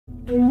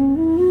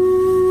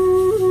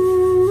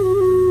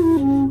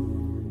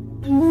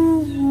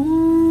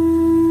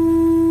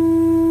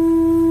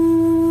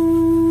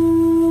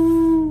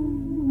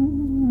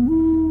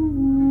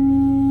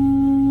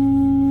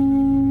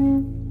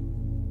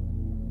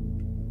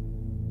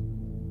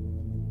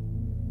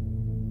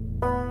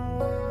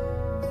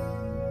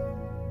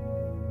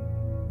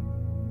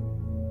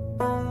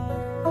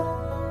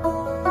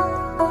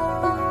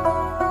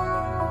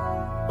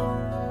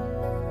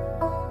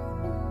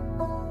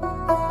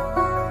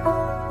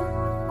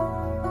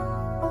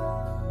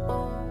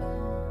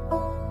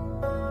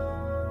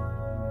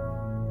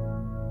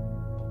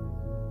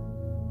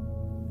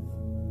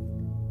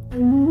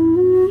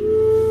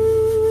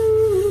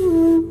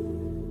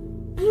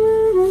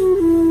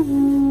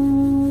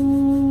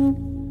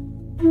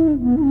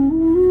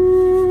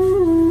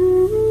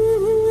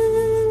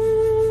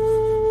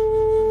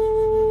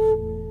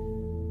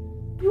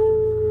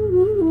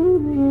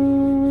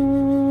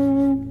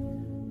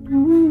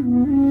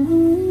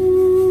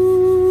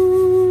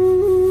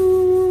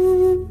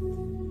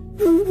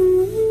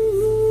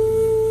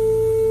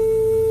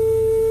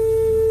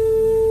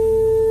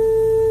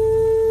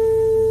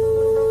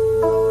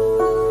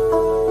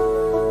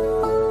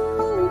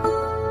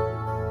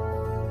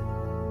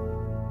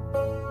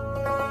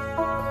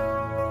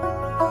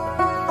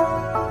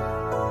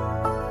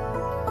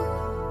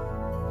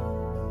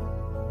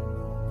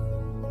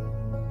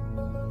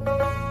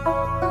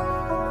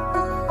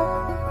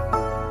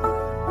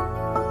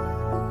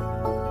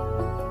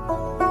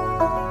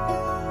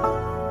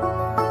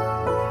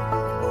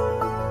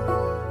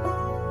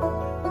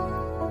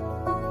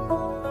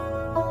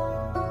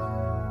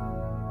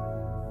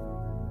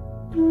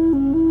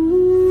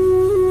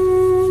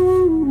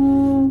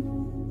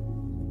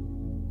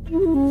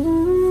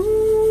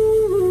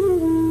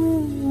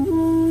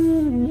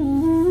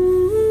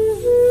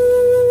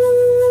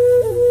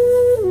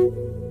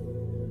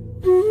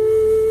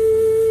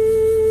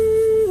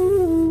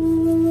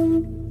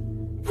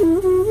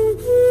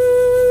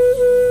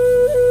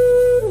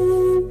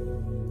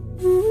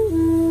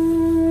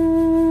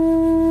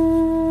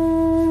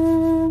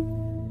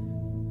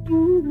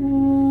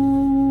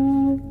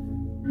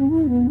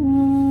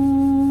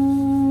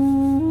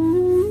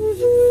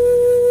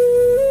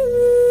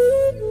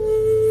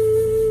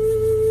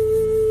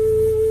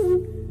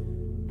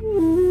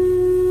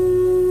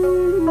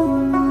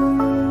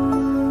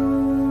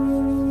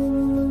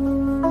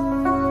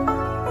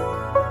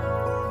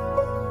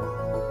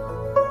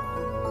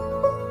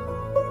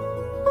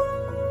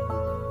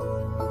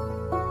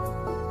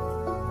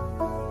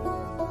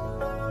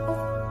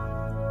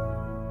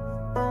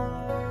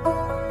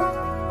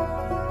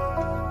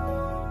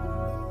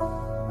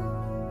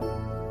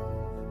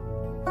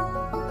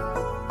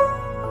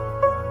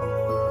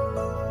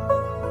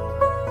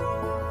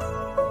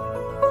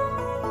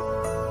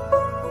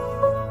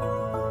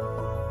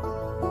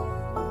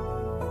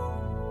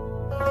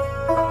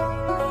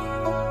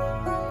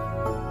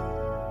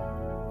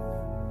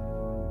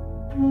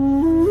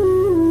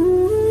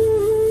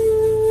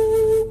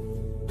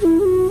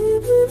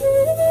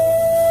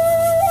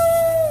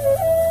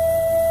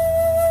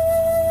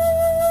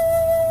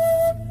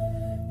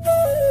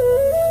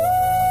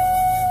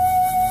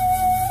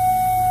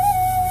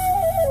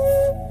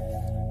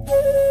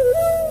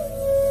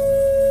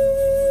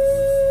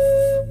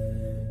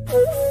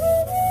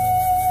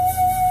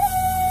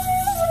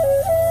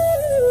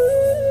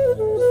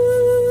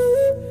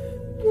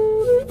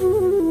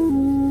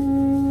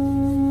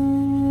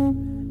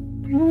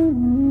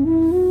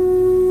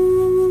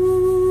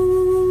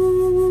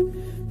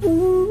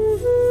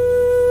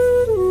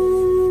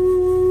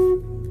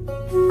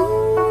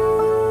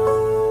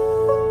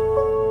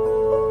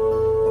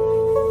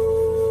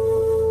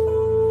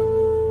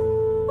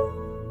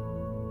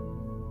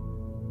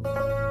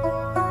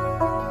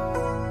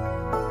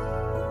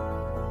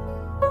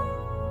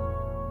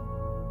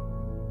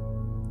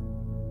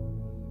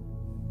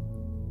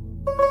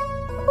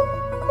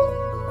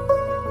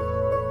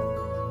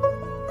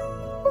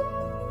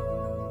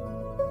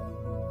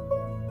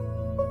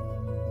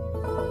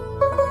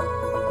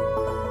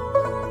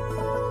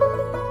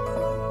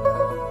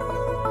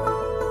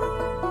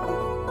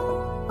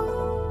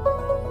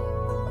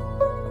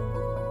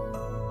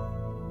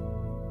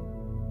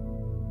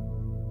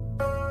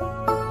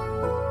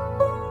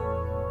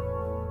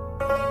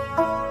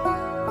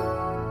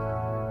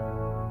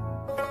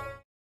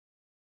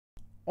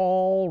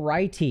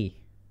Alrighty.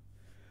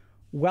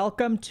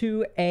 Welcome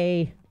to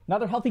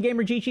another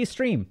HealthyGamerGG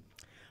stream.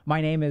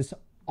 My name is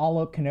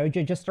Alok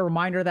Kanoja. Just a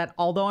reminder that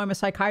although I'm a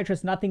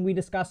psychiatrist, nothing we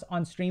discuss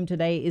on stream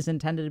today is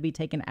intended to be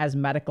taken as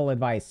medical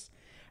advice.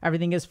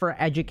 Everything is for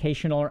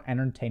educational or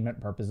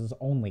entertainment purposes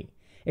only.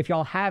 If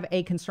y'all have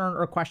a concern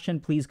or question,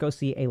 please go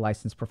see a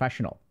licensed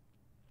professional.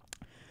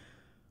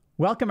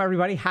 Welcome,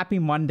 everybody. Happy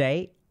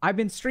Monday. I've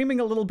been streaming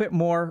a little bit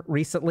more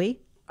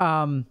recently,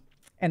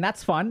 and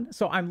that's fun.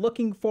 So I'm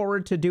looking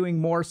forward to doing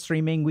more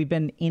streaming. We've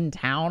been in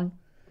town.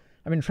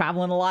 I've been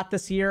traveling a lot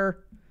this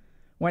year.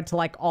 went to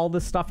like all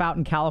this stuff out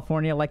in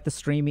California, like the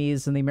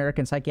Streamies and the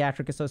American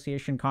Psychiatric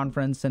Association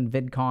conference and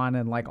VidCon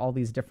and like all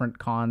these different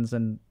cons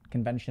and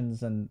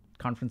conventions and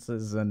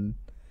conferences and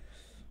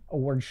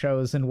award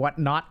shows and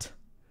whatnot.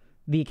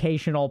 The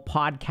occasional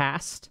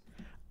podcast.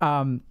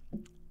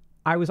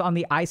 I was on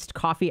the Iced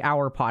Coffee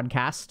Hour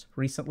podcast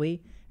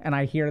recently, and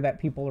I hear that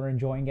people are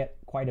enjoying it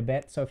quite a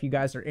bit. So if you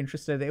guys are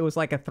interested, it was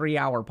like a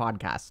 3-hour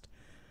podcast.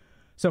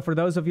 So for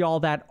those of y'all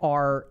that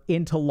are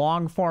into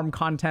long form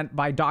content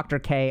by Dr.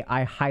 K,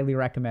 I highly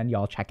recommend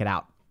y'all check it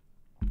out.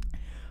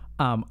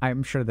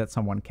 I'm sure that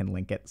someone can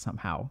link it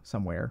somehow,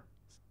 somewhere,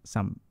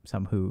 some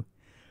who,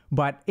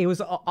 but it was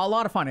a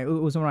lot of fun. It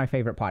was one of my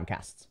favorite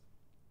podcasts.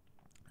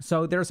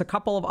 So there's a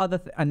couple of other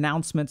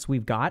announcements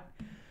we've got.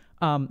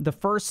 The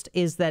first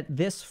is that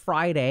this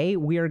Friday,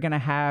 we are going to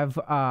have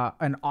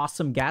an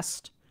awesome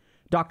guest,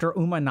 Dr.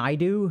 Uma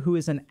Naidu, who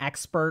is an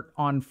expert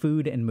on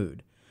food and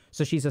mood.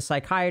 So she's a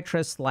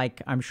psychiatrist,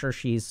 like I'm sure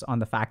she's on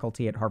the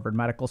faculty at Harvard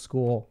Medical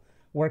School,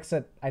 works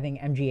at, I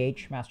think,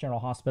 MGH, Mass General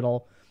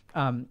Hospital.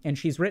 And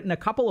she's written a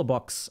couple of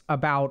books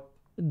about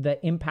the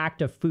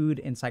impact of food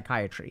in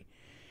psychiatry.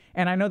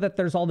 And I know that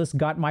there's all this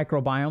gut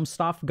microbiome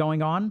stuff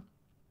going on,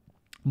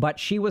 but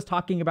she was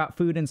talking about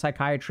food in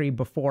psychiatry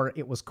before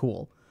it was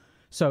cool.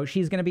 So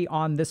she's going to be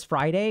on this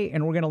Friday,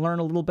 and we're going to learn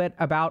a little bit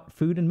about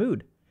food and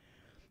mood.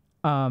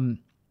 And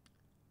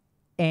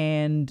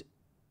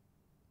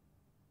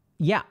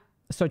yeah,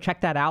 so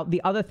check that out.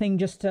 The other thing,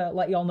 just to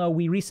let y'all know,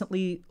 we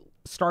recently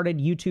started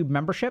YouTube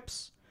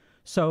memberships.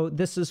 So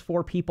this is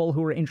for people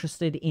who are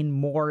interested in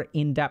more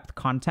in-depth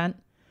content.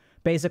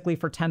 Basically,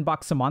 for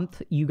 $10 a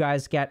month, you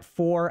guys get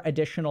 4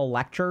 additional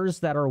lectures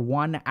that are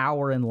 1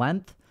 hour in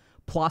length,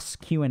 plus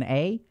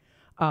Q&A.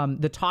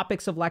 The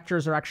topics of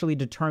lectures are actually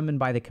determined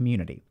by the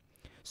community.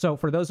 So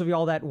for those of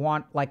y'all that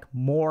want like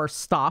more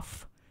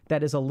stuff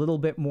that is a little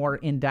bit more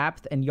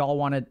in-depth and y'all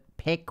want to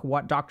pick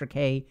what Dr.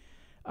 K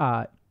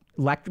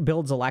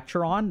builds a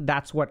lecture on,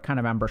 that's what kind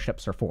of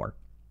memberships are for.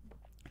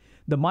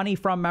 The money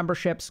from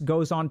memberships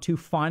goes on to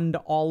fund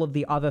all of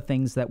the other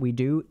things that we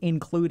do,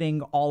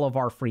 including all of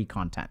our free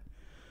content.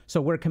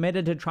 So we're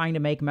committed to trying to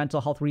make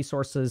mental health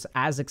resources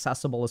as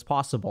accessible as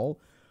possible.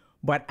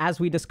 But as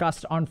we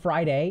discussed on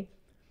Friday,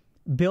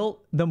 the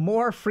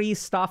more free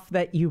stuff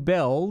that you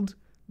build,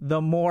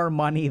 the more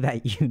money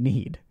that you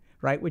need,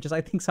 right? Which is,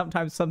 I think,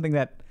 sometimes something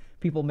that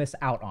people miss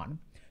out on.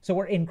 So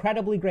we're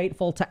incredibly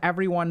grateful to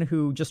everyone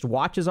who just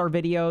watches our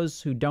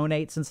videos, who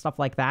donates and stuff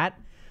like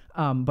that.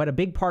 But a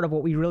big part of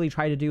what we really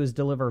try to do is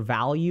deliver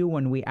value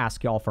when we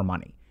ask y'all for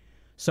money.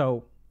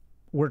 So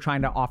we're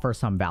trying to offer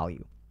some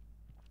value.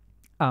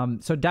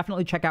 So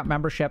definitely check out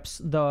memberships.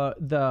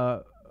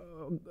 The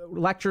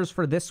lectures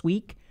for this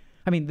week,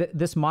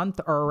 this month,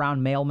 are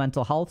around male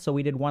mental health. So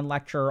we did one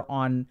lecture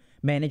on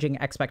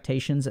managing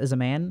expectations as a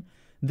man.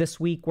 This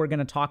week, we're going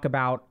to talk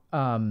about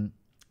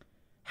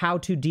how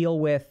to deal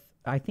with,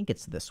 I think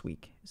it's this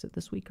week. Is it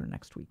this week or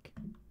next week?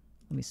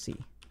 Let me see.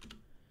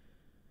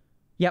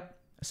 Yep.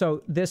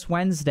 So this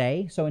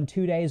Wednesday, so in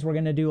 2 days, we're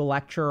going to do a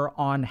lecture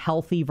on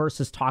healthy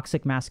versus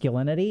toxic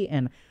masculinity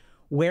and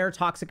where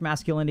toxic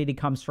masculinity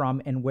comes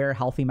from and where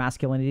healthy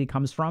masculinity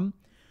comes from.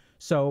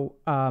 So,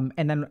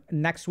 and then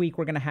next week,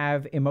 we're going to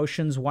have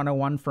Emotions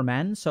 101 for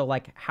men. So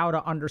like how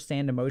to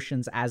understand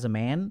emotions as a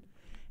man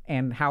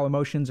and how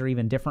emotions are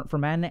even different for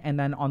men. And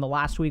then on the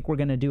last week, we're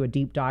going to do a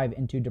deep dive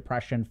into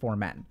depression for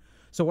men.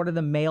 So what are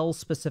the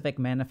male-specific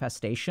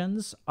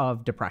manifestations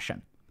of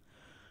depression?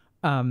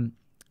 And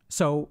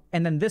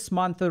then this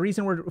month, the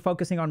reason we're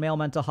focusing on male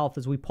mental health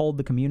is we polled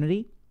the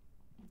community,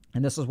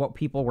 and this is what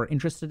people were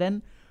interested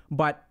in.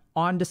 But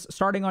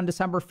starting on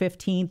December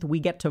 15th, we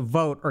get to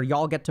vote, or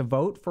y'all get to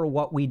vote for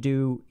what we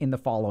do in the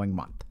following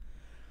month.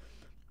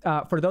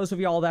 For those of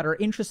y'all that are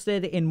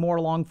interested in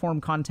more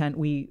long-form content,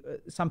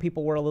 some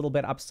people were a little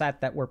bit upset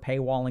that we're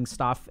paywalling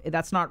stuff.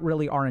 That's not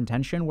really our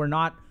intention. We're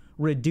not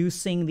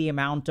reducing the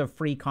amount of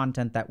free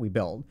content that we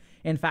build.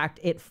 In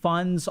fact, it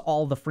funds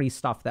all the free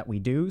stuff that we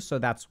do. So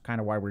that's kind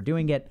of why we're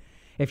doing it.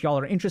 If y'all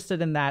are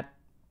interested in that,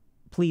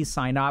 please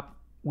sign up.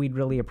 We'd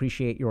really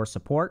appreciate your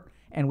support,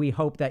 and we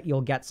hope that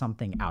you'll get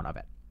something out of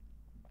it.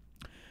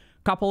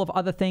 Couple of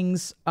other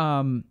things.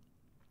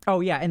 Oh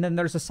yeah, and then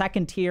there's a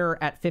second tier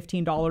at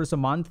 $15 a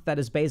month that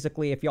is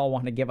basically if y'all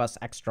want to give us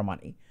extra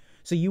money.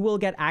 So you will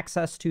get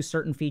access to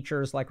certain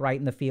features like Right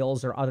in the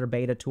Fields or other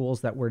beta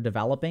tools that we're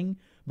developing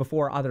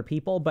before other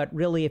people. But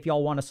really, if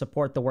y'all want to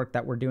support the work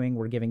that we're doing,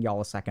 we're giving y'all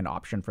a second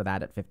option for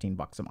that at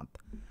 $15 a month.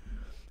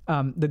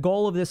 The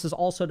goal of this is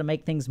also to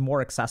make things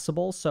more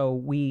accessible. So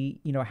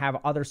we, have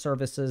other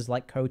services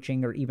like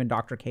coaching or even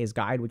Dr. K's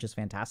guide, which is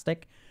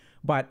fantastic.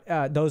 But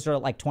those are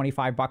like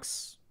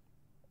 $25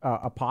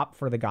 a pop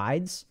for the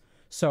guides.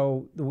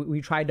 So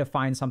we tried to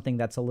find something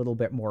that's a little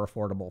bit more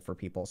affordable for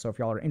people. So if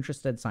y'all are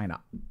interested, sign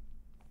up.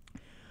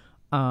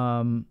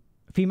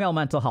 Female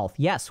mental health.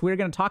 Yes, we're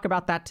going to talk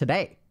about that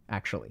today,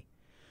 actually.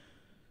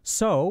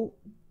 So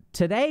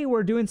today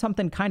we're doing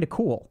something kind of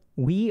cool.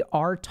 We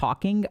are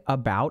talking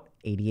about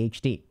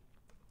ADHD.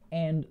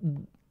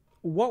 And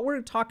what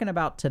we're talking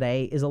about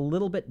today is a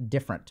little bit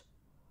different.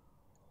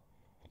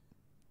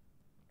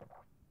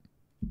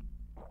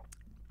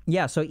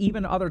 Yeah, so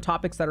even other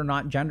topics that are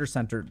not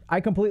gender-centered,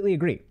 I completely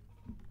agree.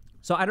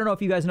 So I don't know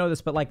if you guys know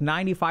this, but like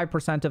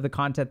 95% of the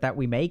content that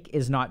we make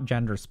is not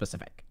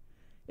gender-specific.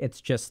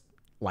 It's just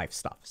life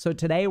stuff. So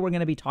today we're going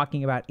to be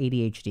talking about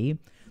ADHD.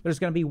 There's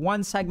going to be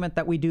one segment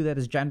that we do that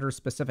is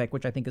gender-specific,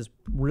 which I think is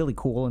really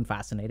cool and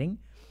fascinating,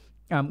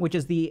 which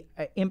is the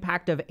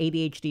impact of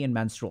ADHD and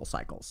menstrual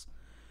cycles.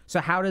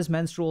 So how do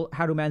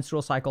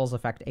menstrual cycles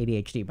affect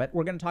ADHD? But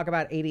we're going to talk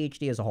about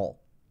ADHD as a whole.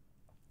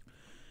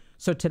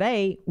 So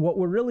today, what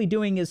we're really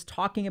doing is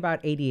talking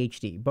about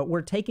ADHD, but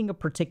we're taking a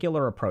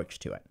particular approach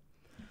to it.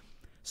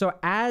 So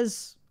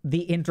as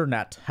the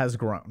internet has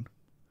grown,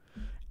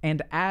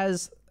 and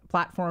as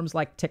platforms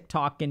like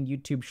TikTok and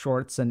YouTube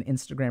Shorts and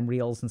Instagram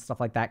Reels and stuff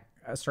like that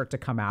start to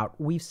come out,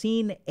 we've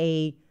seen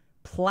a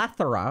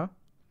plethora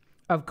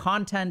of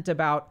content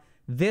about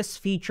this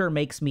feature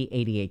makes me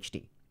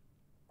ADHD,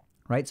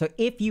 right? So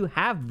if you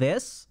have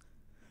this,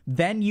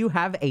 then you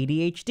have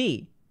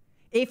ADHD.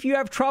 If you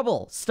have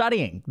trouble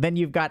studying, then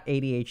you've got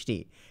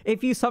ADHD.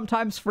 If you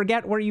sometimes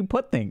forget where you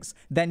put things,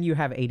 then you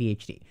have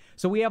ADHD.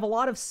 So we have a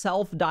lot of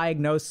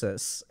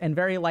self-diagnosis and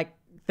very like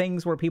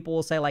things where people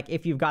will say like,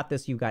 if you've got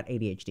this, you've got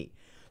ADHD.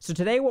 So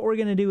today what we're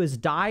going to do is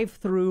dive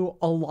through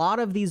a lot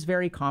of these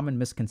very common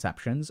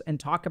misconceptions and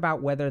talk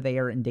about whether they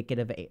are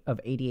indicative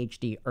of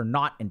ADHD or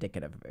not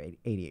indicative of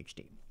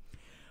ADHD.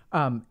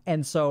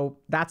 And so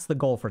that's the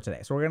goal for today.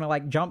 So we're going to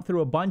like jump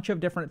through a bunch of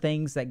different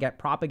things that get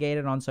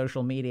propagated on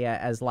social media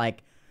as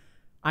like,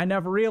 I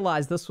never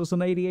realized this was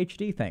an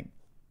ADHD thing.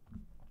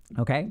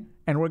 Okay.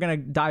 And we're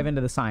going to dive into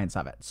the science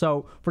of it.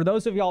 So for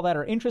those of y'all that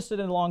are interested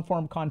in long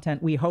form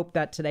content, we hope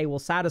that today will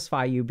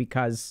satisfy you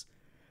because,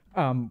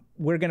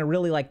 we're going to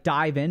really like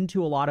dive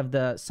into a lot of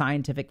the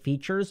scientific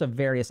features of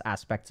various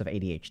aspects of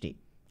ADHD.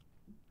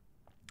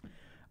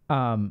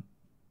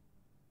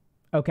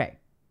 Okay.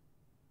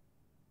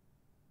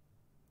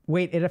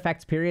 Wait, it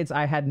affects periods?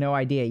 I had no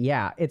idea.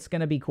 Yeah, it's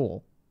going to be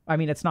cool. I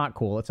mean, it's not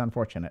cool. It's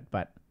unfortunate,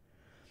 but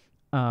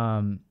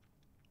can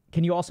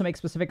you also make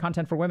specific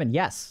content for women?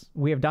 Yes,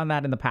 we have done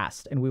that in the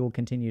past, and we will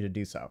continue to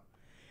do so.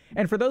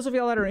 And for those of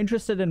y'all that are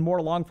interested in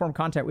more long-form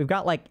content, we've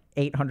got like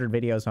 800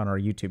 videos on our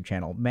YouTube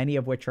channel, many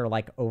of which are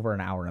like over an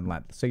hour in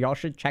length. So y'all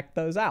should check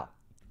those out.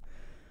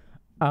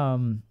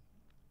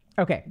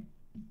 Okay.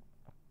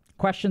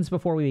 Questions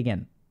before we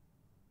begin.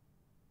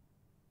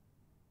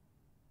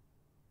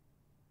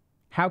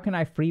 How can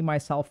I free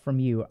myself from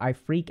you? I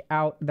freak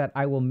out that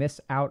I will miss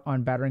out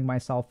on bettering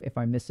myself if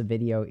I miss a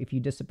video. If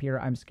you disappear,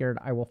 I'm scared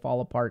I will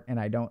fall apart and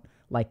I don't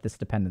like this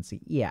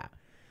dependency. Yeah.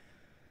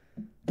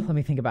 Let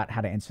me think about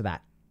how to answer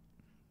that.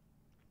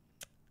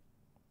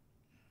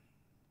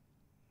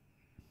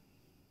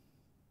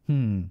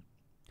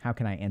 How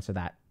can I answer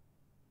that?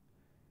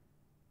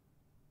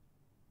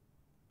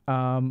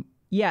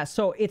 Yeah,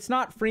 so it's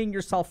not freeing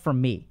yourself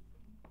from me.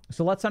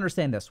 So let's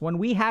understand this. When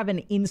we have an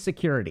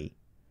insecurity,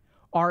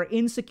 our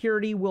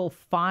insecurity will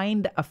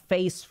find a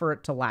face for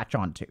it to latch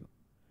onto.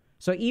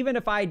 So even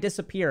if I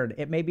disappeared,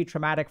 it may be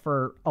traumatic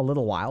for a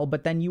little while,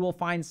 but then you will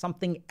find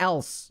something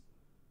else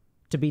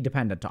to be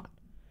dependent on.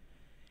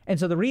 And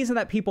so the reason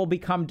that people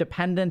become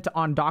dependent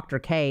on Dr.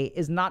 K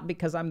is not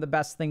because I'm the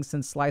best thing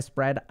since sliced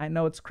bread. I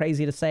know it's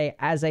crazy to say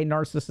as a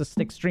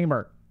narcissistic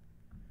streamer.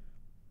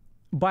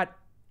 But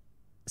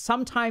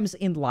sometimes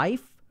in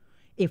life,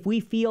 if we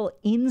feel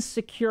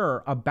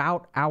insecure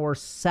about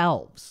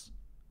ourselves,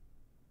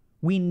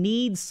 we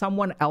need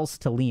someone else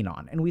to lean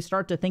on. And we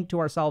start to think to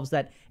ourselves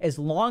that as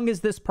long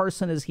as this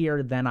person is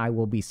here, then I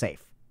will be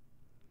safe.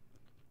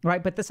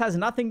 Right? But this has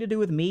nothing to do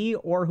with me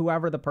or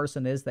whoever the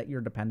person is that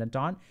you're dependent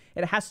on.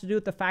 It has to do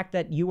with the fact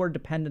that you are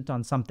dependent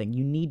on something.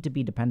 You need to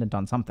be dependent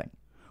on something.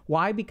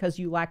 Why? Because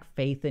you lack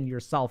faith in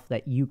yourself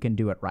that you can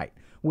do it right.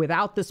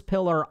 Without this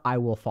pillar, I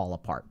will fall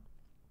apart.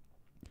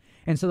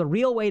 And so the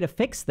real way to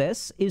fix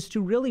this is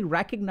to really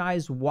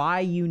recognize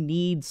why you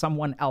need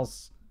someone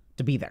else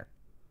to be there.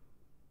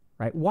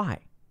 Right? Why?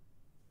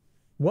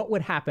 What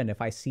would happen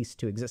if I ceased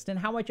to exist? And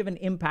how much of an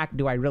impact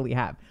do I really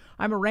have?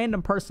 I'm a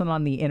random person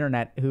on the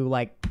internet who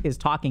like is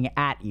talking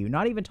at you,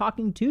 not even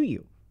talking to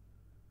you.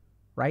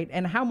 Right?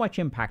 And how much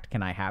impact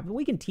can I have?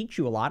 We can teach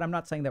you a lot. I'm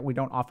not saying that we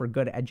don't offer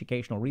good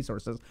educational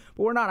resources,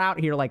 but we're not out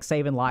here like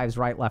saving lives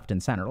right, left,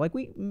 and center. Like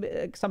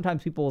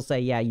sometimes people will say,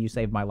 yeah, you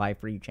saved my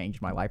life or you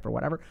changed my life or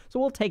whatever. So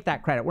we'll take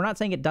that credit. We're not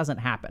saying it doesn't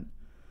happen.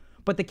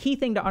 But the key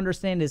thing to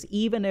understand is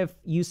even if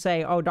you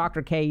say, oh,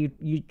 Dr. K,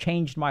 you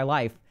changed my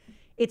life,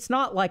 it's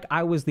not like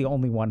I was the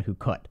only one who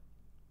could.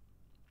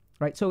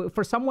 Right? So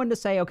for someone to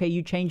say, okay,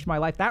 you changed my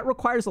life, that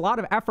requires a lot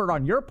of effort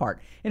on your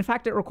part. In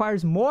fact, it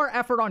requires more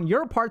effort on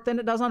your part than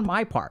it does on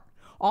my part.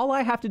 All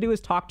I have to do is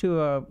talk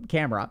to a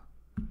camera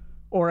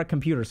or a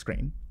computer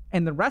screen,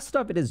 and the rest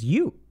of it is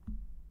you.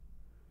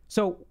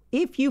 So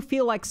if you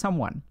feel like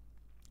someone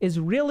is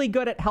really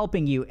good at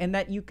helping you and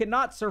that you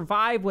cannot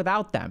survive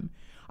without them,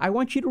 I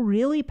want you to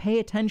really pay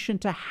attention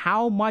to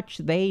how much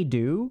they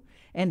do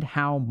and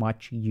how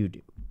much you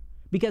do.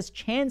 Because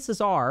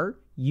chances are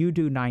you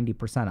do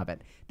 90% of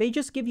it. They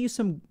just give you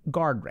some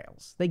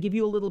guardrails. They give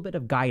you a little bit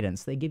of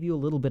guidance. They give you a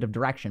little bit of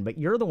direction, but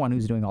you're the one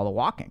who's doing all the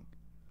walking.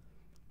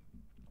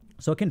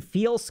 So it can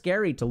feel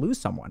scary to lose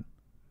someone.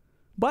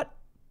 But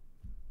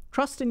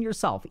trust in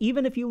yourself.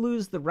 Even if you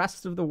lose the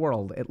rest of the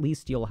world, at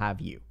least you'll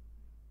have you.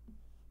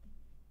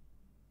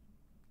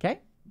 Okay?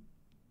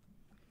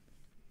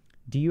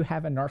 Do you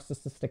have a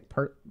narcissistic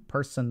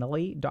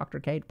personality,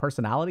 Dr. K?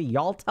 Personality?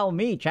 Y'all tell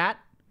me, chat.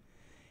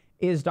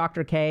 Is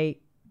Dr.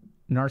 K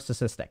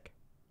narcissistic?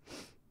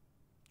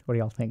 What do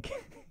y'all think?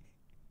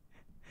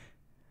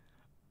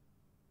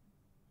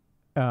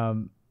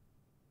 Yeah,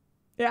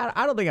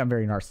 I don't think I'm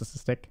very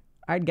narcissistic.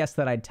 I'd guess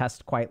that I'd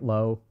test quite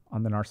low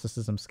on the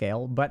narcissism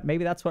scale, but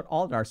maybe that's what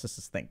all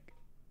narcissists think.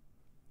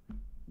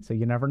 So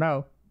you never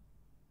know.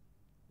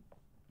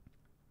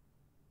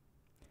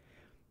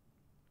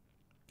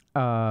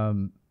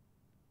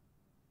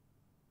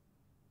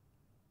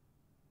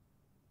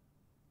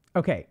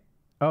 Okay.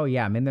 Oh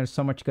yeah, I mean, there's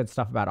so much good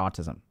stuff about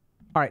autism.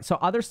 All right, so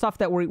other stuff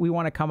that we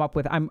want to come up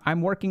with.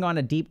 I'm working on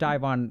a deep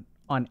dive on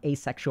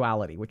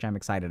asexuality, which I'm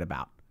excited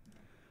about.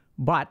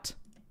 But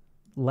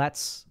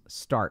let's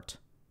start.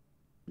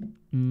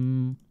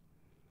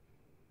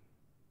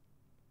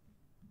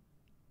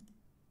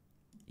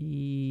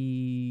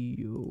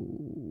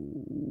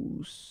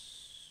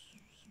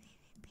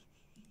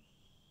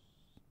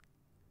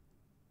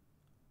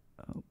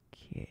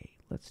 Okay,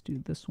 let's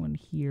do this one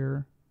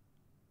here.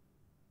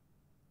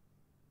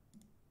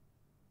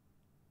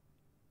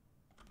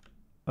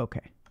 Okay.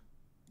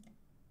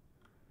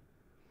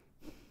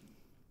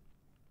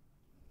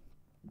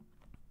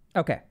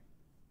 Okay.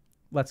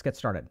 Let's get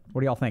started. What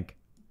do y'all think?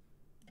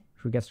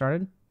 Should we get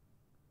started?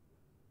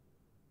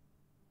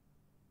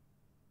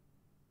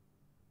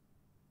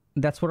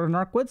 That's what a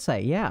narc would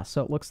say. Yeah.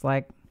 So it looks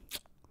like,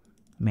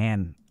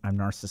 man, I'm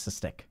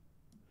narcissistic.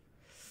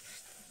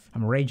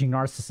 I'm a raging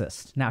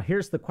narcissist. Now,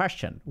 here's the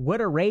question. Would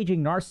a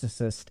raging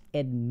narcissist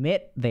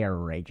admit they're a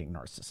raging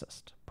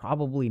narcissist?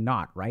 Probably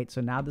not, right?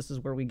 So now this is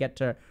where we get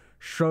to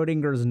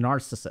Schrodinger's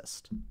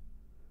narcissist,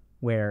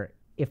 where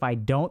if I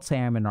don't say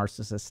I'm a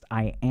narcissist,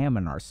 I am a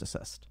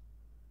narcissist.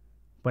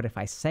 But if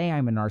I say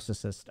I'm a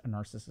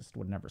narcissist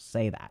would never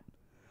say that.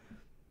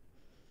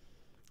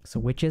 So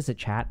which is it,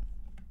 chat?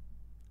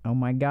 Oh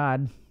my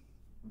God.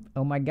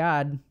 Oh my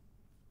God.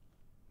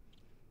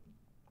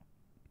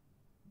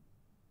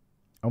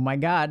 Oh my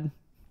God.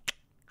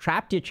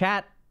 Trapped you,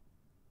 chat.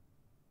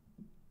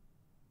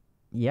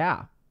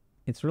 Yeah,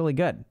 it's really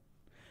good.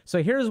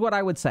 So here's what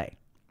I would say.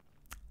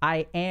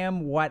 I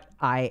am what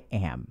I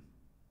am.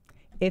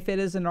 If it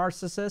is a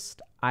narcissist,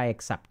 I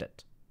accept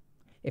it.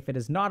 If it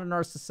is not a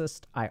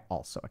narcissist, I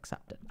also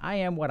accept it. I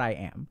am what I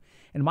am.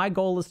 And my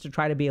goal is to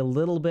try to be a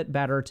little bit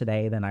better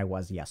today than I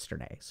was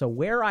yesterday. So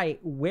where I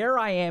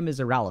am is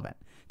irrelevant.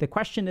 The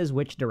question is,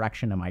 which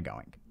direction am I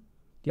going?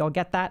 Do y'all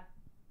get that?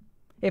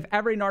 If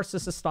every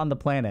narcissist on the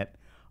planet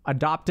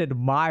adopted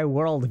my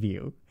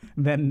worldview,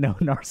 then no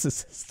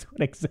narcissist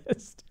would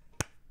exist.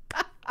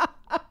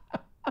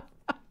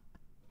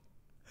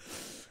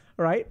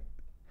 Right?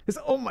 It's,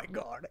 oh my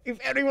God, if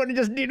everyone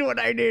just did what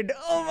I did,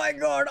 oh my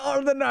God,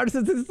 all the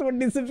narcissists would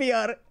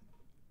disappear.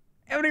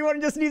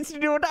 Everyone just needs to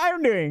do what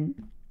I'm doing.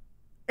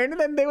 And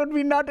then they would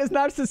be not as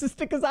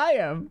narcissistic as I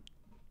am.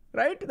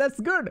 Right?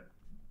 That's good.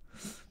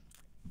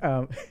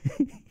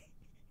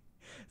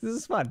 This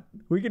is fun.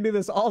 We can do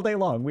this all day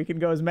long. We can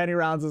go as many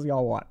rounds as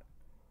y'all want.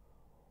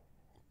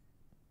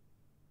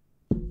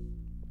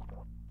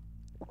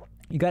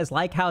 You guys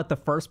like how at the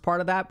first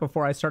part of that,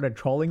 before I started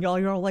trolling y'all,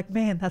 you're all like,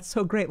 man, that's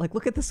so great. Like,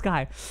 look at this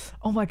guy.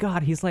 Oh my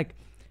God. He's like,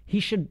 he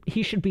should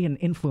be an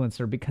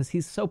influencer because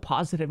he's so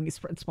positive and he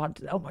spreads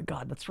positive. Oh my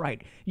God, that's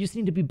right. You just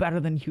need to be better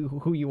than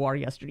who you are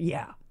yesterday.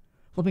 Yeah.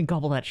 Let me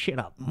gobble that shit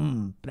up.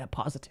 That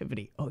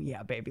positivity. Oh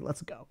yeah, baby.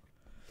 Let's go.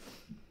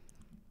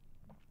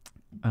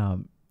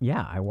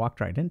 Yeah, I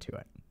walked right into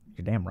it.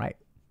 You're damn right.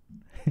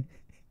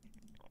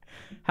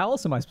 How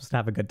else am I supposed to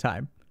have a good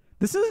time?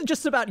 This isn't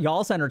just about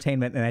y'all's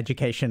entertainment and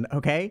education,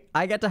 okay?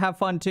 I get to have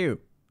fun too.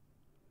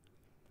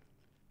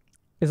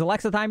 Is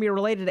alexithymia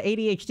related to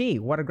ADHD?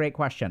 What a great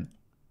question.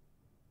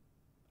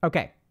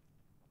 Okay.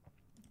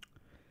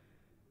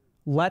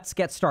 Let's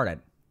get started.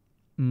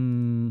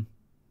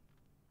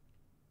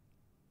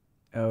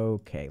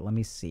 Okay, let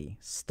me see.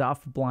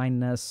 Stuff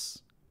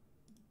blindness.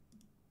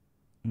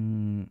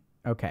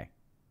 Okay.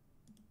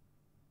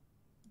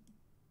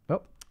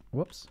 Oh,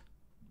 whoops.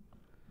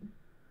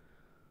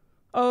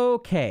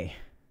 Okay.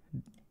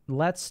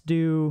 Let's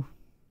do...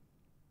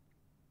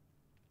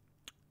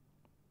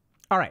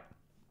 All right.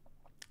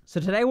 So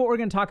today what we're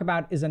going to talk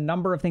about is a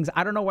number of things.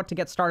 I don't know what to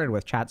get started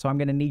with, chat, so I'm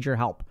going to need your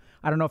help.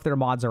 I don't know if there are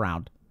mods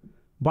around.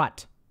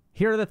 But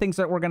here are the things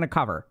that we're going to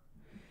cover.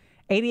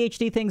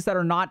 ADHD things that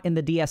are not in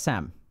the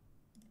DSM.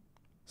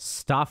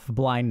 Stuff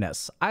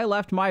blindness. I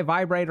left my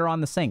vibrator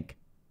on the sink.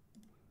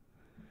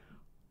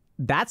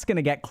 That's going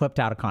to get clipped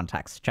out of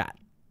context, chat.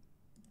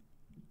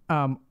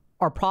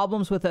 Are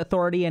problems with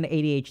authority and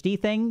ADHD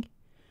thing.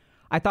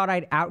 I thought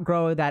I'd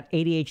outgrow that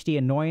ADHD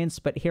annoyance,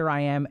 but here I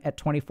am at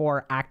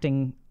 24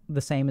 acting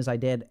the same as I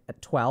did at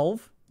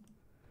 12.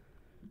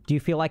 Do you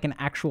feel like an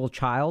actual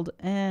child?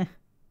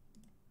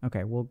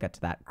 Okay, we'll get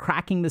to that.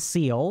 Cracking the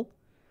seal.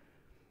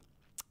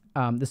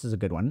 This is a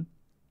good one.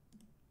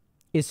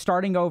 Is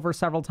starting over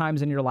several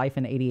times in your life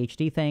an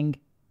ADHD thing?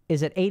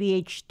 Is it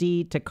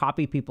ADHD to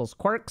copy people's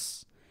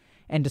quirks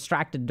and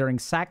distracted during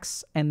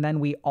sex? And then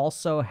we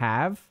also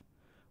have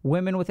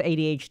women with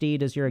ADHD.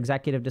 Does your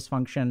executive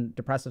dysfunction,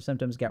 depressive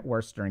symptoms get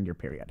worse during your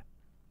period?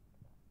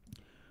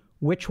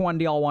 Which one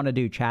do y'all want to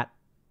do, chat?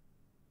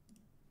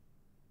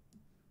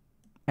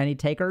 Any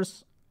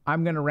takers?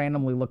 I'm going to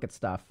randomly look at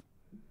stuff.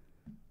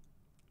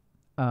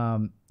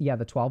 Yeah,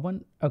 the 12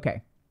 one?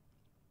 Okay.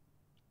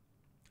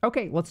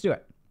 Okay, let's do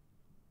it.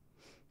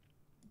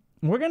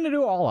 We're going to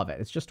do all of it.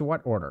 It's just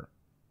what order.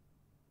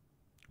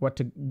 What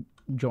to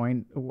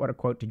join, what a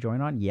quote to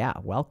join on? Yeah,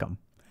 welcome.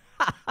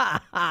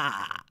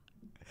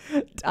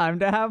 Time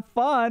to have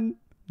fun.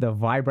 The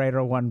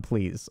vibrator one,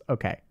 please.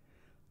 Okay.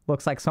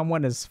 Looks like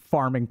someone is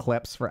farming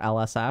clips for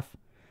LSF.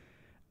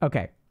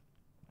 Okay.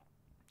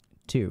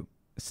 2.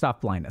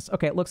 Stuff blindness.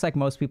 Okay, it looks like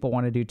most people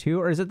want to do 2.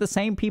 Or is it the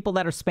same people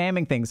that are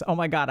spamming things? Oh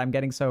my God, I'm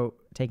getting so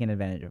taken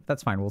advantage of.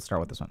 That's fine. We'll start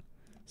with this one.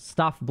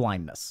 Stuff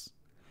blindness.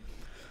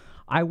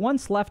 I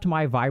once left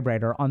my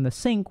vibrator on the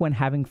sink when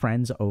having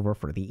friends over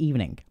for the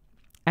evening.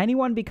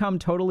 Anyone become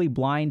totally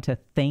blind to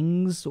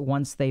things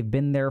once they've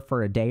been there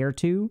for a day or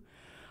two?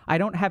 I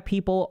don't have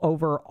people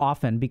over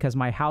often because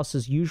my house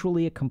is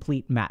usually a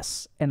complete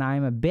mess, and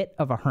I'm a bit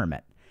of a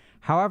hermit.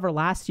 However,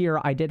 last year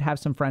I did have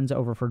some friends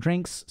over for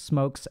drinks,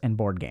 smokes, and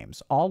board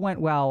games. All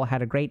went well,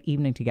 had a great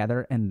evening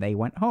together, and they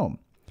went home.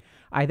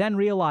 I then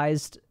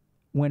realized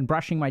when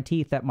brushing my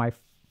teeth that my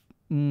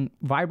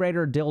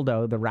vibrator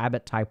dildo, the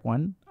rabbit type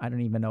one, I don't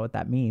even know what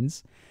that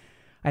means.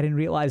 I didn't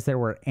realize there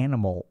were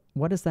animal.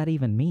 What does that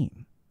even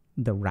mean?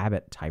 The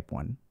rabbit type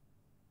one.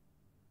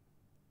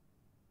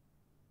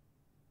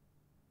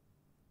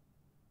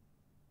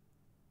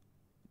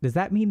 Does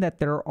that mean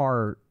that there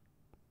are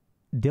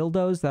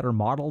dildos that are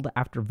modeled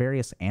after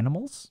various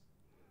animals?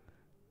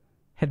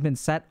 Had been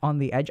set on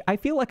the edge. I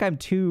feel like I'm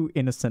too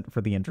innocent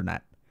for the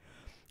internet.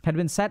 Had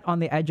been set on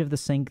the edge of the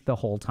sink the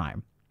whole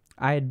time.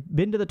 I had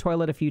been to the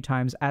toilet a few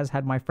times, as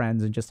had my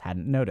friends, and just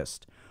hadn't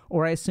noticed.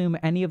 Or I assume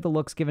any of the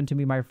looks given to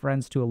me by my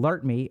friends to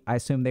alert me, I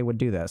assume they would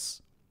do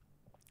this.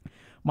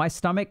 My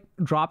stomach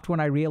dropped when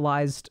I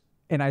realized,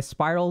 and I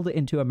spiraled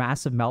into a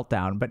massive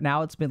meltdown, but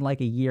now it's been like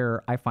a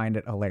year. I find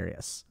it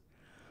hilarious.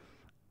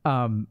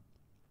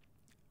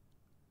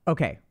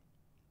 Okay.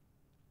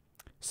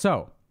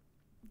 So,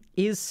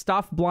 is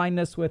stuff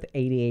blindness with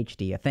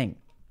ADHD a thing?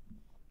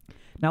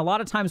 Now, a lot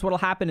of times what'll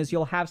happen is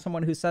you'll have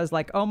someone who says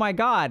like, oh my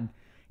God,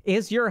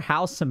 is your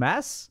house a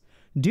mess?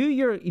 Do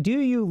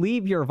you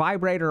leave your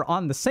vibrator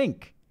on the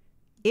sink?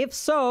 If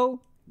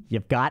so,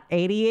 you've got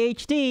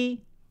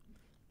ADHD.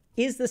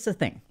 Is this a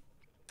thing?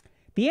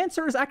 The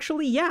answer is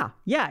actually yeah.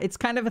 Yeah, it's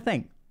kind of a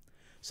thing.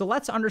 So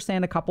let's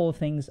understand a couple of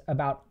things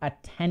about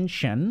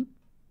attention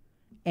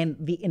and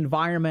the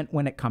environment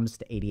when it comes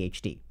to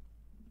ADHD.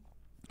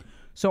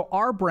 So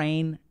our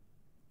brain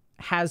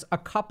has a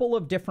couple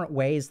of different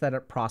ways that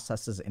it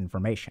processes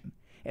information.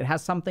 It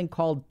has something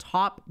called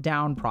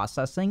top-down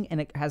processing,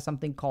 and it has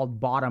something called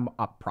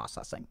bottom-up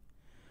processing.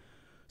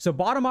 So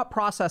bottom-up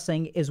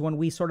processing is when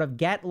we sort of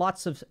get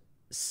lots of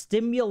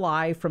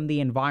stimuli from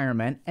the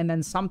environment, and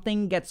then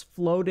something gets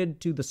floated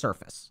to the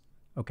surface,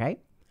 okay?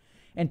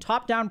 And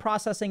top-down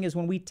processing is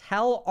when we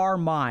tell our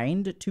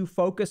mind to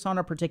focus on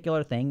a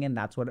particular thing, and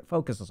that's what it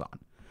focuses on.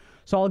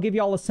 So I'll give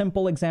you all a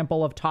simple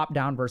example of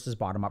top-down versus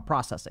bottom-up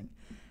processing.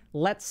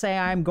 Let's say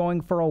I'm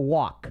going for a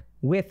walk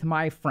with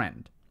my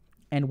friend,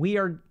 and we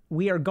are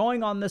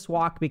going on this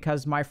walk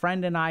because my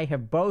friend and I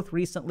have both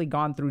recently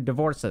gone through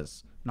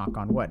divorces, knock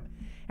on wood,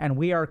 and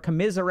we are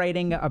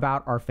commiserating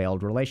about our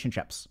failed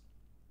relationships.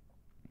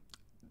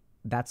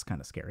 That's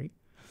kind of scary.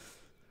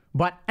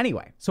 But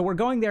anyway, so we're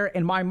going there,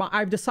 and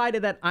I've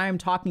decided that I'm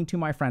talking to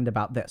my friend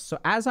about this. So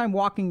as I'm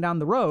walking down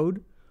the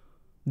road,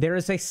 there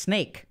is a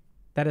snake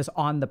that is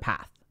on the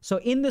path. So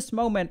in this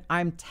moment,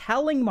 I'm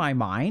telling my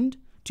mind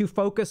to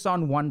focus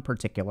on one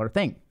particular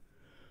thing.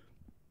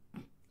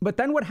 But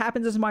then what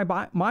happens is my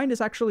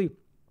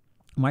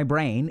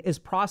brain is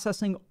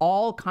processing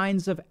all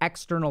kinds of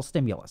external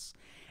stimulus.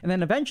 And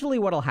then eventually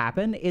what'll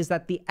happen is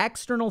that the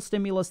external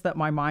stimulus that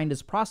my mind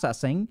is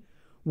processing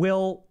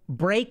will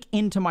break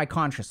into my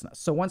consciousness.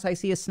 So once I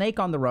see a snake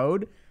on the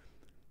road,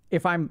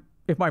 if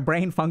my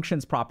brain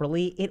functions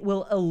properly, it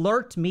will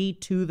alert me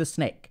to the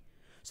snake.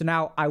 So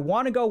now I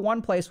want to go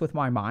one place with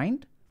my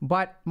mind,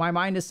 but my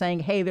mind is saying,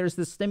 hey, there's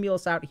this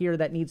stimulus out here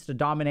that needs to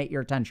dominate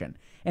your attention.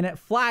 And it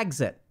flags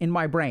it in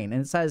my brain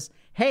and it says,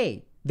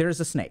 hey, there's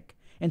a snake.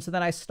 And so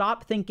then I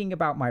stop thinking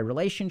about my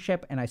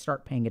relationship and I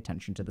start paying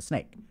attention to the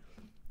snake.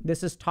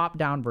 This is top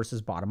down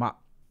versus bottom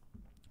up.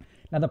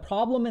 Now, the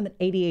problem in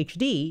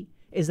ADHD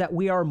is that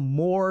we are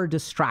more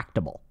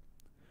distractible.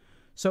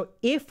 So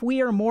if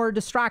we are more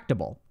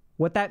distractible,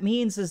 what that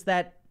means is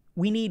that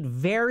we need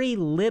very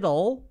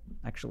little.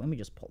 Actually, let me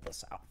just pull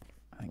this out.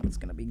 I think it's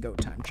going to be go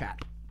time, chat.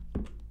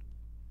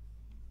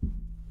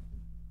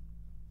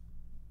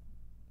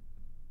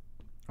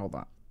 Hold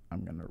on.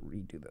 I'm going to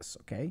redo this,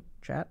 okay,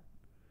 chat?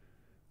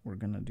 We're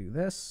going to do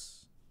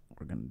this.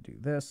 We're going to do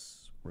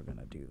this. we're going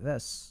to do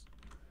this.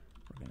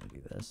 We're going to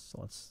do this.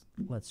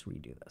 Let's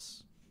redo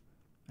this.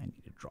 I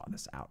need to draw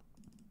this out,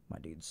 my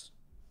dudes.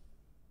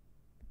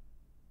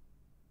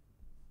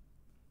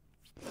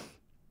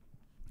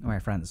 All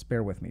right, friends,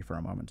 bear with me for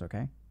a moment,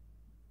 okay?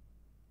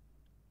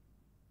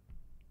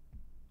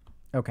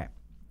 Okay.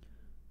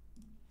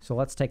 So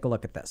let's take a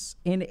look at this.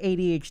 In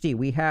ADHD,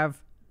 we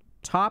have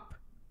top...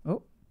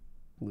 Oh,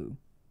 blue.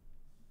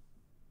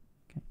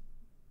 Okay.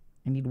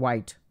 I need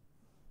white.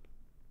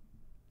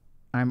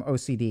 I'm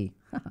OCD.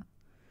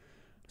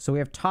 So we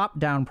have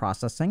top-down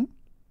processing.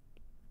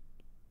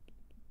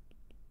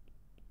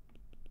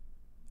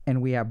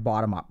 And we have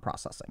bottom-up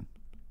processing.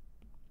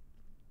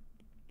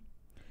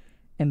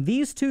 And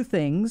these two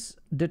things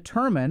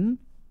determine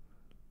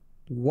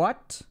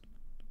what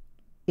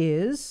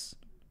is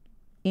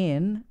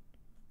in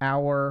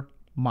our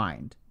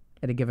mind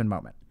at a given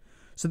moment.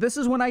 So this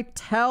is when I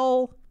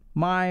tell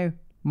my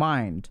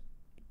mind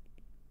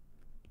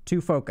to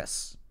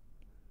focus.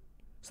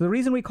 So the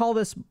reason we call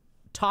this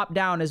top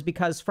down is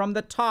because from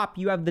the top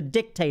you have the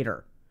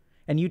dictator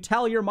and you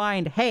tell your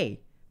mind, hey,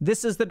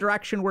 this is the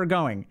direction we're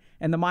going.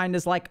 And the mind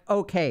is like,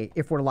 okay,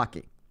 if we're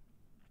lucky.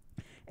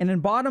 And in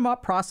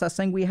bottom-up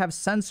processing, we have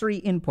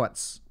sensory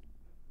inputs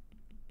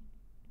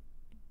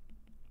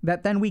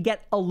that then we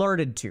get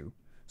alerted to.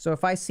 So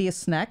if I see a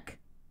snake,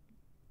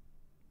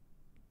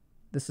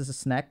 this is a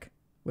snake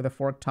with a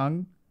forked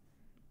tongue,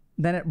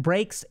 then it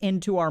breaks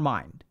into our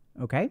mind,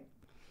 okay?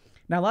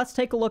 Now let's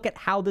take a look at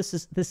how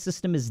this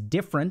system is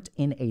different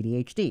in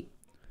ADHD.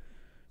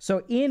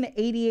 So in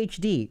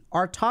ADHD,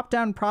 our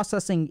top-down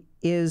processing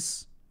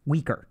is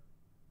weaker,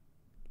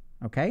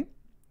 okay?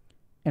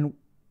 And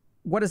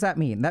what does that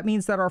mean? That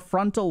means that our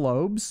frontal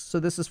lobes, so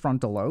this is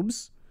frontal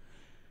lobes,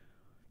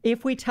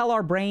 if we tell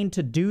our brain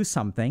to do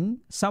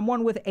something,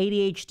 someone with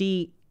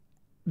ADHD,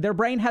 their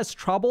brain has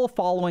trouble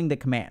following the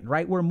command,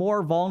 right? We're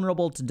more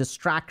vulnerable to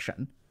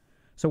distraction.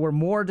 So we're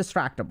more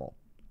distractible.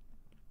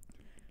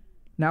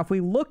 Now, if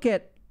we look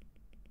at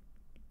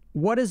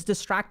what does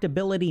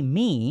distractibility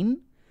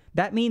mean,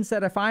 that means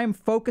that if I'm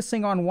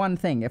focusing on one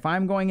thing, if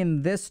I'm going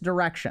in this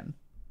direction,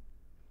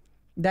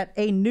 that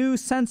a new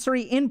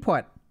sensory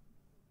input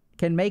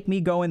can make me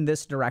go in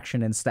this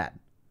direction instead.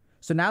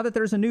 So now that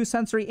there's a new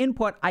sensory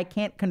input, I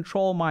can't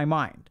control my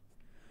mind.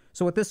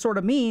 So what this sort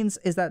of means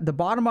is that the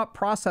bottom-up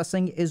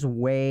processing is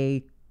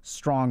way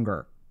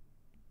stronger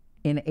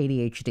in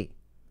ADHD.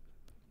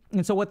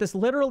 And so what this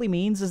literally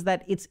means is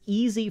that it's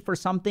easy for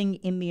something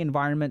in the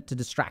environment to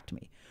distract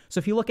me. So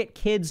if you look at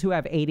kids who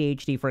have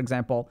ADHD, for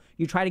example,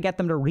 you try to get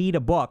them to read a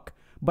book,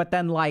 but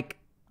then like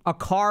a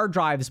car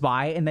drives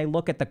by and they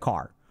look at the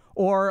car.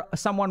 Or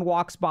someone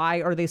walks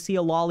by or they see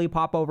a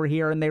lollipop over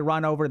here and they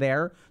run over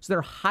there. So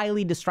they're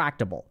highly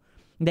distractible.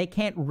 They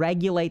can't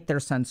regulate their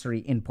sensory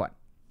input.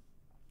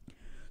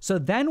 So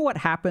then what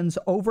happens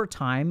over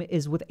time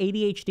is with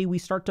ADHD, we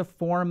start to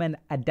form an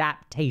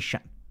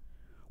adaptation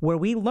where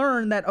we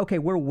learn that, okay,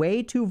 we're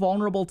way too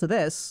vulnerable to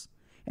this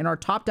and our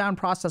top-down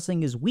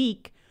processing is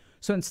weak.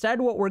 So instead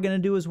what we're going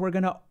to do is we're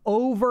going to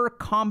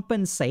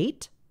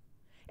overcompensate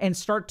and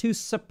start to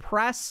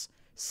suppress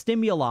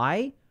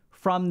stimuli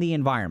from the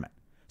environment.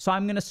 So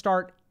I'm going to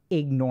start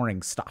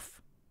ignoring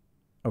stuff.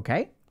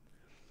 Okay?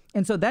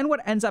 And so then what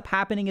ends up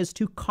happening is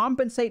to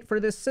compensate for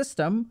this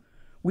system,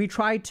 we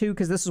try to,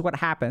 because this is what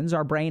happens,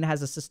 our brain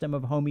has a system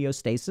of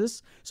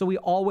homeostasis, so we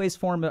always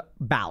form a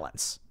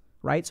balance,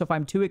 right? So if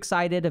I'm too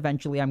excited,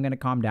 eventually I'm going to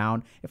calm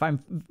down. If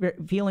I'm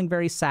feeling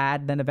very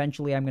sad, then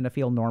eventually I'm going to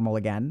feel normal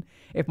again.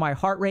 If my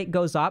heart rate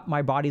goes up,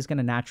 my body's going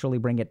to naturally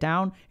bring it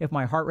down. If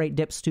my heart rate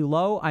dips too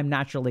low, I'm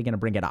naturally going to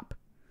bring it up.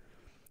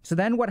 So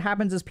then what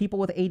happens is people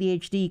with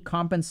ADHD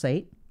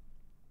compensate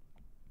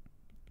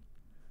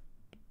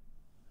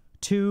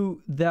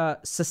to the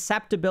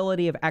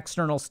susceptibility of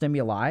external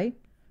stimuli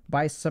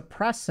by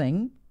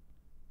suppressing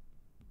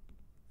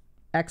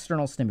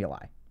external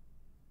stimuli.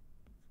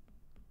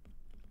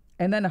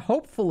 And then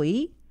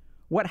hopefully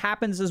what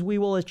happens is we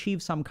will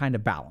achieve some kind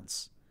of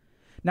balance.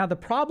 Now the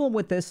problem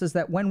with this is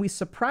that when we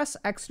suppress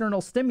external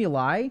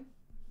stimuli,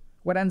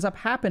 what ends up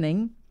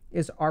happening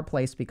is our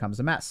place becomes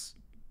a mess.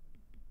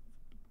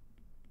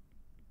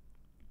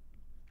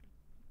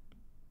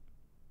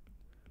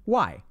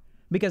 Why?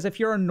 Because if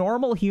you're a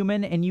normal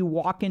human and you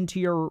walk into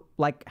your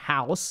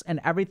house and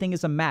everything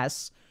is a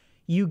mess,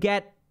 you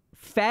get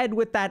fed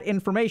with that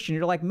information.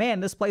 You're like, man,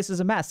 this place is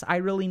a mess. I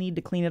really need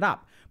to clean it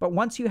up. But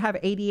once you have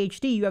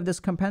ADHD, you have this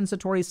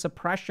compensatory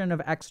suppression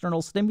of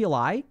external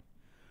stimuli,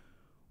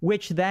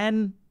 which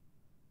then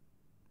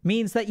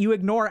means that you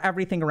ignore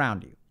everything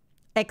around you,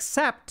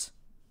 except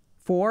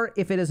for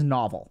if it is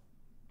novel.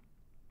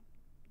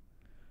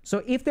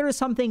 So if there is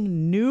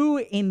something new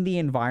in the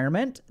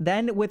environment,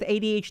 then with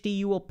ADHD,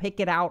 you will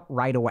pick it out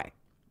right away.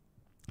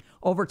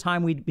 Over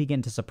time, we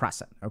begin to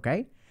suppress it,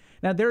 okay?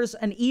 Now, there's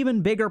an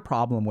even bigger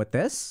problem with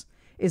this,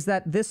 is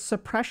that this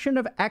suppression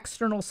of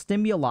external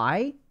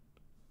stimuli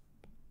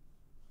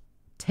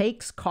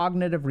takes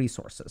cognitive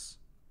resources.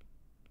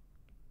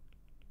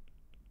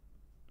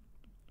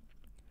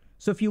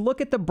 So if you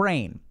look at the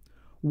brain,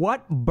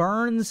 What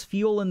burns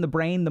fuel in the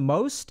brain the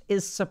most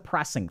is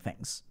suppressing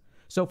things.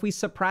 So if we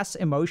suppress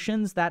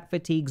emotions, that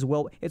fatigues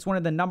will. It's one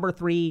of the number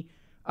 3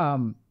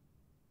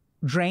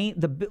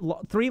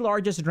 the 3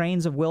 largest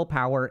drains of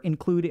willpower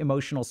include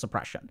emotional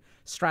suppression.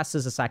 Stress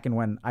is the second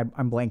one.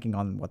 I'm blanking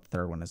on what the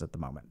third one is at the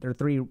moment. There are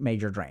 3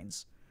 major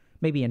drains,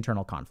 maybe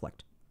internal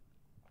conflict.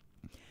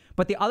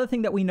 But the other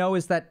thing that we know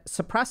is that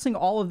suppressing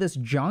all of this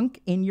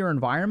junk in your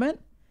environment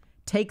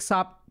takes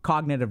up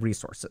cognitive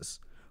resources.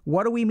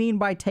 What do we mean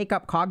by take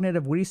up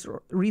cognitive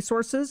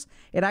resources?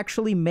 It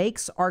actually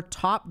makes our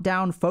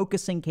top-down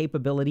focusing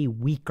capability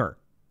weaker.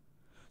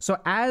 So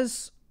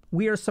as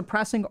we are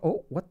suppressing...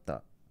 Oh, what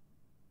the...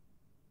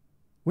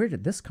 Where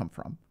did this come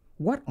from?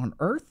 What on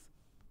earth?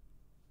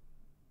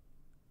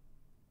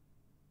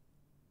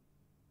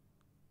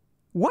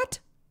 What?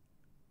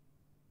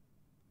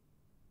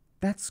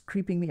 That's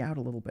creeping me out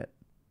a little bit.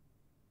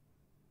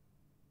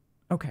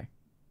 Okay.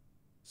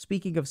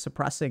 Speaking of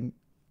suppressing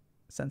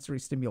sensory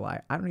stimuli,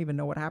 I don't even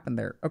know what happened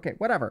there. Okay,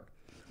 whatever.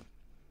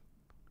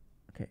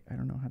 Okay, I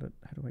don't know how do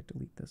I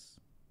delete this?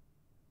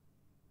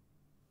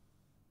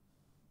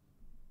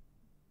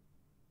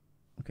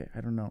 Okay,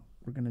 I don't know.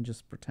 We're gonna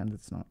just pretend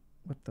it's not.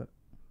 What the?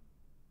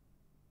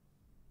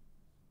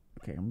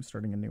 Okay, I'm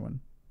starting a new one.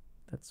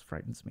 That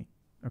frightens me.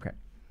 Okay.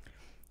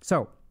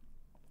 So,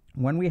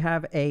 when we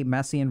have a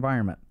messy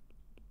environment,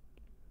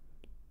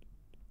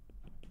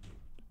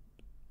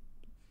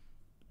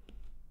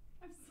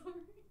 I'm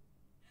sorry.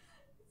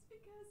 It's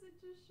because it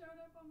just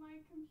showed up on my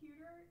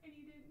computer and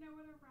he didn't know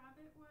what a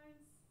rabbit was,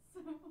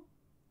 so...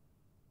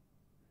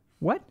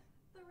 What?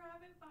 The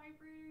rabbit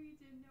vibrator, you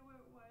didn't know what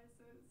it was,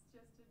 so it's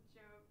just a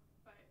joke,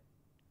 but...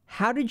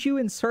 How did you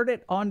insert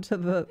it onto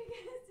the... Because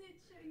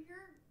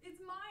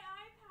it's my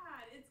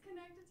iPad. It's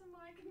connected to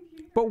my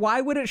computer. But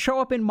why would it show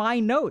up in my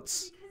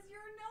notes? Because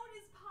your note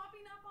is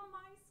popping up on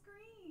my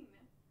screen.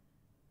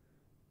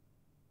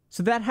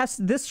 So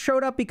this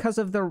showed up because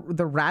of the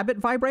rabbit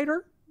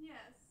vibrator? Yes.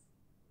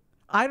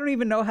 I don't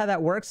even know how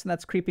that works, and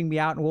that's creeping me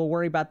out, and we'll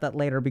worry about that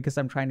later because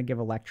I'm trying to give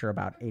a lecture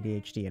about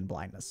ADHD and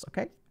blindness,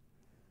 okay?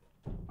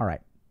 All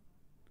right.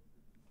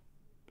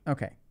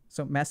 Okay,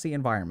 so messy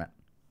environment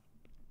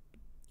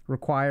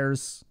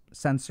requires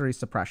sensory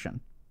suppression.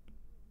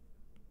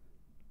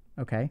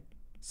 Okay,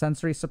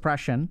 sensory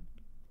suppression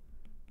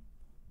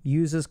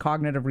uses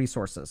cognitive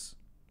resources.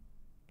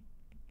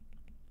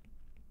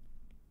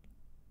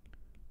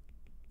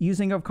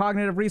 Using of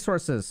cognitive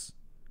resources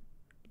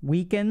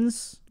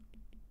weakens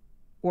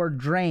or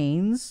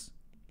drains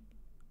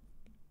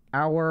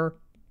our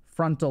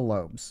frontal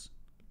lobes,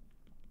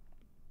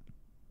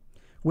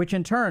 which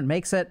in turn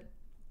makes it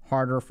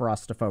harder for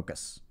us to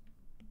focus.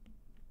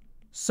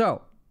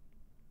 So,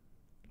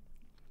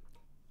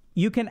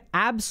 you can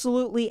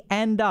absolutely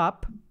end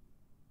up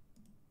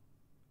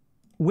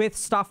with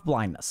stuff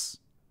blindness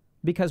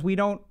because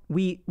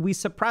we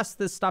suppress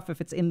this stuff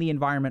if it's in the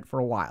environment for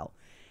a while.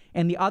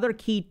 And the other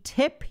key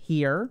tip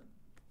here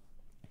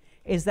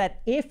is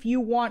that if you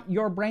want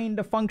your brain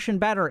to function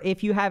better,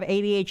 if you have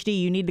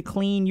ADHD, you need to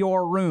clean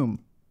your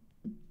room.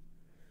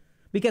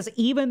 Because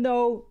even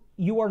though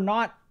you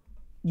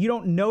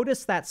don't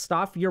notice that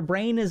stuff, your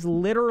brain is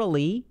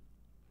literally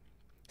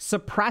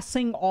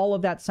suppressing all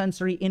of that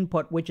sensory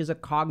input, which is a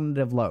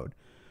cognitive load.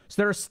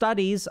 So there are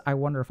studies, I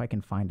wonder if I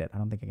can find it. I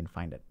don't think I can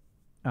find it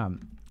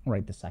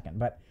right this second.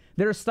 But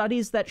there are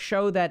studies that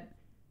show that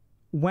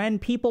when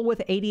people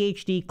with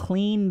ADHD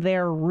clean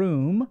their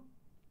room,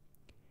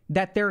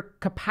 that their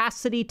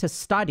capacity to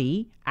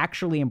study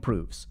actually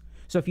improves.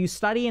 So if you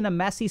study in a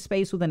messy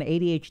space with an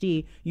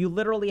ADHD, you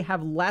literally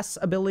have less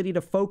ability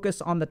to focus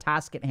on the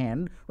task at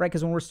hand, right?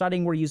 Because when we're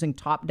studying, we're using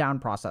top-down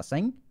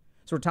processing.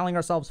 So we're telling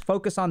ourselves,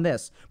 focus on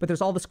this, but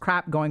there's all this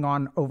crap going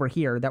on over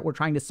here that we're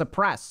trying to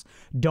suppress.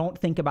 Don't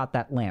think about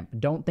that lamp.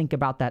 Don't think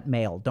about that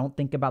mail. Don't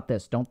think about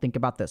this. Don't think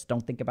about this.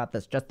 Don't think about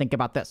this. Just think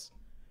about this.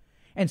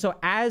 And so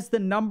as the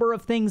number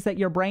of things that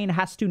your brain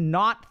has to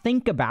not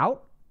think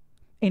about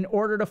in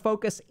order to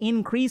focus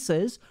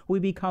increases, we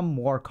become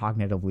more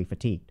cognitively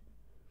fatigued.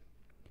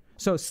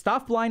 So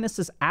stuff blindness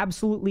is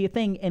absolutely a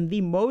thing. And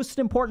the most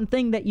important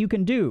thing that you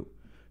can do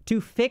to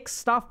fix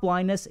stuff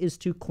blindness is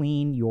to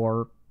clean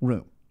your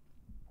room.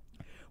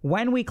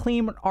 When we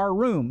clean our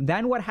room,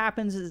 then what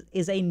happens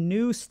is a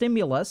new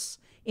stimulus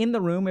in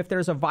the room. If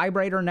there's a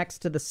vibrator next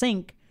to the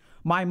sink,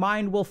 my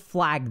mind will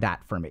flag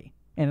that for me.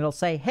 And it'll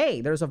say, hey,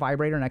 there's a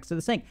vibrator next to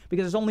the sink,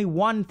 because there's only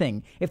one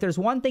thing. If there's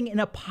one thing in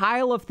a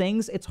pile of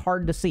things, it's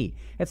hard to see.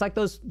 It's like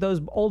those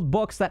old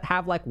books that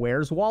have like,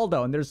 where's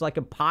Waldo? And there's like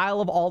a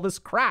pile of all this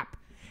crap.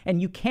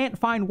 And you can't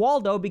find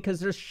Waldo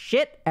because there's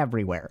shit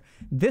everywhere.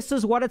 This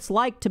is what it's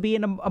like to be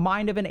in a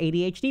mind of an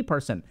ADHD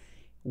person.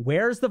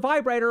 Where's the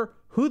vibrator?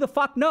 Who the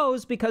fuck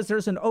knows? Because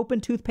there's an open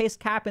toothpaste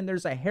cap and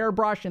there's a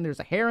hairbrush and there's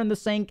a hair in the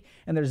sink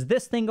and there's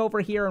this thing over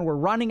here and we're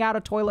running out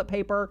of toilet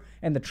paper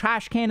and the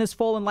trash can is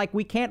full and like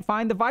we can't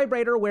find the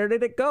vibrator. Where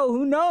did it go?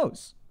 Who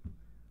knows?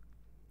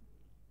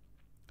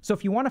 So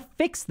if you want to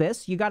fix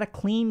this, you got to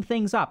clean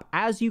things up.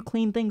 As you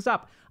clean things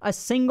up, a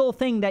single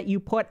thing that you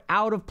put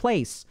out of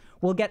place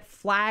will get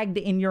flagged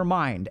in your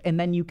mind, and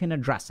then you can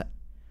address it.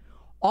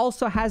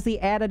 Also has the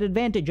added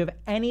advantage of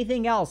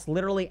anything else,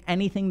 literally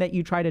anything that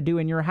you try to do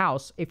in your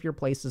house, if your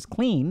place is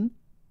clean,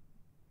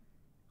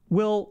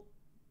 will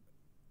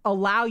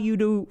allow you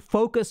to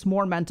focus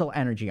more mental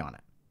energy on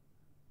it.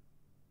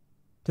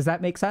 Does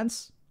that make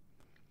sense?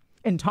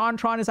 And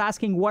Tontron is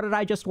asking, what did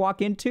I just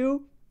walk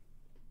into?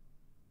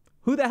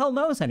 Who the hell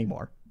knows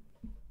anymore?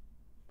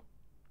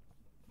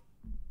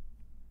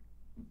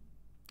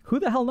 Who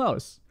the hell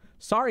knows?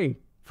 Sorry,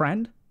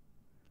 friend.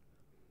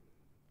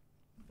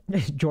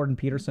 Jordan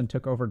Peterson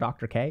took over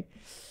Dr. K.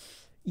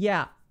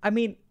 Yeah, I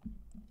mean,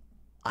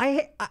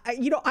 I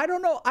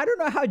don't know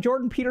how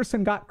Jordan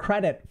Peterson got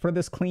credit for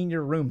this clean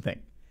your room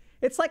thing.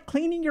 It's like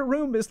cleaning your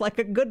room is like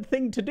a good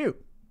thing to do,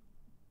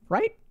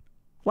 right?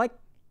 Like,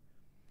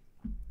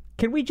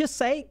 can we just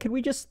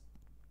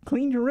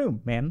clean your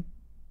room, man?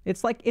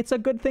 It's like, it's a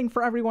good thing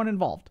for everyone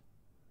involved.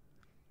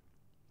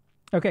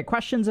 Okay,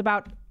 questions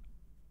about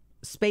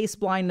space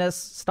blindness,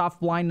 stuff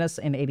blindness,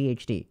 and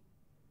ADHD.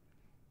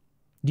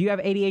 Do you have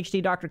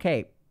ADHD, Dr.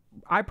 K?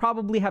 I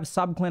probably have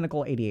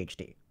subclinical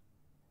ADHD.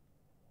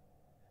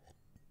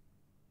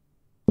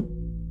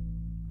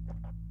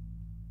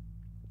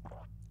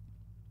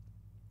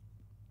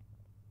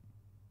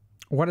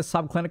 What does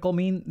subclinical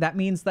mean? That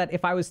means that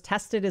if I was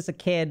tested as a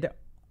kid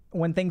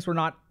when things were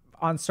not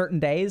on certain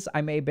days,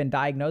 I may have been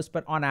diagnosed,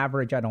 but on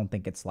average, I don't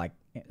think it's like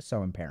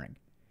so impairing.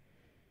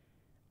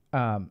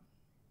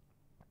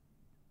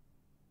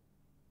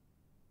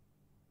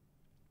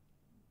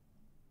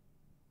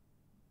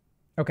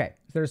 Okay,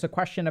 there's a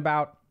question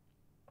about,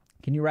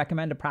 can you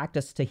recommend a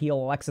practice to heal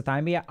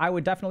alexithymia? I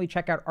would definitely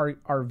check out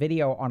our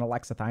video on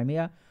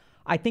alexithymia.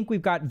 I think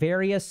we've got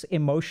various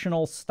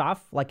emotional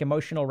stuff, like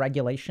emotional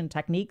regulation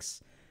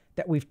techniques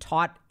that we've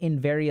taught in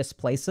various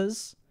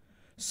places.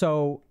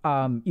 So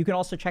you can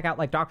also check out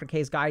like Dr.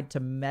 K's Guide to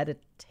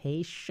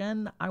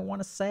Meditation, I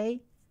want to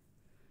say.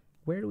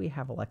 Where do we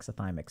have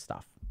alexithymic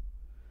stuff?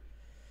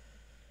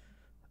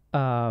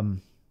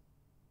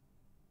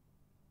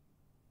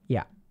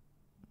 Yeah.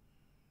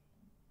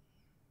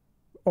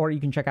 Or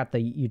you can check out the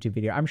YouTube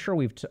video. I'm sure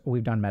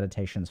we've done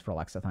meditations for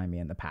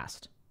alexithymia in the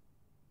past.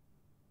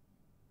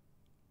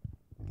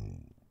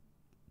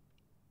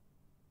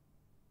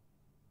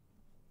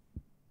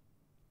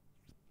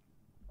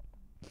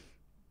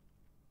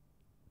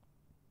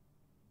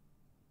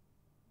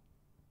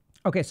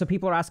 Okay, so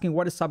people are asking,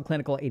 what is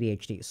subclinical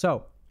ADHD?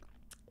 So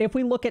if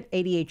we look at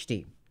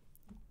ADHD,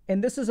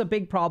 and this is a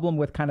big problem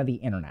with kind of the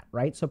internet,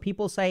 right? So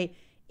people say,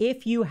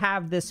 if you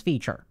have this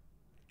feature,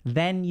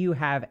 then you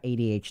have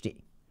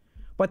ADHD.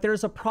 But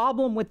there's a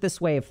problem with this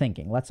way of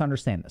thinking. Let's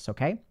understand this,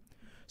 okay?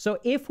 So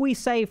if we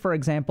say, for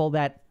example,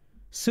 that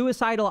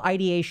suicidal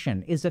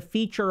ideation is a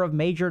feature of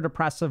major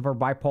depressive or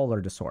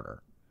bipolar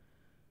disorder,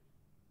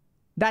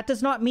 that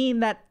does not mean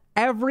that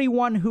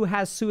everyone who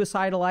has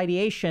suicidal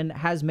ideation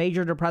has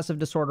major depressive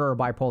disorder or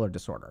bipolar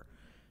disorder.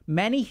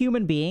 Many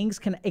human beings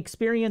can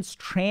experience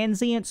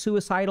transient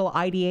suicidal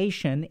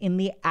ideation in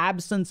the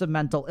absence of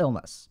mental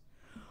illness.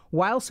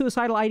 While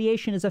suicidal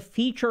ideation is a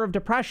feature of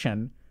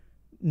depression,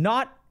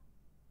 not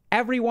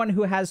everyone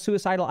who has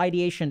suicidal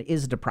ideation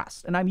is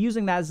depressed. And I'm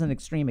using that as an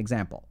extreme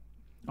example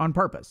on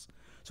purpose.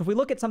 So if we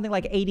look at something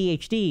like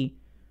ADHD,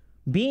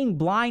 being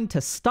blind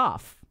to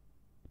stuff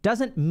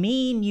doesn't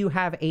mean you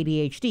have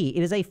ADHD.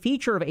 It is a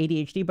feature of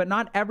ADHD, but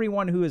not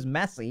everyone who is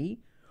messy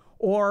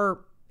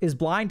or is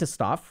blind to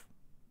stuff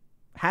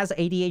has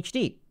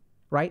ADHD,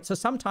 right? So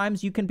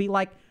sometimes you can be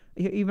like,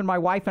 even my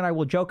wife and I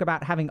will joke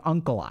about having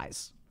uncle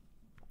eyes.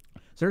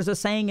 So there's a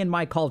saying in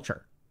my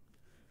culture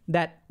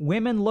that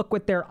women look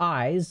with their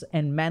eyes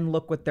and men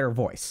look with their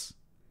voice.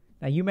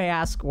 Now you may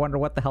wonder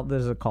what the hell,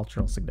 there's a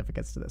cultural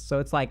significance to this. So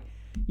it's like,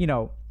 you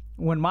know,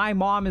 when my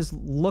mom is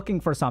looking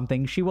for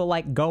something, she will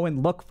like go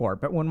and look for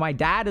it. But when my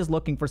dad is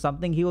looking for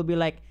something, he will be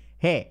like,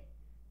 hey,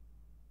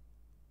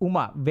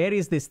 Uma, where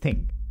is this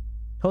thing?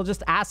 He'll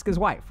just ask his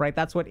wife, right?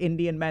 That's what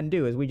Indian men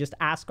do, is we just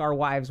ask our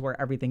wives where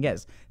everything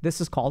is.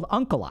 This is called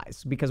uncle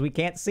eyes because we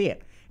can't see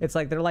it. It's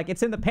like, they're like,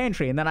 it's in the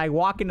pantry. And then I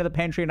walk into the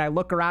pantry and I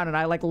look around and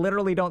I like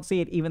literally don't see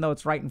it even though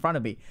it's right in front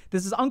of me.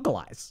 This is uncle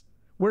eyes.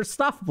 We're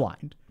stuff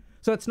blind.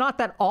 So it's not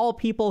that all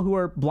people who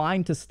are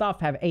blind to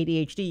stuff have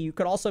ADHD. You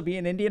could also be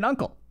an Indian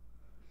uncle,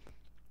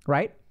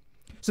 right?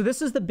 So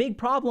this is the big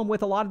problem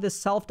with a lot of this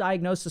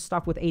self-diagnosis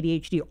stuff with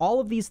ADHD. All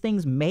of these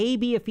things may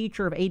be a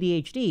feature of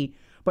ADHD,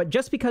 but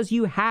just because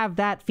you have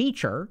that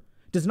feature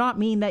does not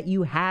mean that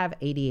you have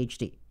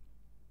ADHD.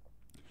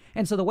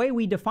 And so the way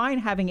we define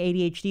having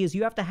ADHD is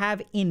you have to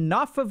have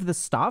enough of the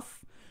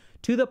stuff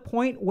to the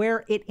point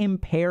where it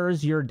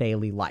impairs your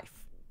daily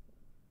life.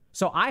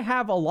 So I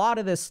have a lot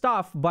of this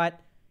stuff,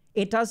 but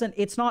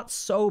it's not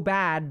so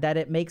bad that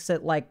it makes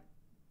it like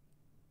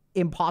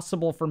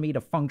impossible for me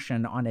to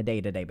function on a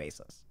day-to-day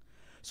basis.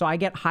 So I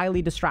get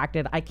highly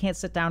distracted. I can't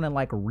sit down and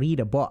like read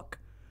a book,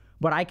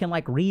 but I can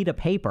like read a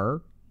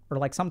paper, or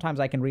like sometimes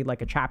I can read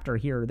like a chapter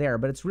here or there,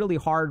 but it's really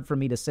hard for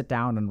me to sit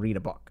down and read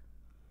a book.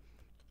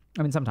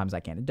 I mean, sometimes I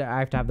can. I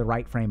have to have the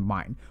right frame of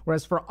mind.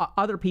 Whereas for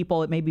other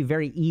people, it may be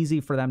very easy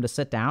for them to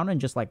sit down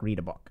and just like read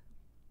a book.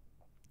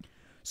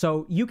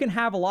 So you can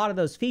have a lot of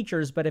those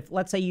features, but if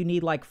let's say you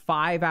need like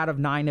 5 out of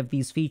 9 of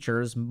these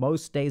features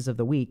most days of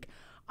the week,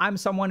 I'm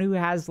someone who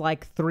has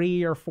like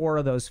 3 or 4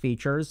 of those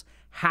features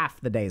half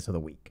the days of the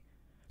week.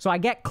 So I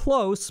get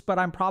close, but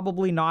I'm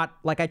probably not,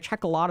 like I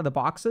check a lot of the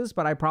boxes,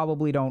 but I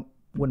probably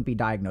wouldn't be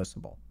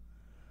diagnosable.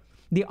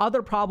 The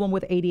other problem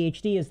with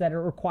ADHD is that it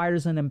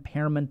requires an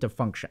impairment of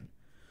function.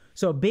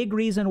 So a big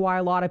reason why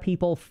a lot of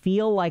people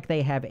feel like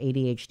they have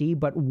ADHD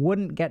but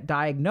wouldn't get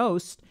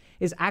diagnosed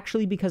is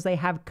actually because they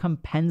have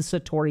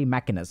compensatory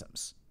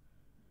mechanisms.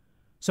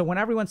 So when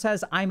everyone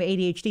says, I'm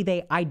ADHD,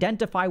 they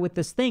identify with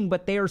this thing,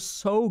 but they are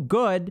so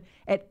good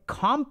at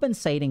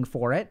compensating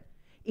for it,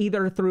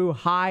 either through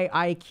high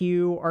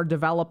IQ or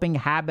developing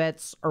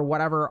habits or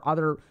whatever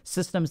other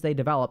systems they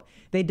develop.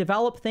 They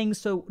develop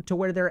things to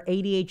where their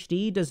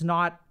ADHD does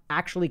not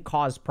actually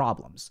cause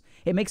problems.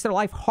 It makes their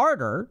life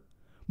harder,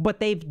 but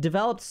they've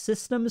developed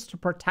systems to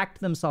protect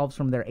themselves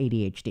from their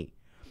ADHD.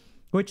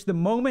 Which the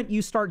moment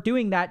you start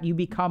doing that, you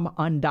become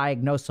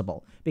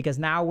undiagnosable because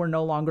now we're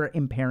no longer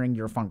impairing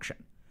your function.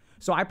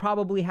 So I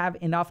probably have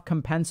enough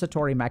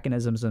compensatory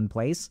mechanisms in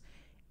place,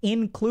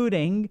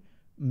 including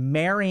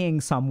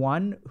marrying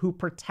someone who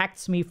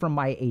protects me from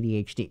my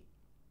ADHD.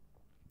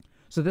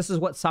 So this is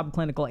what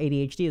subclinical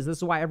ADHD is. This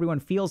is why everyone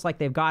feels like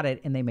they've got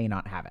it and they may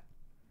not have it.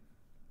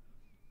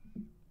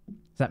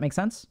 Does that make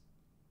sense?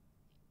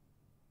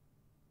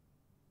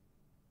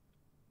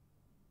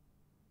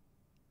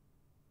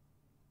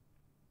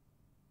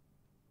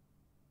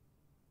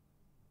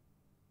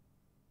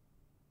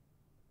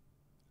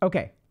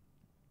 Okay.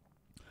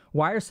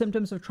 Why are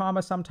symptoms of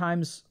trauma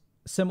sometimes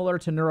similar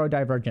to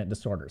neurodivergent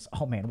disorders?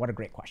 Oh man, what a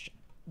great question.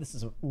 This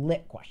is a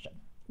lit question.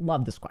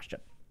 Love this question.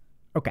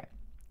 Okay.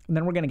 And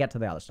then we're going to get to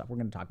the other stuff. We're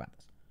going to talk about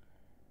this.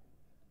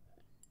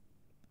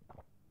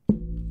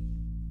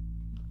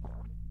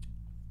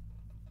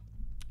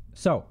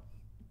 So,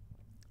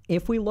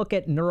 if we look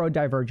at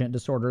neurodivergent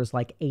disorders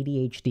like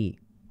ADHD.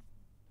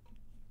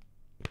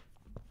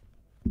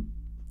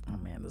 Oh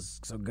man, this is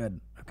so good.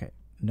 Okay.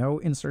 No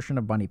insertion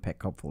of bunny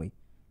pic, hopefully.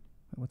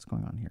 What's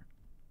going on here?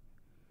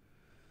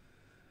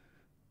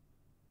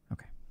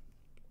 Okay.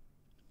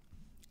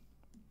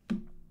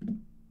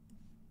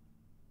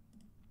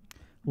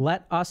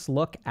 Let us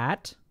look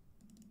at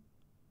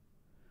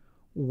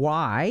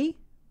why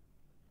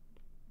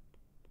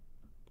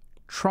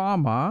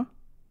trauma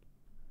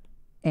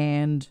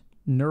and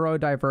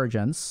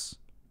neurodivergence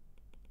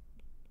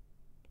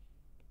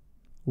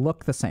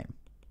look the same.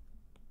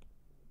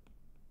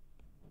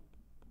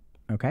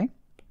 Okay?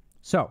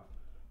 So,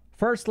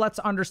 first, let's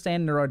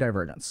understand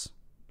neurodivergence.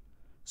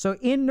 So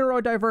in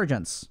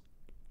neurodivergence,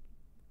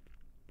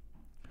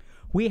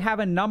 we have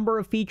a number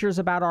of features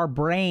about our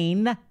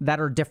brain that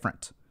are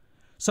different.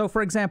 So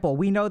for example,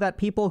 we know that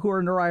people who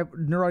are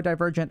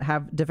neurodivergent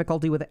have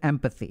difficulty with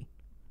empathy.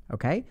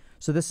 Okay?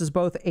 So this is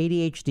both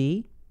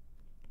ADHD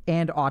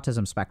and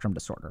autism spectrum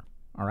disorder.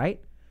 All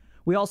right?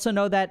 We also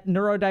know that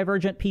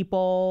neurodivergent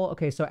people,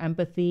 okay, so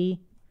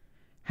empathy,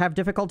 have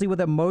difficulty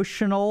with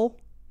emotional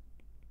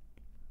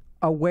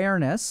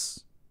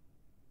awareness,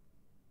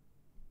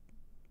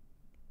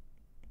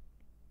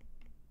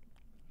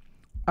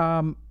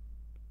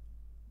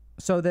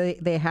 so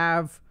they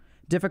have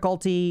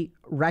difficulty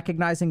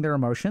recognizing their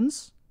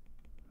emotions.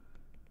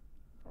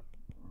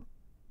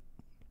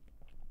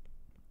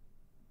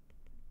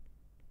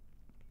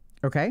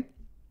 Okay.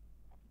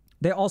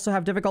 They also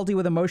have difficulty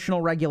with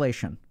emotional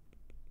regulation.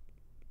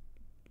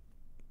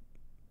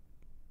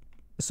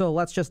 So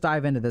let's just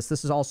dive into this.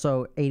 This is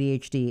also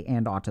ADHD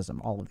and autism,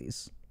 all of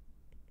these.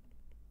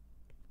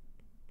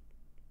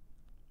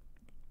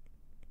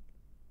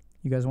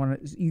 You guys want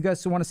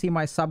to see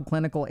my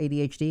subclinical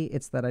ADHD?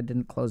 It's that I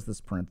didn't close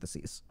this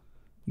parentheses.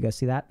 You guys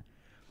see that?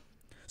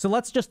 So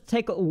let's just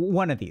take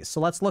one of these. So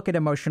let's look at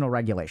emotional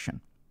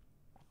regulation.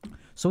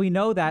 So we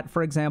know that,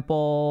 for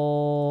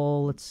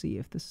example, let's see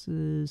if this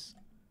is,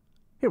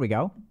 here we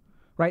go.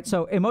 Right?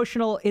 So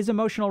emotional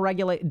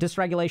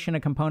dysregulation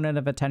a component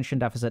of attention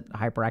deficit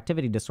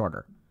hyperactivity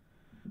disorder?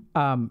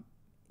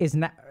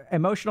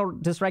 Emotional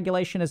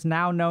dysregulation is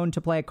now known to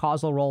play a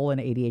causal role in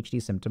ADHD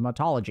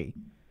symptomatology.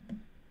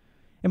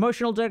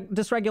 Emotional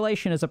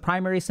dysregulation is a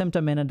primary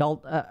symptom in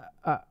adult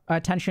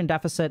attention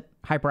deficit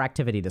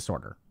hyperactivity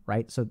disorder,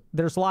 right? So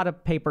there's a lot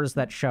of papers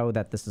that show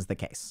that this is the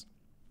case.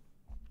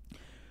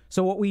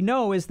 So what we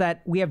know is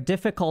that we have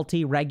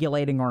difficulty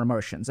regulating our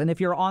emotions. And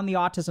if you're on the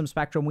autism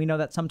spectrum, we know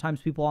that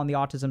sometimes people on the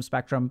autism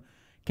spectrum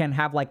can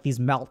have like these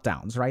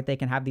meltdowns, right? They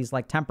can have these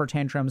like temper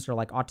tantrums or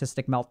like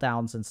autistic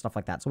meltdowns and stuff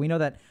like that. So we know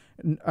that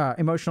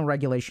emotional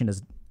regulation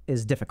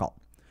is difficult.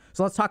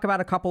 So let's talk about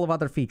a couple of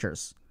other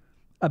features.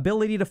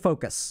 Ability to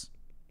focus.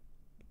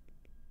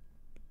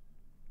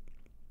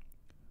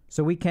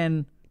 So we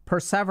can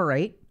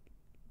perseverate,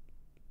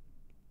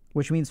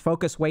 which means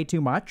focus way too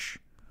much,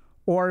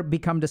 or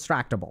become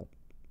distractible.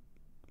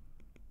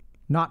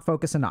 Not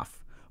focus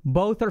enough.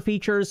 Both are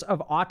features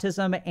of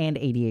autism and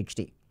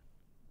ADHD.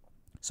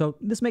 So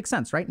this makes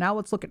sense, right? Now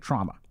let's look at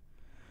trauma.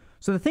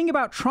 So the thing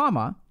about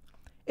trauma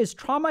is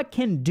trauma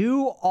can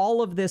do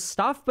all of this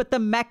stuff, but the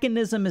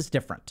mechanism is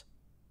different.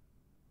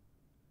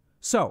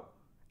 So,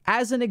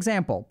 as an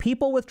example,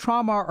 people with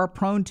trauma are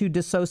prone to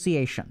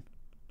dissociation.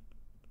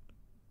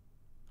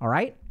 All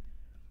right?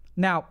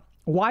 Now,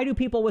 why do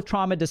people with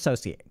trauma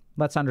dissociate?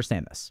 Let's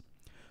understand this.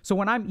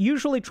 So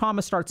usually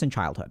trauma starts in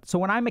childhood. So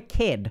when I'm a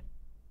kid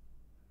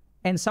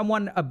and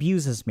someone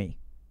abuses me,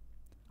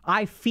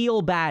 I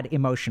feel bad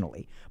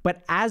emotionally.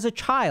 But as a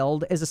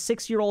child, as a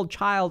 6-year-old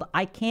child,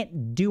 I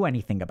can't do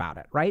anything about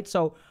it, right?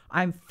 So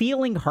I'm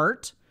feeling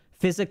hurt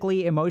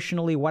physically,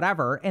 emotionally,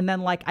 whatever, and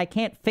then like I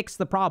can't fix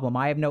the problem.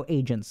 I have no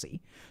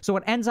agency. So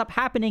what ends up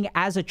happening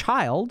as a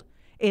child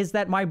is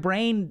that my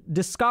brain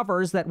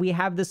discovers that we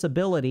have this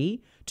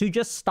ability to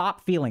just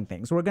stop feeling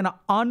things. We're going to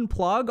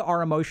unplug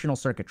our emotional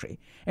circuitry.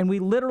 And we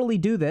literally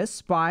do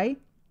this by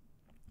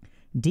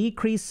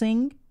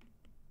decreasing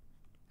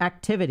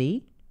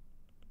activity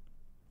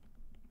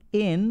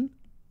in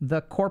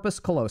the corpus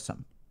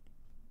callosum.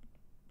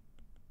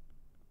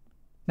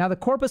 Now, the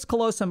corpus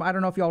callosum, I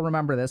don't know if y'all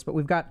remember this, but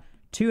we've got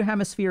 2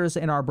 hemispheres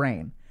in our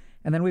brain.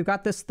 And then we've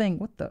got this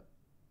thing,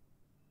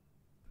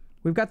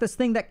 we've got this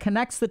thing that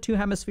connects the 2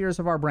 hemispheres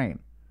of our brain.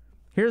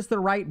 Here's the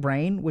right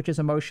brain, which is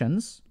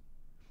emotions.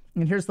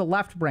 And here's the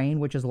left brain,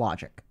 which is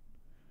logic.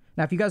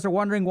 Now, if you guys are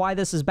wondering why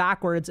this is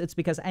backwards, it's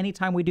because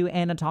anytime we do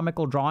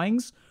anatomical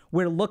drawings,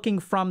 we're looking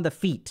from the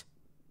feet.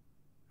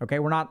 Okay,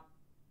 we're not...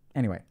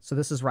 Anyway, so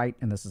this is right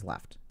and this is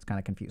left. It's kind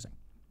of confusing.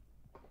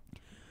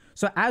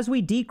 So as we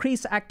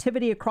decrease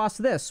activity across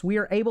this, we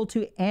are able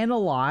to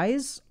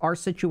analyze our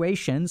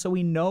situation so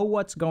we know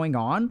what's going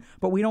on,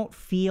 but we don't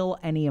feel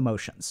any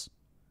emotions.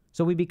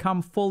 So we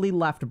become fully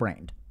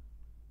left-brained.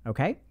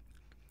 Okay?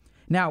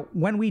 Now,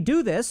 when we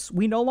do this,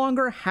 we no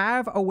longer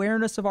have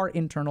awareness of our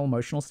internal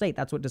emotional state.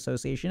 That's what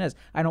dissociation is.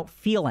 I don't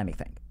feel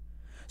anything.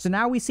 So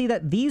now we see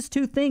that these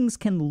two things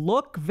can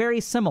look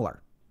very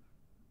similar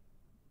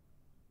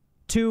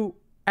to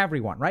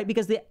everyone, right?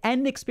 Because the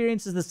end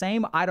experience is the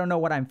same. I don't know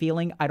what I'm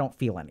feeling. I don't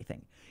feel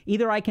anything.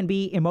 Either I can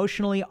be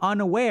emotionally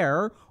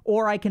unaware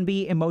or I can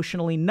be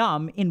emotionally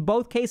numb. In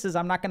both cases,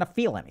 I'm not going to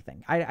feel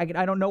anything. I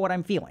don't know what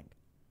I'm feeling,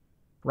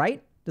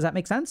 right? Does that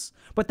make sense?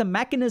 But the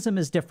mechanism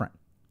is different.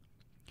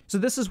 So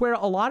this is where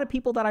a lot of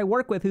people that I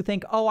work with who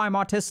think, oh, I'm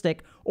autistic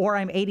or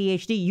I'm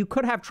ADHD, you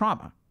could have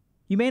trauma.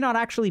 You may not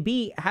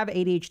actually have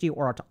ADHD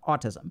or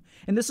autism.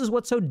 And this is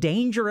what's so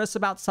dangerous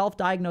about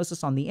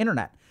self-diagnosis on the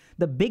internet.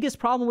 The biggest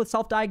problem with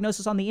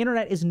self-diagnosis on the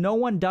internet is no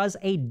one does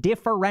a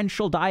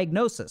differential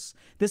diagnosis.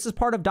 This is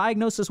part of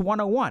Diagnosis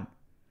 101.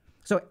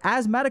 So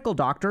as medical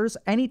doctors,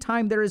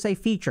 anytime there is a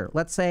feature,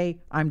 let's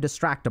say I'm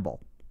distractible.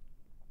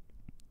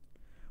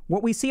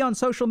 What we see on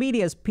social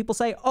media is people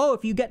say, oh,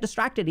 if you get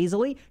distracted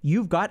easily,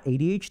 you've got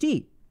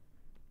ADHD.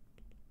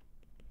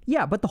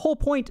 Yeah, but the whole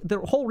point, the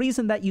whole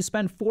reason that you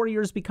spend 4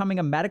 years becoming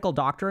a medical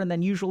doctor and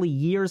then usually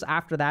years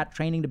after that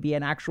training to be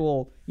an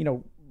actual,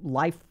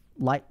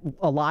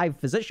 alive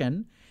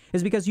physician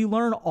is because you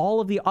learn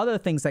all of the other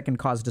things that can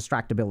cause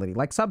distractibility,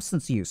 like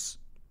substance use,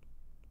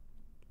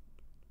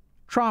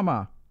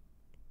 trauma,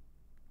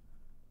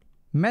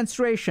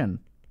 menstruation,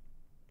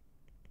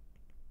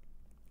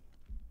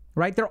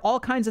 right? There are all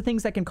kinds of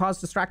things that can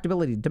cause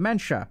distractibility,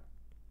 dementia,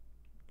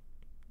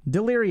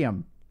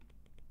 delirium,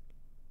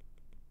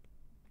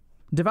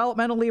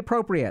 developmentally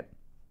appropriate.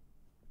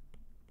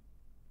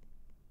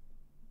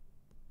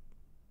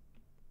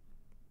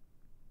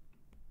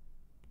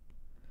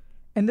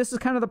 And this is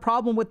kind of the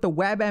problem with the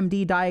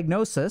WebMD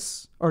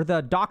diagnosis, or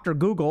the Dr.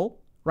 Google,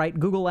 right?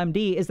 Google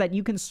MD, is that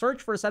you can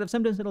search for a set of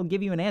symptoms and it'll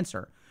give you an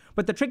answer.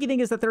 But the tricky thing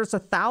is that there's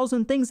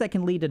 1,000 things that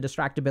can lead to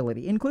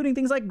distractibility, including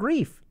things like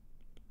grief.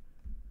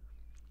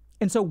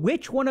 And so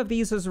which one of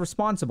these is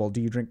responsible?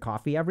 Do you drink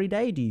coffee every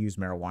day? Do you use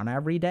marijuana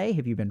every day?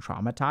 Have you been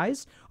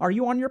traumatized? Are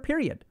you on your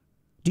period?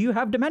 Do you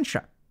have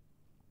dementia?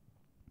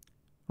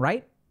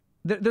 Right?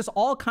 There's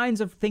all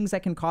kinds of things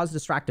that can cause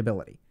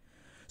distractibility.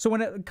 So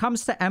when it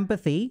comes to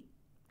empathy,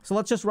 so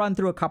let's just run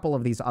through a couple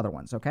of these other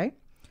ones, okay?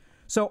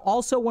 So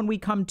also when we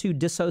come to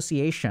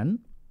dissociation,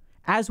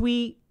 as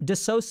we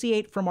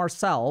dissociate from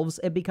ourselves,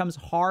 it becomes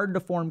hard to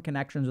form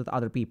connections with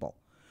other people.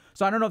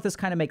 So I don't know if this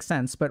kind of makes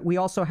sense, but we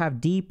also have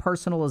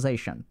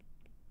depersonalization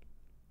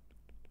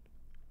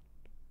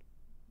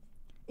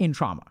in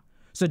trauma.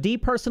 So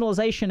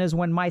depersonalization is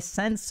when my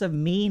sense of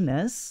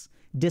me-ness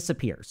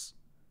disappears.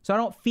 So I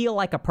don't feel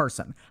like a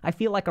person. I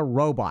feel like a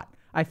robot.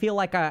 I feel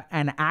like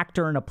an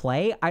actor in a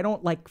play. I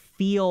don't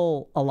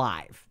feel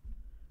alive,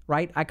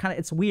 right?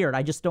 It's weird.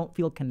 I just don't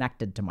feel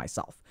connected to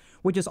myself,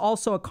 which is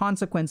also a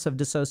consequence of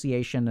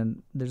dissociation.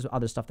 And there's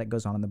other stuff that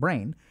goes on in the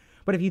brain.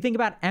 But if you think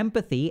about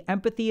empathy,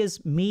 empathy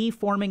is me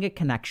forming a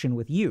connection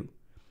with you.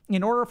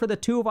 In order for the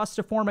two of us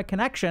to form a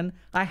connection,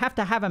 I have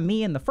to have a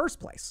me in the first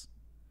place.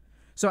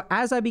 So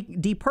as I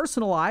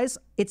depersonalize,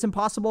 it's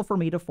impossible for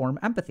me to form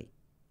empathy,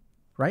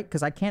 right?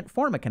 Because I can't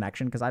form a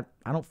connection because I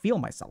don't feel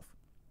myself.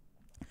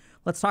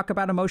 Let's talk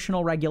about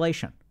emotional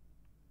regulation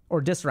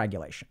or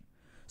dysregulation.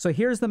 So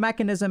here's the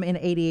mechanism in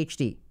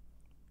ADHD.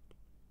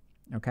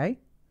 Okay?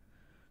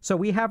 So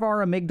we have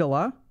our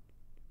amygdala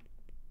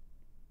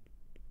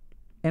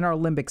and our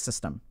limbic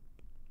system.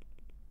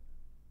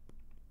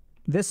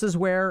 This is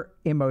where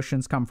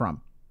emotions come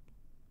from.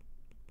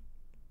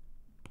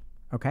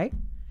 Okay?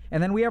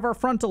 And then we have our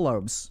frontal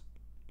lobes,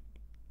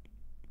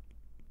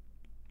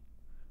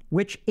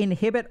 which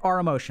inhibit our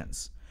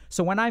emotions.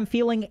 So when I'm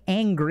feeling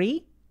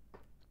angry,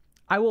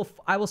 I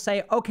will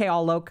say, okay,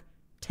 Alok,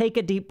 take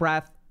a deep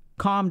breath,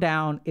 calm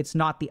down, it's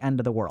not the end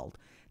of the world.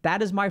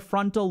 That is my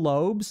frontal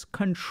lobes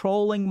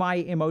controlling my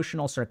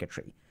emotional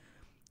circuitry.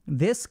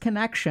 This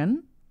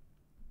connection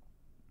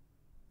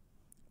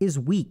is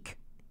weak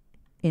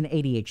in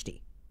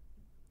ADHD.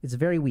 It's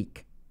very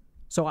weak.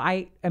 So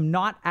I am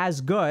not as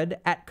good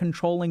at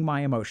controlling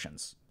my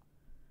emotions.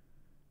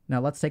 Now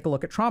let's take a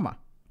look at trauma.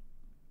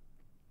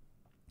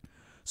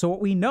 So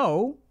what we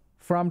know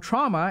from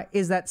trauma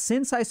is that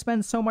since I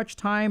spend so much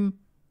time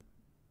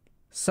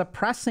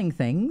suppressing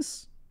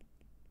things,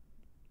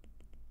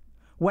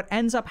 what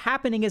ends up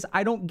happening is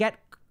I don't get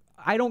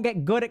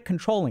good at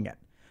controlling it.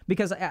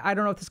 Because I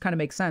don't know if this kind of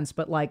makes sense,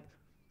 but like,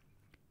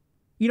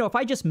 you know, if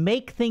I just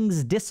make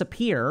things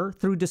disappear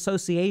through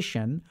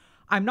dissociation,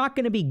 I'm not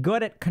going to be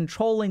good at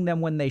controlling them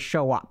when they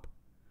show up.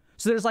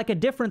 So there's like a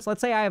difference.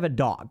 Let's say I have a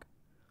dog.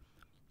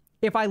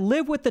 If I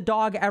live with the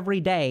dog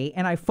every day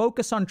and I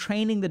focus on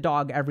training the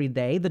dog every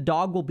day, the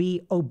dog will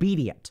be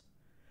obedient.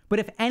 But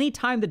if any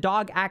time the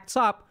dog acts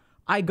up,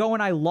 I go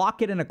and I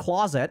lock it in a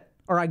closet,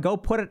 or I go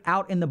put it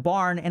out in the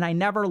barn and I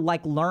never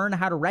like learn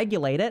how to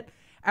regulate it,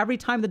 every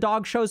time the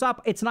dog shows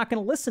up, it's not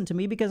going to listen to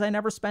me because I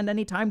never spend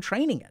any time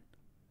training it.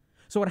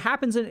 So what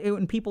happens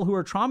in people who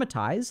are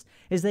traumatized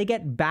is they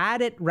get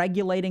bad at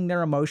regulating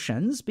their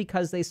emotions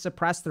because they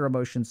suppress their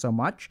emotions so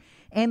much.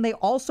 And they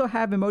also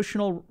have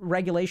emotional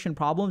regulation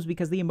problems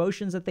because the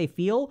emotions that they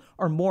feel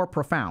are more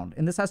profound.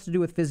 And this has to do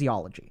with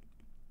physiology.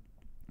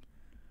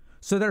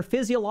 So their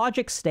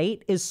physiologic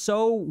state is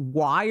so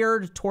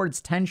wired towards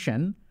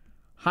tension,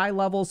 high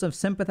levels of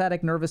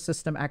sympathetic nervous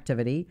system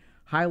activity,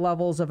 high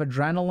levels of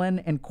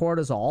adrenaline and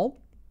cortisol.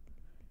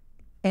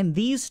 And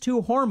these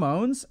two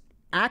hormones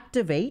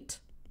activate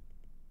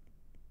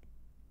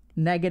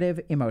negative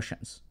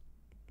emotions.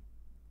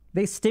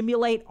 They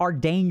stimulate our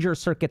danger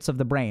circuits of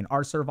the brain,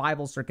 our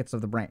survival circuits of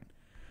the brain.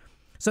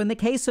 So in the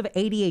case of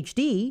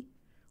ADHD,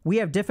 we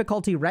have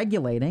difficulty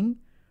regulating,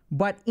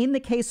 but in the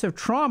case of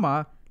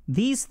trauma,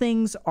 these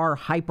things are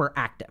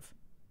hyperactive.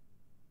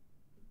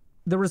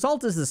 The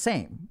result is the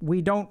same.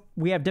 We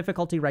have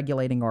difficulty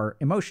regulating our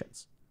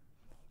emotions.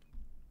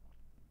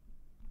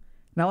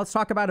 Now let's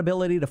talk about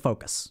ability to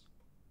focus.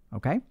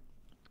 Okay?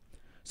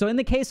 So in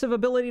the case of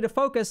ability to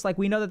focus, like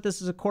we know that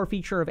this is a core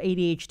feature of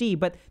ADHD,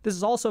 but this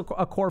is also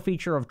a core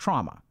feature of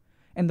trauma.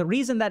 And the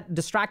reason that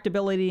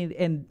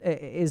distractibility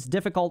is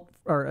difficult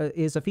or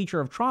is a feature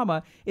of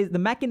trauma is the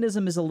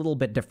mechanism is a little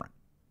bit different.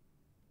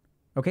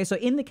 Okay, so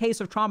in the case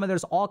of trauma,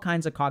 there's all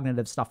kinds of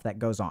cognitive stuff that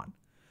goes on.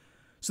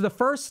 So the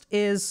first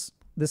is,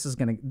 this is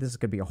going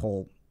to be a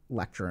whole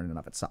lecture in and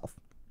of itself.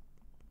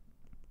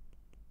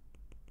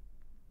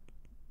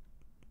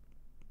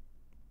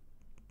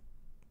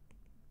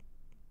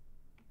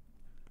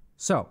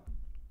 So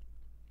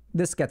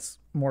this gets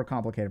more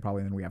complicated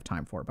probably than we have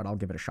time for, but I'll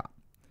give it a shot.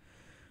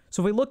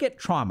 So if we look at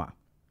trauma,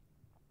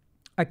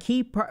 a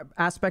key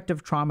aspect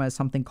of trauma is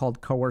something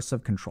called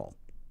coercive control.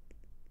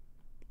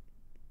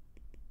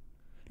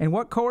 And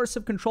what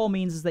coercive control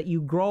means is that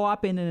you grow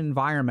up in an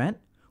environment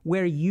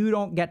where you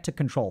don't get to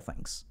control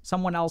things.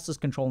 Someone else is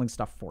controlling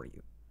stuff for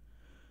you.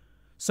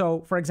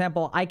 So, for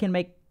example, I can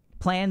make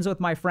plans with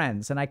my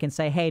friends and I can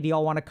say, hey, do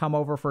y'all want to come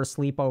over for a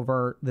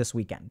sleepover this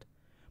weekend?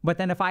 But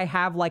then if I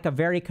have like a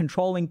very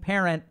controlling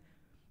parent,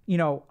 you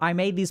know, I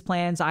made these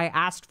plans, I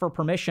asked for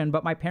permission,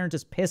 but my parent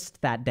is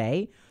pissed that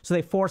day, so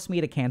they force me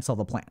to cancel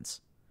the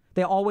plans.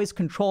 They always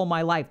control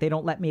my life. They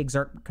don't let me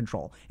exert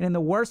control. And in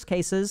the worst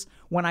cases,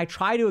 when I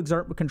try to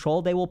exert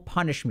control, they will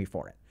punish me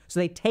for it.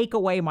 So they take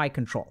away my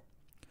control.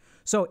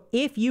 So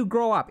if you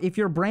grow up, if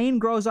your brain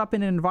grows up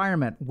in an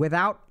environment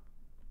without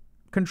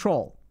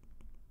control,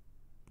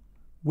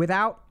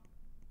 without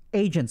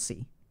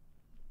agency,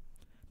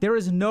 there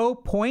is no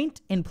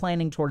point in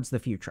planning towards the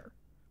future,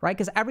 right?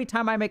 Because every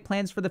time I make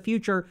plans for the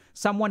future,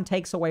 someone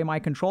takes away my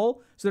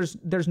control. So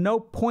there's no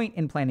point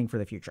in planning for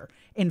the future.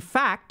 In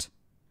fact,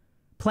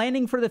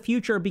 planning for the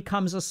future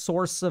becomes a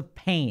source of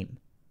pain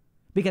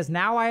because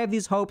now I have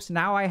these hopes,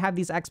 now I have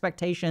these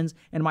expectations,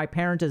 and my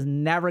parent is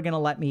never going to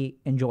let me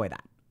enjoy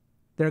that.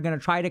 They're going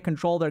to try to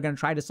control, they're going to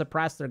try to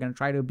suppress, they're going to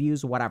try to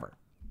abuse, whatever.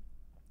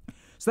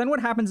 So then what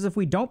happens is if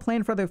we don't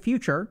plan for the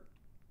future,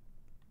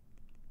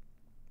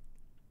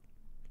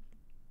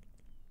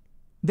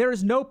 there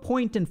is no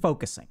point in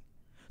focusing.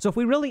 So if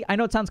we really, I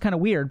know it sounds kind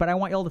of weird, but I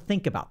want you all to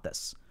think about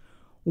this.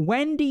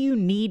 When do you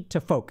need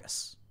to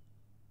focus?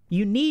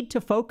 You need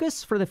to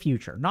focus for the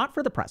future, not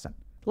for the present.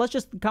 Let's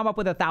just come up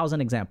with 1,000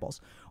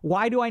 examples.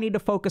 Why do I need to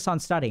focus on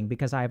studying?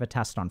 Because I have a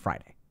test on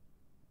Friday.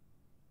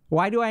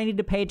 Why do I need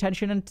to pay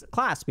attention in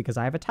class? Because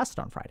I have a test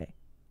on Friday.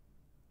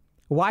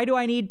 Why do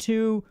I need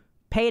to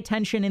pay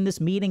attention in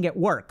this meeting at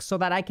work so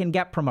that I can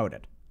get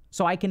promoted,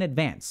 so I can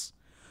advance.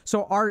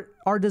 So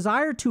our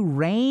desire to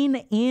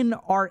rein in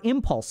our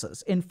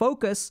impulses in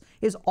focus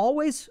is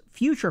always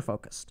future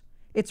focused.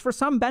 It's for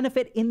some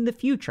benefit in the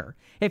future.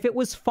 If it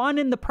was fun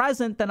in the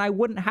present, then I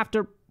wouldn't have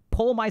to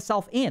pull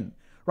myself in,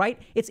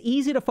 right? It's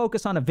easy to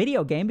focus on a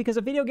video game because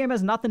a video game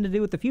has nothing to do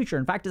with the future.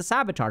 In fact, it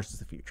sabotages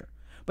the future.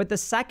 But the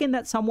second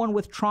that someone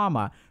with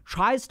trauma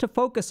tries to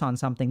focus on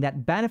something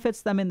that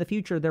benefits them in the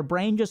future, their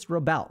brain just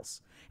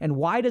rebels. And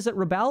why does it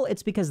rebel?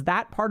 It's because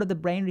that part of the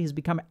brain has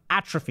become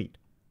atrophied.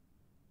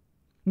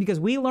 Because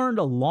we learned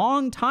a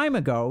long time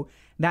ago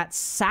that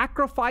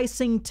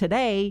sacrificing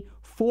today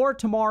for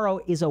tomorrow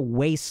is a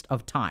waste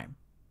of time.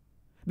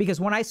 Because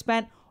when I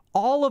spent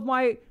all of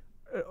my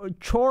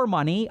chore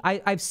money,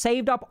 I've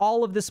saved up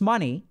all of this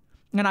money,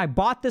 and I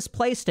bought this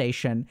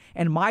PlayStation,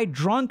 and my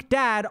drunk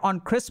dad on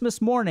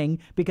Christmas morning,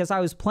 because I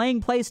was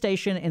playing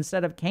PlayStation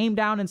instead of came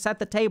down and set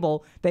the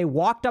table, they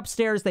walked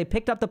upstairs, they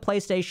picked up the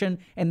PlayStation,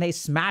 and they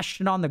smashed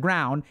it on the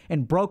ground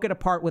and broke it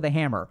apart with a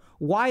hammer.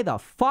 Why the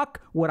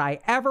fuck would I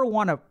ever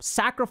want to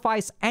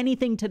sacrifice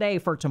anything today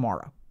for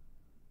tomorrow?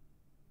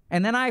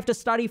 And then I have to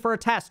study for a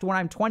test when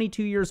I'm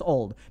 22 years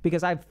old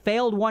because I've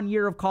failed 1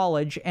 year of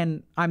college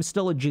and I'm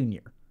still a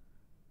junior.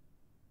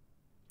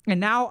 And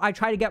now I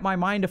try to get my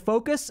mind to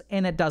focus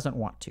and it doesn't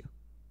want to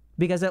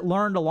because it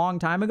learned a long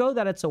time ago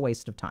that it's a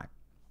waste of time.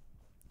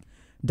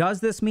 Does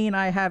this mean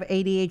I have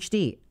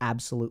ADHD?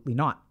 Absolutely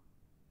not.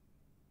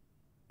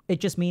 It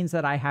just means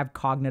that I have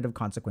cognitive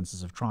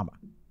consequences of trauma.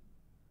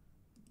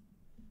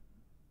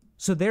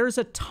 So there's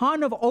a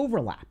ton of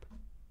overlap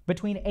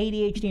between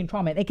ADHD and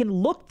trauma. And it can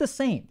look the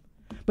same,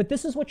 but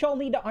this is what y'all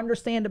need to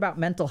understand about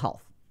mental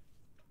health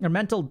or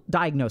mental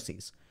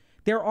diagnoses.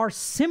 There are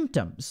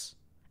symptoms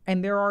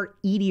and there are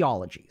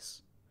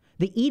etiologies.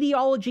 The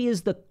etiology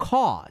is the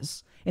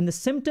cause, and the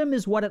symptom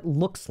is what it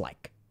looks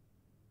like.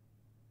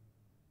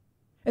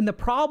 And the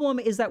problem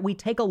is that we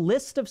take a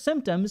list of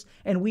symptoms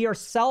and we are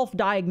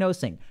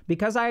self-diagnosing.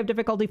 Because I have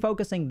difficulty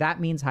focusing,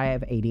 that means I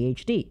have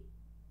ADHD.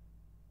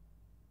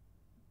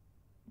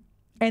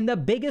 And the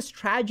biggest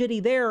tragedy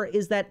there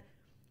is that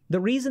the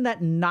reason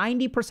that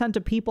 90%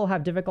 of people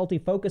have difficulty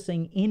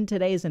focusing in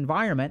today's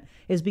environment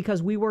is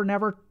because we were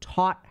never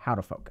taught how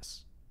to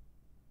focus.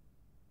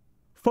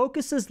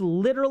 Focus is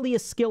literally a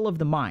skill of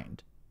the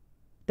mind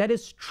that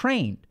is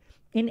trained.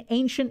 In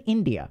ancient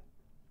India,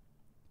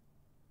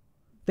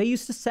 they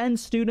used to send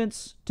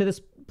students to this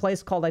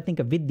place called, I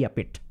think, a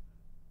Vidyapit.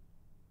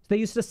 So they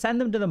used to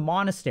send them to the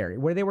monastery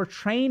where they were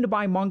trained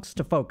by monks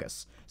to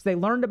focus. So they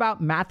learned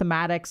about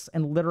mathematics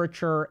and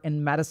literature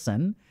and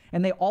medicine.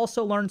 And they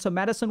also learned, so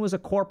medicine was a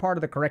core part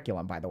of the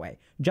curriculum, by the way,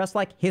 just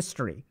like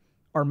history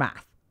or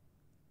math,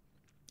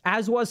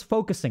 as was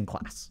focusing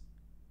class,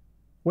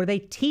 where they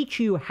teach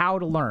you how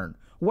to learn.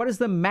 What is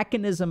the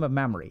mechanism of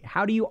memory?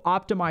 How do you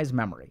optimize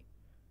memory?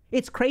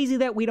 It's crazy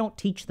that we don't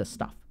teach this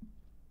stuff.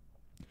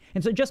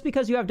 And so just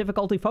because you have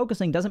difficulty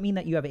focusing doesn't mean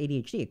that you have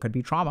ADHD. It could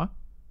be trauma.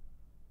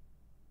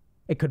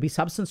 It could be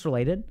substance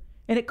related.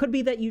 And it could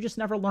be that you just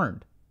never learned.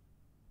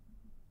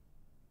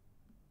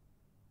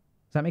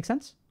 Does that make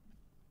sense?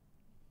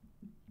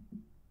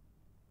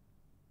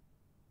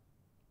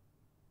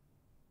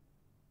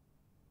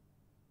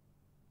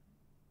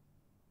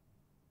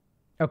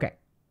 Okay.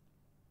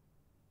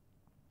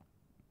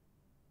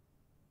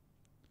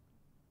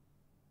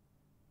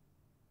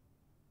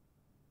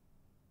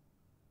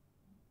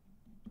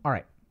 All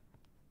right.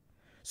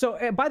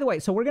 So, by the way,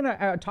 so we're going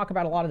to talk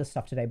about a lot of this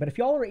stuff today, but if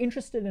y'all are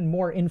interested in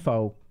more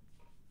info,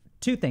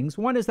 two things.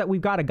 One is that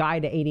we've got a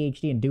guide to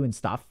ADHD and doing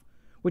stuff,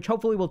 which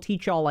hopefully will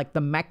teach y'all like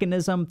the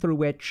mechanism through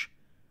which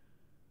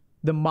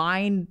the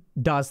mind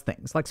does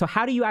things. Like, so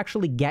how do you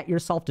actually get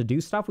yourself to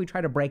do stuff? We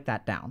try to break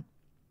that down.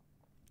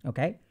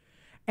 Okay.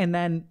 And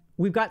then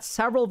we've got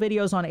several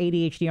videos on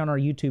ADHD on our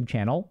YouTube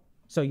channel.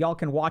 So y'all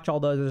can watch all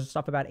those. There's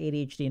stuff about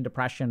ADHD and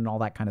depression and all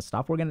that kind of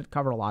stuff. We're going to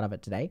cover a lot of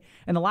it today.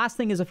 And the last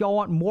thing is if y'all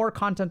want more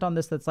content on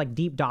this that's like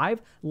deep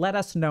dive, let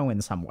us know in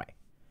some way.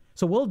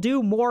 So we'll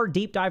do more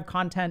deep dive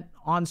content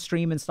on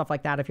stream and stuff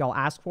like that if y'all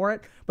ask for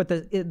it. But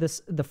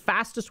the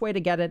fastest way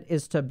to get it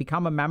is to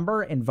become a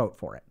member and vote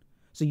for it.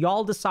 So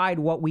y'all decide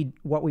what we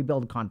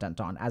build content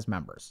on as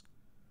members.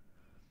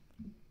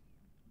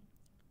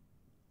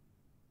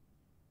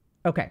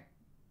 Okay.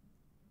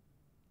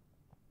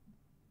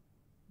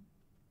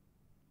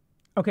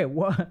 Okay,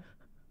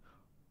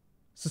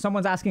 so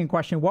someone's asking a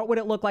question. What would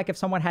it look like if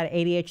someone had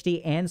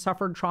ADHD and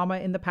suffered trauma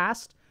in the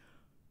past?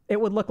 It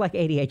would look like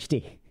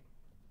ADHD.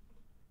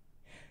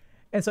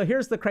 And so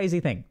here's the crazy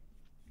thing.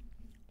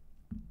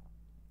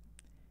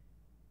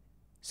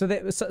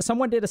 So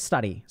someone did a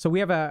study. So we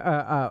have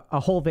a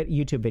whole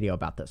YouTube video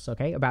about this,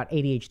 okay, about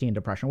ADHD and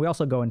depression. We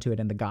also go into it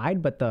in the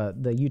guide, but the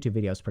YouTube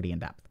video is pretty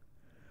in-depth.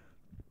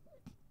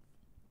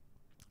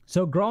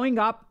 So growing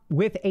up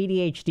with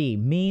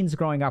ADHD means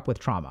growing up with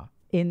trauma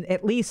in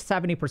at least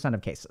 70%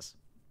 of cases.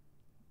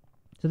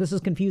 So this is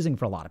confusing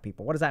for a lot of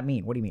people. What does that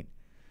mean? What do you mean?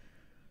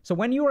 So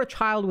when you were a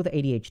child with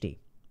ADHD,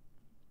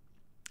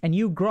 and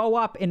you grow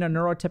up in a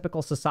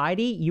neurotypical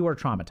society, you are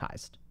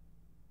traumatized.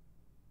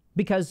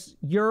 Because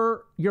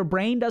your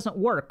brain doesn't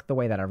work the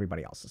way that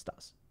everybody else's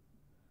does.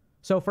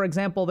 So, for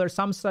example, there's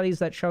some studies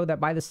that show that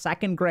by the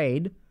 2nd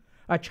grade,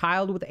 a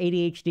child with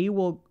ADHD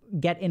will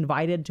get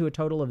invited to a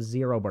total of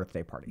 0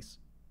 birthday parties.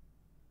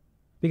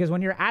 Because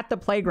when you're at the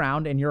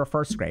playground and you're a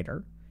 1st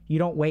grader, you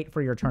don't wait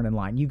for your turn in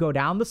line. You go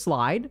down the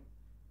slide,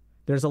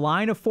 there's a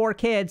line of 4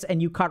 kids,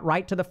 and you cut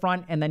right to the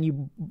front, and then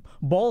you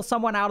bowl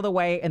someone out of the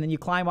way, and then you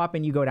climb up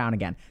and you go down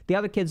again. The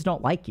other kids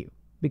don't like you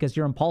because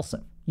you're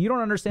impulsive. You don't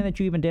understand that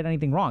you even did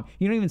anything wrong.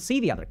 You don't even see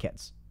the other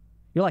kids.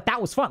 You're like,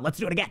 that was fun, let's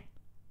do it again.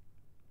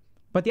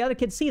 But the other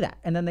kids see that,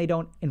 and then they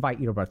don't invite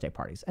you to birthday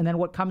parties. And then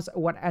what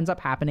ends up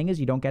happening is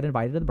you don't get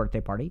invited to the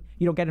birthday party.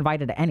 You don't get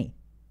invited to any.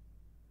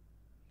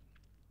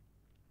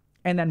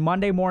 And then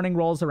Monday morning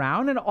rolls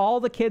around, and all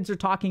the kids are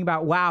talking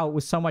about, wow, it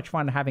was so much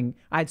fun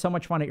I had so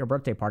much fun at your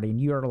birthday party, and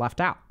you are left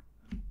out.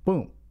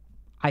 Boom.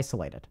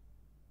 Isolated.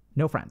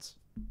 No friends.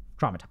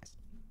 Traumatized.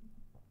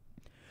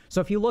 So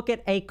if you look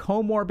at a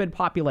comorbid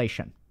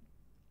population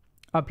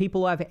of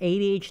people who have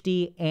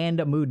ADHD and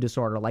a mood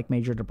disorder, like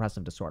major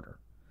depressive disorder,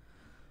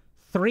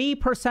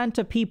 3%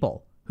 of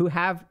people who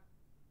have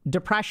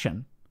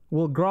depression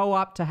will grow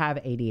up to have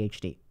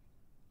ADHD.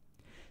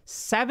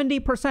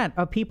 70%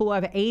 of people who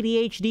have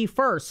ADHD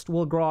first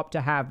will grow up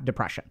to have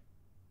depression.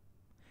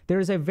 There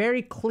is a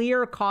very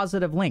clear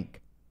causative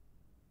link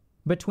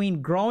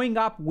between growing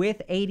up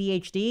with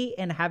ADHD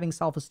and having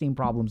self-esteem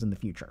problems in the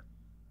future.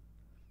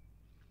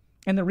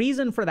 And the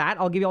reason for that,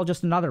 I'll give you all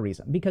just another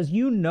reason. Because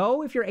you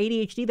know if you're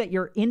ADHD that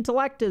your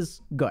intellect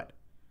is good.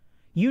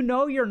 You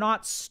know you're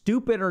not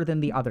stupider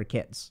than the other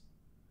kids.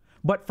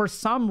 But for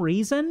some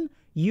reason,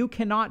 you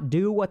cannot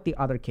do what the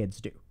other kids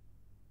do.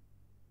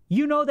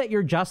 You know that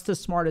you're just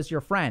as smart as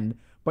your friend,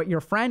 but your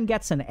friend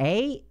gets an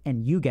A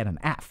and you get an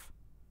F.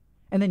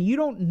 And then you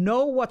don't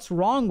know what's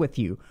wrong with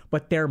you,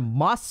 but there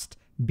must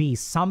be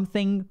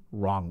something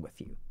wrong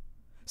with you.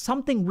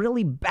 Something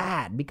really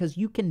bad, because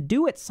you can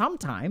do it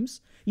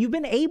sometimes. You've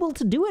been able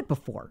to do it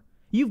before.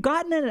 You've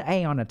gotten an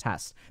A on a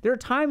test. There are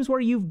times where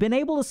you've been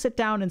able to sit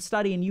down and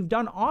study and you've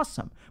done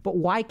awesome. But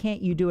why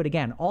can't you do it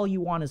again? All you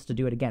want is to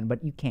do it again,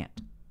 but you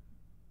can't.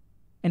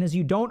 And as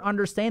you don't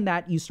understand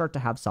that, you start to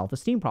have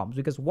self-esteem problems,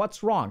 because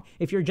what's wrong?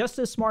 If you're just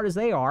as smart as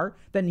they are,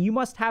 then you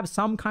must have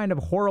some kind of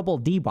horrible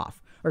debuff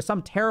or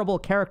some terrible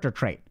character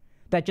trait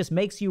that just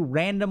makes you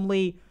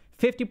randomly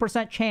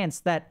 50% chance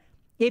that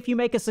if you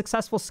make a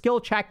successful skill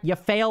check, you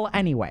fail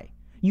anyway.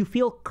 You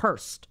feel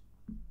cursed.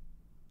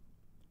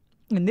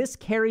 And this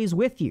carries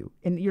with you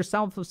in your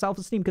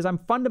self-esteem, because I'm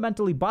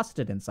fundamentally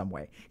busted in some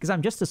way, because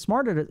I'm just as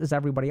smart as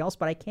everybody else,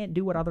 but I can't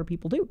do what other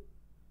people do.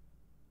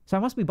 So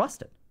I must be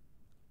busted.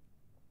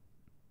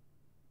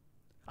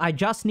 I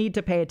just need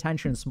to pay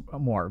attention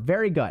more.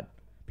 Very good.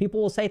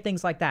 People will say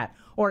things like that.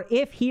 Or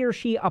if he or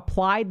she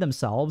applied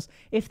themselves,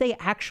 if they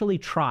actually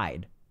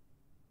tried,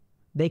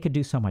 they could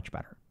do so much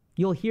better.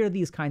 You'll hear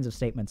these kinds of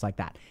statements like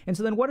that. And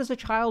so then what does a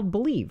child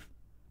believe?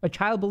 A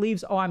child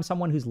believes, oh, I'm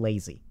someone who's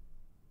lazy.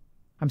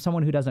 I'm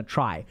someone who doesn't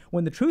try.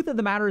 When the truth of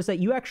the matter is that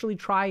you actually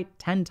try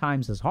 10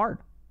 times as hard.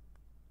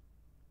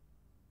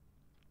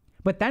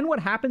 But then what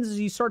happens is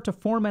you start to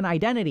form an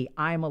identity.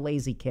 I'm a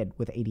lazy kid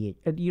with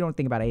ADHD. You don't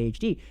think about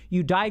ADHD.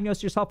 You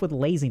diagnose yourself with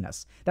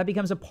laziness. That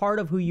becomes a part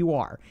of who you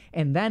are.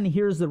 And then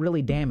here's the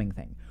really damning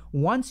thing.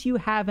 Once you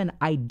have an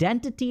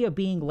identity of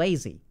being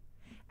lazy,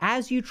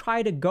 as you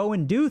try to go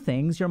and do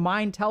things, your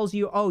mind tells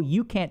you, oh,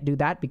 you can't do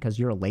that because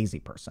you're a lazy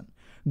person.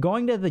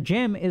 Going to the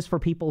gym is for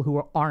people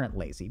who aren't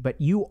lazy, but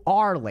you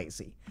are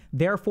lazy.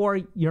 Therefore,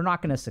 you're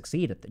not going to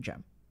succeed at the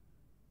gym.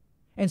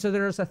 And so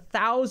there's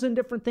 1,000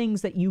 different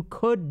things that you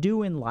could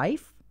do in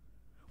life,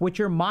 which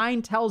your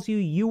mind tells you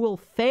you will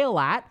fail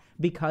at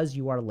because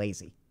you are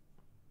lazy.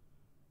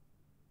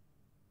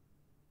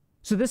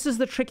 So this is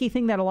the tricky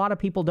thing that a lot of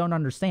people don't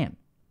understand.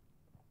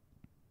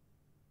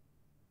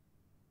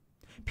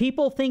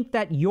 People think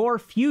that your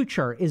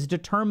future is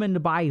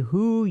determined by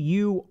who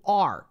you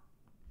are.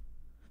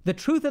 The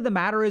truth of the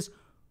matter is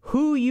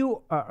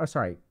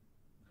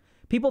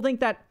people think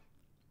that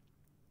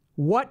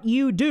what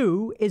you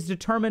do is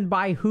determined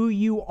by who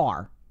you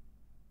are.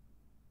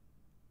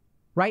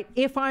 Right?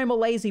 If I'm a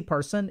lazy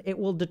person, it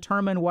will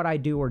determine what I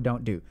do or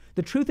don't do.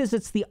 The truth is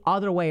it's the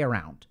other way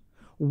around.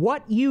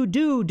 What you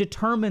do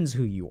determines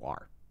who you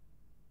are.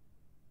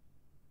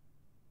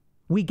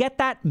 We get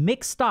that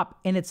mixed up,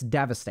 and it's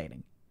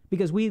devastating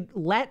because we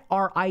let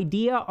our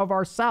idea of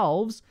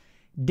ourselves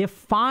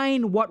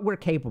define what we're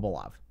capable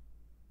of.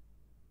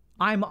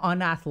 I'm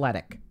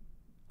unathletic.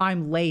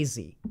 I'm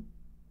lazy.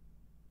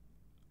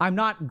 I'm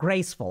not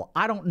graceful.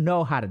 I don't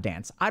know how to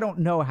dance. I don't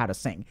know how to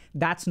sing.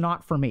 That's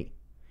not for me.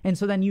 And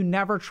so then you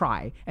never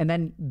try. And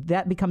then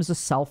that becomes a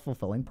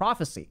self-fulfilling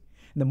prophecy.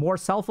 And the more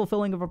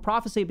self-fulfilling of a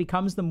prophecy it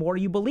becomes, the more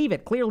you believe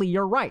it. Clearly,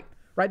 you're right?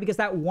 Because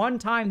that one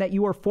time that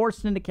you were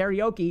forced into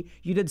karaoke,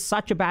 you did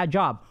such a bad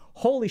job.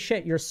 Holy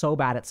shit, you're so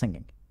bad at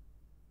singing.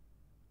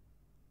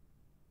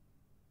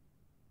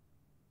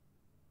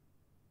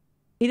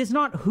 It is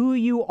not who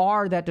you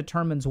are that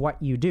determines what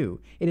you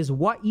do. It is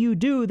what you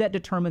do that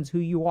determines who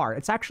you are.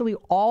 It's actually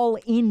all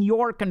in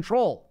your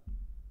control.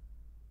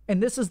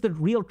 And this is the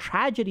real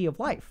tragedy of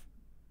life,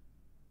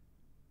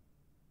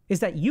 is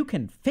that you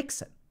can fix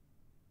it.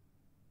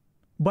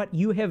 But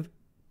you have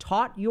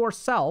taught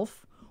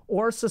yourself,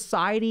 or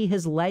society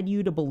has led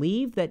you to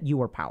believe, that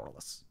you are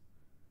powerless.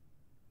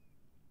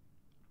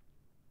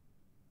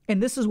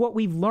 And this is what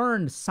we've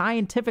learned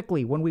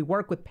scientifically when we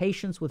work with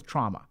patients with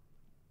trauma.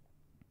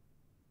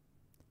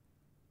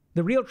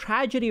 The real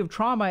tragedy of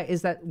trauma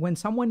is that when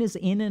someone is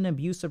in an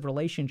abusive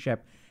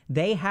relationship,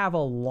 they have a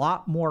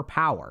lot more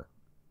power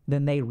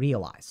than they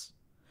realize.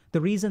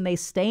 The reason they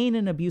stay in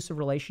an abusive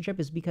relationship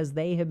is because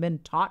they have been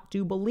taught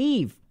to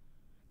believe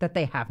that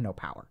they have no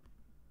power.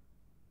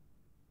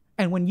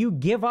 And when you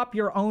give up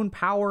your own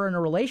power in a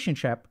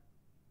relationship,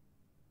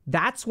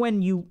 that's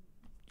when you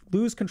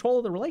lose control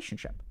of the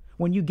relationship.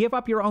 When you give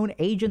up your own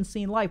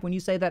agency in life, when you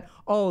say that,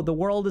 oh, the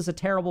world is a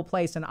terrible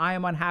place and I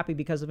am unhappy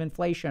because of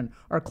inflation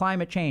or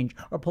climate change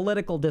or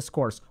political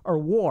discourse or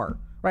war,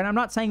 right? I'm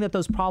not saying that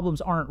those problems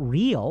aren't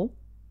real.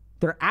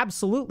 They're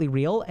absolutely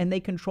real, and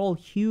they control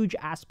huge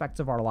aspects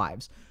of our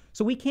lives.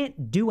 So we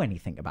can't do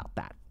anything about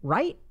that,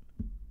 right?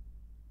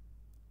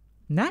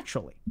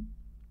 Naturally.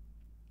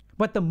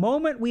 But the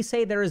moment we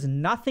say there is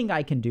nothing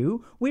I can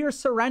do, we are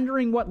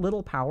surrendering what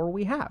little power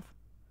we have.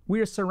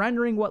 We are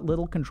surrendering what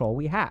little control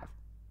we have.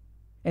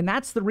 And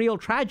that's the real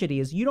tragedy,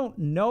 is you don't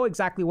know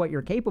exactly what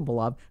you're capable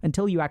of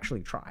until you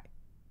actually try.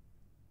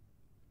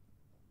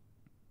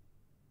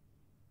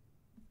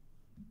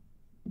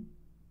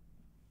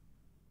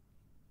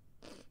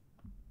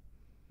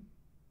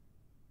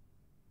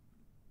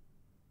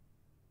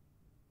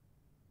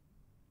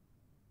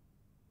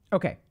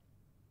 Okay.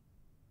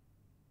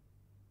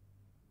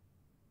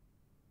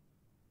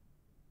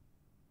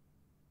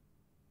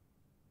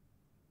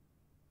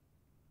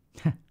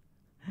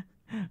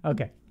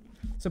 Okay.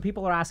 So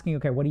people are asking,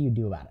 okay, what do you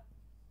do about it?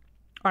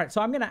 All right,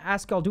 so I'm going to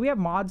ask y'all, do we have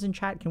mods in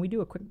chat? Can we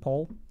do a quick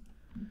poll?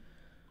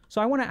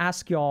 So I want to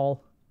ask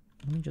y'all,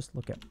 let me just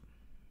look at,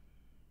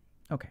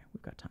 okay,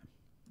 we've got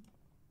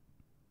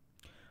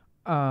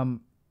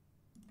time.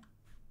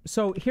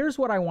 So here's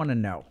what I want to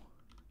know.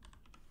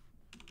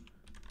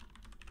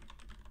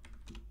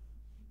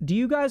 Do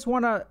you guys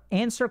want to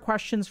answer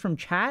questions from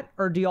chat,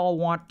 or do y'all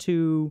want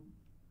to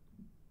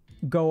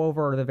go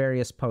over the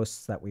various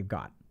posts that we've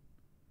got?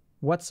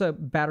 What's a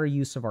better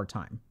use of our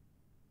time?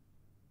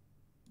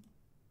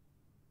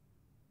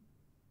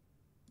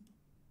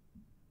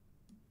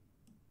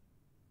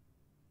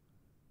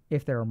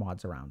 If there are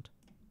mods around.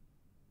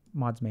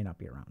 Mods may not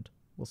be around.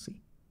 We'll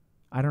see.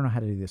 I don't know how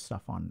to do this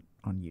stuff on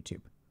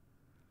YouTube.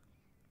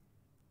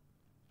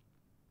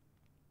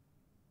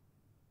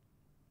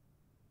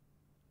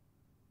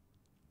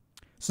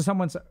 So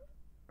someone's,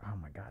 oh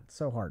my God,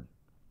 so hard.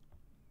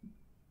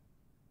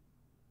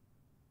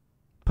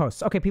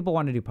 Posts. Okay, people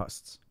want to do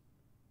posts.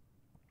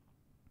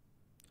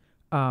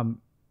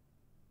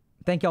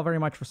 Thank y'all very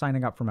much for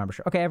signing up for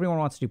membership. Okay, everyone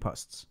wants to do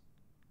posts.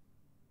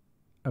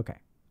 Okay.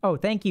 Oh,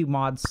 thank you,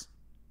 mods.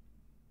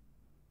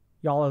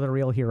 Y'all are the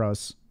real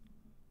heroes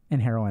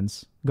and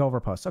heroines. Go over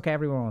posts. Okay,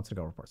 everyone wants to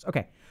go over posts.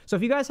 Okay, so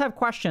if you guys have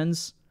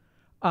questions,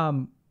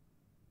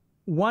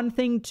 one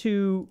thing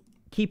to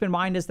keep in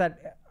mind is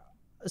that,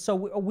 so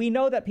we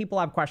know that people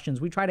have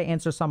questions. We try to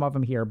answer some of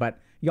them here, but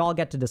y'all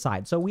get to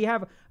decide. So we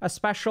have a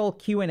special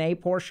Q&A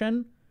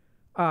portion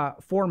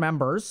for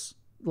members.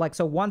 Like,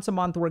 so once a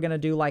month, we're going to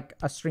do like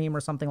a stream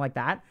or something like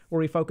that, where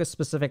we focus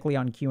specifically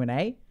on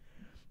Q&A.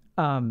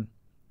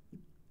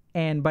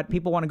 But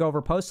people want to go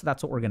over posts, so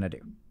that's what we're going to do.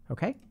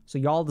 Okay? So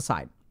y'all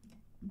decide.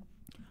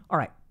 All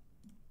right.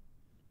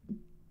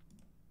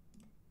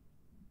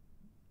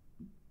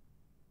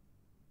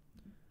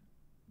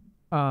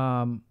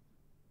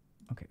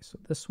 Okay, so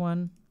this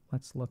one,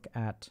 let's look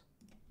at,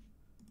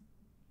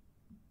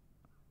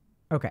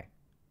 okay.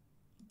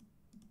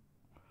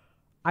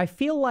 I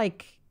feel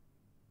like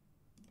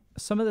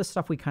some of this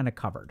stuff we kind of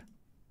covered.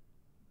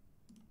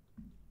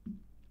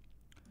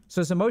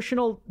 So it's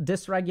emotional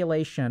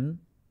dysregulation.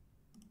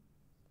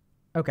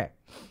 Okay,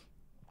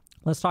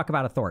 let's talk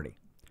about authority.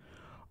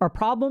 Are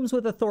problems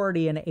with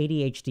authority an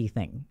ADHD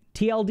thing?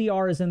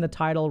 TLDR is in the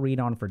title, read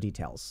on for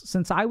details.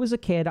 Since I was a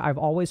kid, I've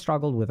always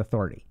struggled with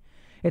authority.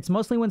 It's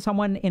mostly when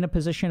someone in a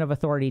position of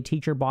authority,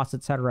 teacher, boss,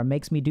 etc.,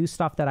 makes me do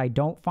stuff that I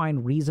don't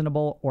find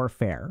reasonable or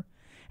fair.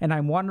 And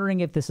I'm wondering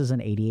if this is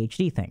an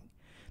ADHD thing.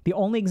 The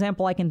only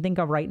example I can think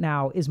of right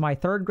now is my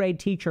third grade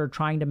teacher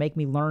trying to make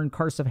me learn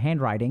cursive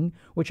handwriting,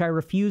 which I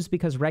refused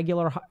because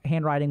regular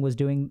handwriting was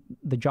doing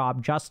the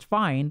job just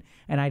fine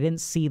and I didn't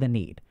see the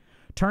need.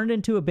 Turned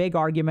into a big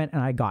argument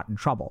and I got in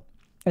trouble.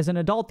 As an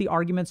adult, the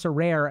arguments are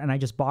rare and I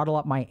just bottle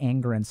up my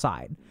anger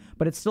inside.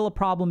 But it's still a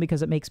problem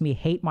because it makes me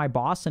hate my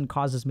boss and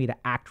causes me to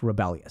act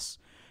rebellious.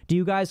 Do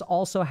you guys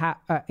also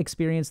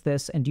experience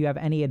this, and do you have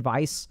any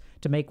advice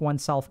to make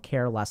oneself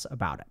care less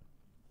about it?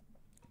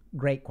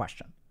 Great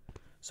question.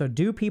 So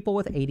do people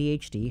with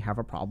ADHD have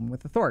a problem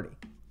with authority?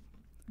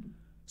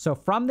 So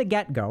from the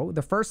get-go,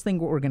 the first thing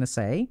what we're going to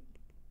say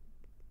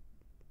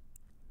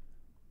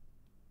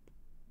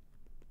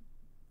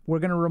we're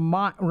going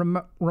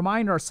to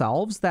remind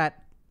ourselves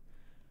that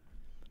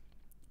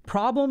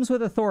problems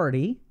with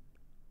authority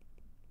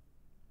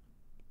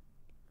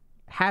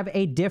have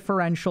a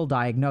differential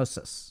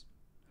diagnosis.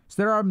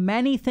 So there are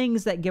many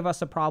things that give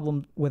us a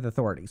problem with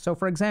authority. So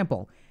for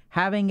example,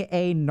 having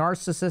a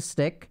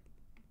narcissistic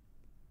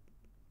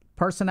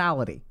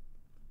personality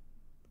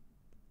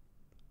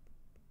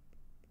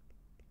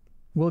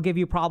will give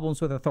you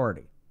problems with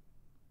authority.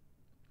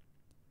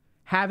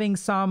 Having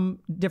some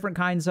different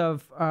kinds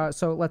of,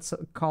 so let's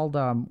called,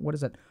 what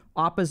is it?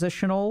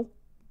 Oppositional,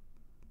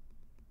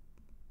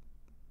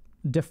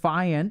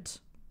 defiant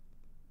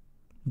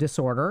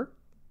disorder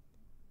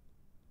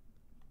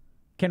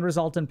can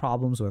result in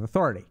problems with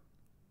authority.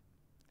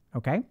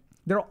 Okay?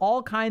 There are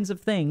all kinds of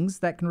things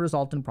that can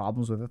result in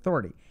problems with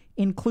authority,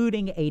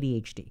 including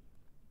ADHD.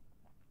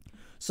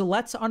 So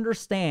let's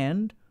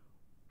understand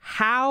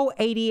how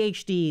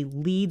ADHD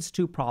leads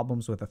to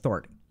problems with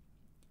authority.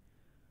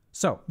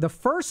 So the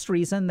first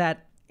reason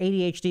that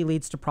ADHD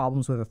leads to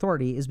problems with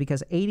authority is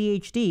because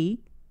ADHD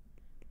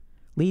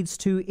leads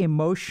to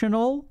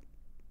emotional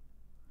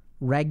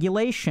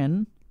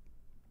regulation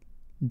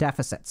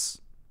deficits.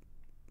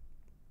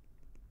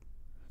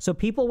 So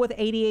people with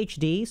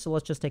ADHD, so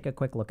let's just take a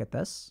quick look at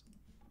this.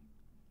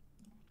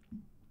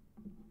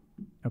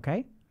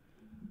 Okay.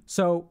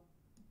 So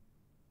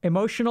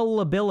emotional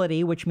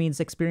lability, which means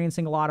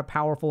experiencing a lot of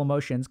powerful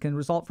emotions, can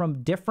result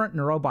from different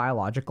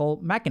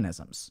neurobiological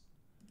mechanisms.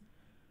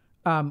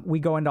 We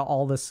go into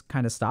all this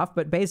kind of stuff,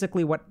 but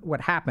basically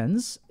what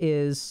happens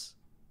is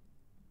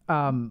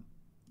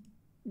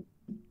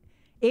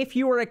if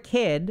you are a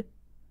kid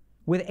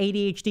with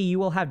ADHD, you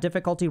will have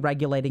difficulty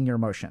regulating your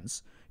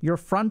emotions. Your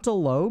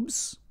frontal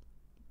lobes,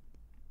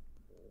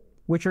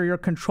 which are your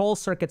control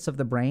circuits of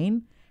the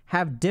brain,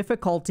 have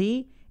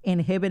difficulty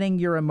inhibiting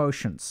your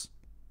emotions.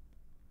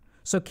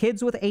 So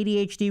kids with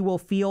ADHD will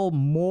feel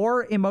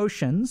more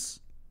emotions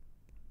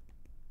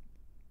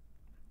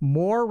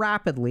more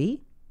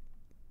rapidly.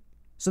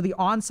 So the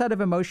onset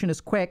of emotion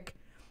is quick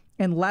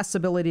and less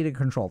ability to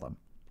control them.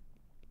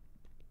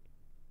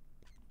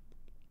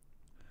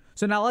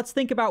 So now let's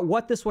think about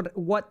what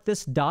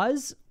this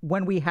does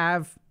when we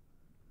have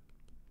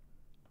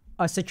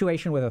a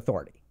situation with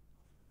authority.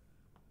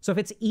 So if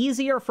it's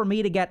easier for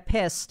me to get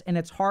pissed and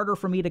it's harder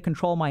for me to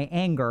control my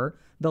anger,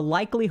 the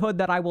likelihood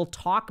that I will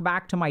talk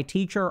back to my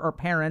teacher or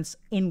parents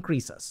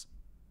increases,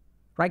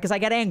 right? Because I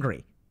get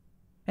angry.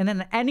 And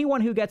then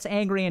anyone who gets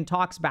angry and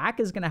talks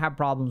back is going to have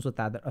problems with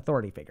that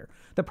authority figure.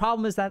 The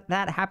problem is that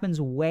that happens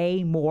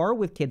way more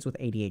with kids with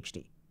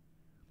ADHD,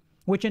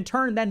 which in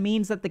turn then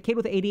means that the kid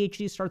with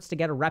ADHD starts to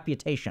get a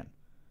reputation.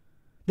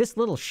 This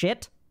little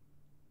shit,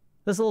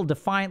 this little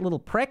defiant little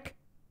prick,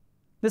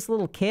 this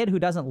little kid who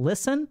doesn't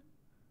listen,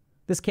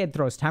 this kid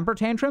throws temper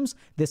tantrums,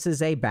 this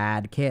is a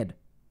bad kid.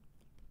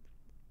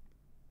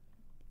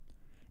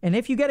 And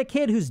if you get a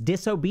kid who's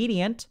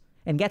disobedient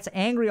and gets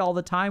angry all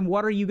the time,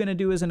 what are you going to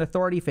do as an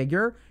authority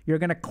figure? You're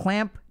going to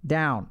clamp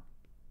down.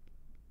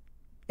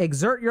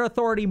 Exert your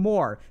authority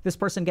more. This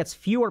person gets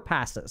fewer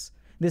passes.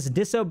 This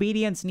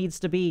disobedience needs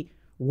to be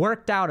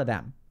worked out of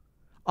them.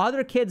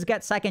 Other kids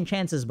get second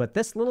chances, but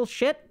this little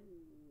shit?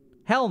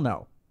 Hell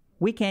no.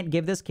 We can't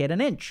give this kid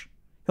an inch.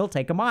 He'll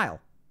take a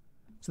mile.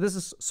 So this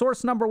is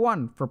source number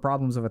one for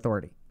problems of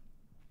authority.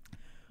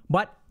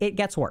 But it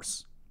gets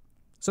worse.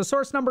 So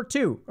source number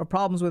two of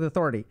problems with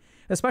authority,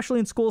 especially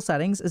in school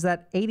settings, is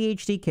that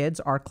ADHD kids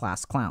are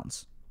class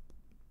clowns.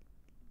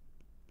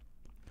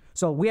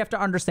 So we have to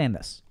understand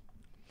this.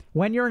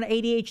 When you're an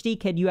ADHD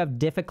kid, you have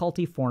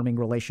difficulty forming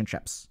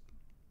relationships.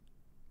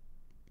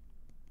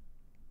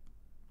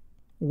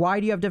 Why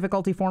do you have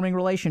difficulty forming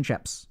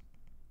relationships?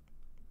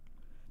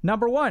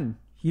 Number one,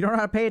 you don't know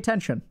how to pay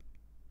attention.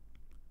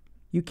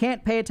 You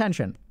can't pay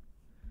attention.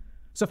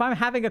 So if I'm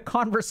having a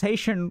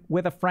conversation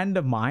with a friend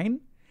of mine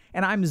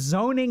and I'm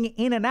zoning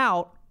in and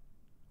out,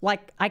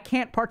 like I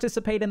can't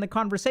participate in the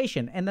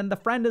conversation. And then the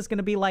friend is going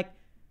to be like,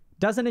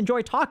 doesn't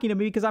enjoy talking to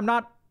me because I'm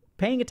not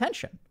paying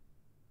attention.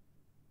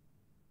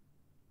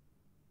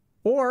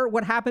 Or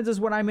what happens is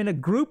when I'm in a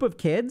group of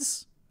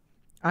kids,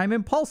 I'm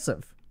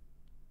impulsive.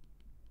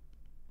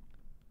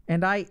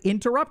 And I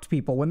interrupt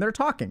people when they're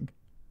talking.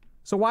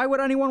 So why would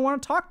anyone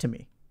want to talk to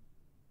me?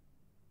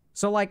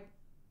 So like,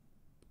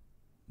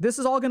 this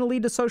is all going to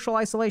lead to social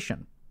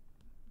isolation.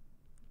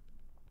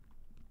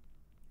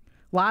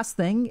 Last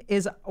thing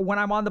is when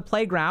I'm on the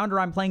playground or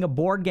I'm playing a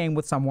board game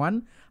with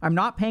someone, I'm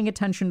not paying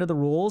attention to the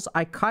rules.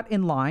 I cut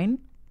in line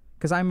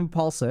because I'm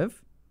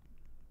impulsive.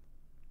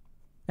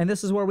 And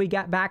this is where we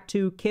get back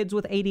to kids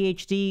with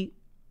ADHD.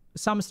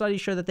 Some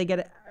studies show that they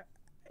get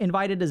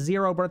invited to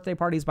 0 birthday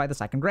parties by the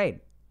 2nd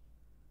grade.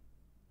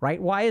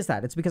 Right? Why is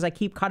that? It's because I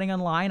keep cutting in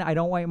line. I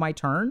don't wait my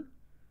turn.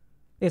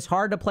 It's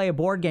hard to play a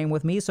board game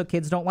with me, so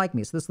kids don't like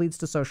me. So this leads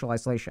to social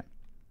isolation.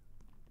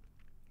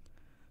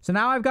 So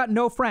now I've got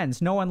no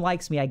friends. No one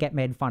likes me. I get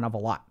made fun of a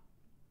lot.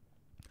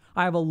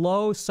 I have a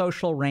low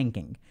social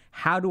ranking.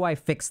 How do I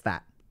fix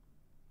that?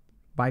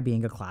 By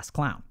being a class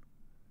clown.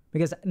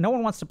 Because no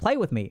one wants to play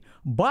with me.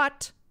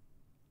 But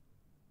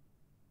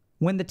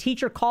When the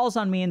teacher calls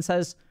on me and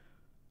says,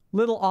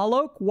 little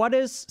Alok, what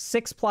is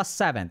 6 plus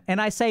 7? And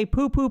I say,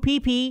 poo poo pee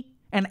pee,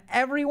 and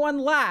everyone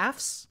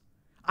laughs.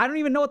 I don't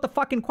even know what the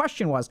fucking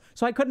question was,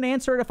 so I couldn't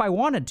answer it if I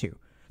wanted to.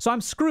 So I'm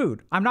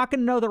screwed. I'm not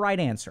going to know the right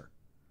answer.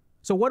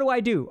 So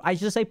what do? I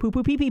just say poo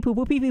poo pee pee, poo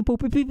poo pee pee, poo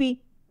poo pee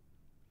pee.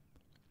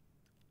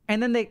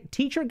 And then the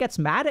teacher gets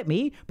mad at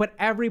me, but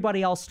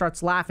everybody else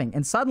starts laughing.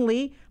 And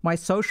suddenly, my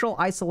social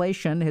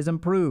isolation has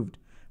improved.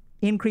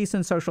 Increase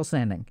in social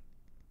standing.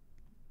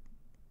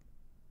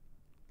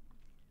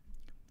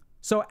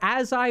 So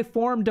as I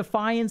form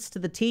defiance to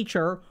the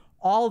teacher,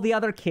 all the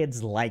other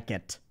kids like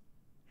it.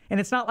 And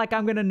it's not like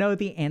I'm going to know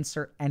the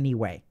answer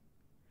anyway.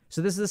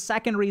 So this is the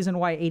second reason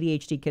why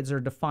ADHD kids are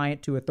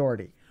defiant to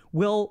authority.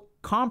 We'll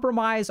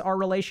compromise our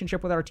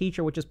relationship with our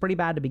teacher, which is pretty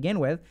bad to begin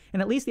with,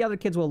 and at least the other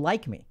kids will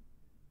like me.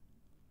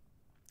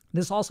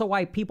 This is also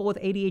why people with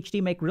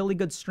ADHD make really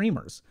good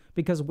streamers,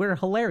 because we're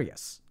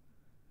hilarious.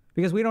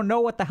 Because we don't know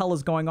what the hell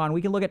is going on.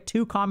 We can look at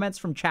 2 comments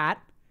from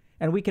chat,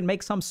 and we can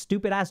make some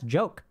stupid-ass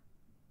joke.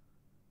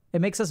 It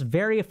makes us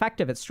very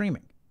effective at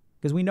streaming,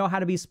 because we know how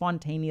to be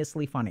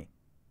spontaneously funny.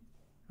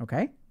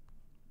 Okay?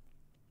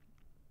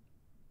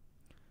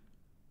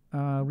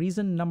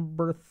 Reason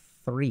number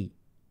 3.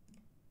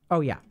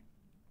 Oh, yeah.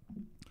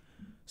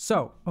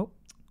 So,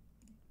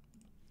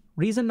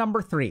 reason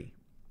number 3.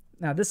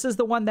 Now, this is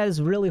the one that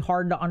is really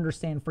hard to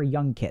understand for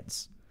young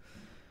kids.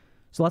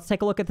 So let's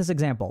take a look at this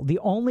example. The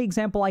only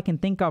example I can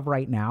think of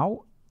right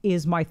now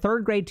is my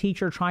 3rd grade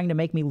teacher trying to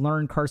make me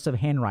learn cursive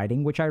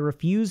handwriting, which I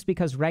refused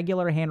because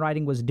regular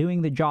handwriting was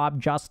doing the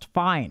job just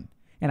fine,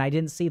 and I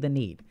didn't see the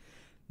need.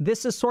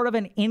 This is sort of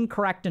an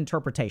incorrect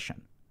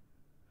interpretation.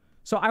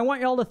 So I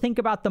want y'all to think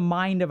about the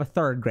mind of a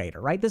 3rd grader,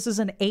 right? This is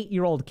an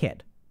 8-year-old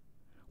kid.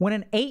 When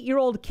an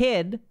 8-year-old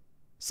kid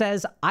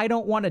says, I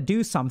don't want to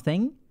do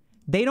something,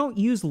 they don't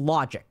use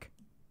logic.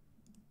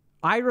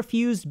 I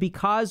refused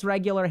because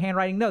regular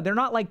handwriting. No, they're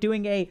not like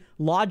doing a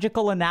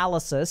logical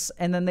analysis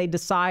and then they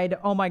decide,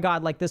 oh my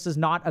God, like this is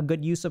not a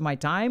good use of my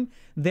time.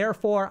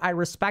 Therefore, I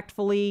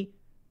respectfully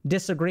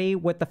disagree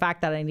with the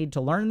fact that I need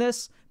to learn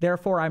this.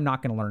 Therefore, I'm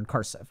not going to learn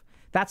cursive.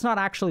 That's not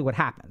actually what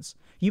happens.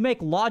 You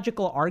make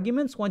logical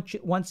arguments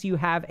once you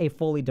have a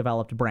fully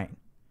developed brain.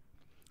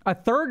 A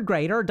 3rd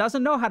grader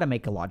doesn't know how to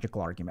make a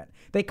logical argument.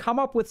 They come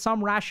up with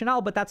some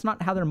rationale, but that's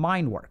not how their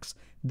mind works.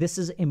 This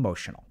is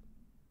emotional.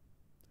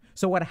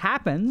 So what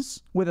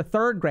happens with a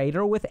 3rd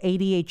grader with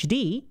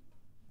ADHD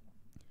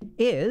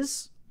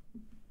is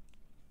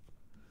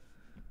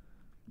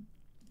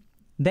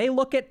they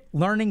look at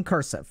learning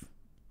cursive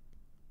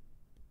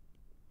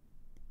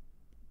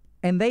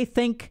and they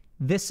think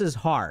this is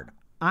hard.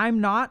 I'm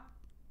not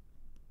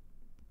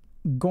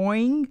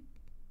going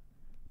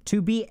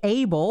to be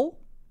able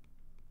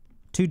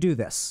to do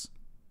this.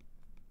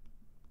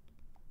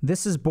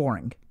 This is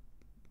boring.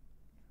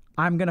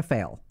 I'm going to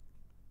fail.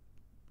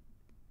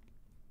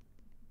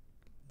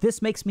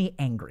 This makes me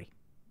angry.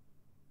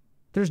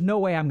 There's no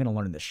way I'm going to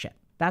learn this shit.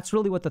 That's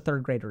really what the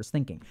 3rd grader is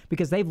thinking,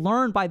 because they've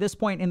learned by this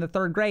point in the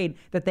 3rd grade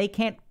that they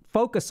can't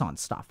focus on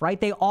stuff, right?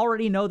 They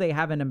already know they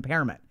have an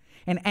impairment.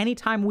 And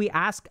anytime we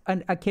ask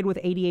a kid with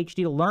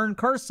ADHD to learn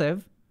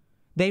cursive,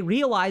 they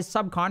realize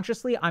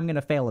subconsciously, I'm going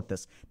to fail at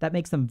this. That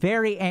makes them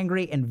very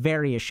angry and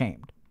very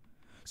ashamed.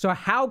 So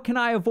how can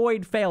I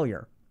avoid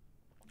failure?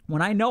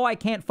 When I know I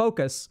can't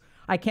focus,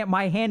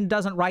 my hand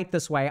doesn't write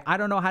this way. I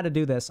don't know how to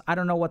do this. I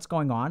don't know what's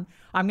going on.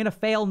 I'm going to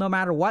fail no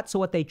matter what. So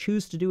what they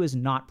choose to do is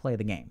not play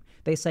the game.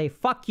 They say,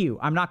 fuck you.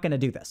 I'm not going to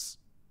do this.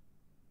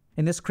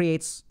 And this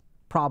creates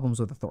problems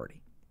with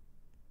authority.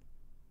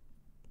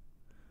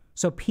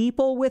 So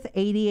people with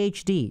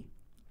ADHD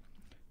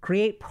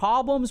create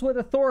problems with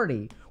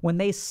authority when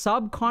they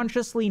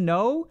subconsciously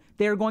know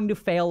they're going to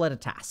fail at a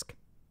task.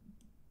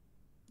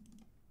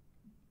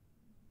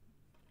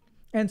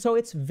 And so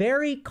it's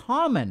very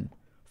common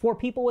for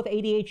people with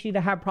ADHD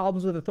to have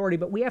problems with authority,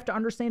 but we have to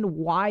understand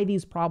why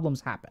these problems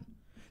happen.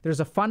 There's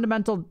a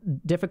fundamental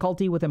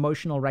difficulty with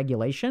emotional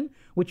regulation,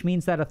 which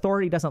means that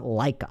authority doesn't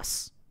like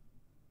us.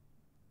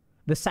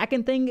 The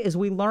second thing is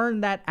we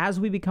learn that as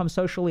we become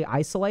socially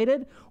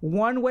isolated,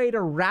 one way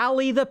to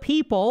rally the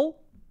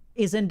people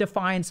is in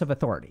defiance of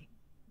authority.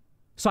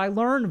 So I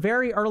learned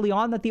very early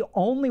on that the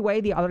only way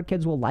the other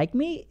kids will like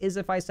me is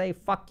if I say,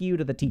 fuck you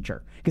to the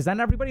teacher, because then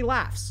everybody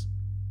laughs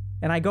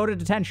and I go to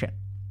detention.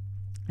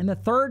 And the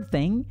third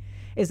thing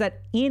is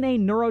that in a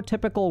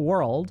neurotypical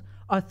world,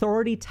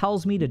 authority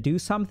tells me to do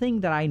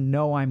something that I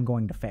know I'm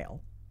going to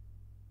fail.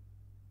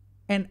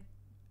 And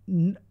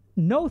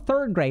no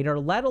 3rd grader,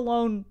 let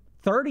alone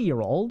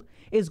 30-year-old,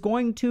 is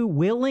going to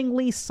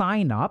willingly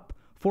sign up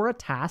for a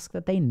task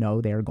that they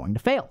know they're going to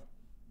fail.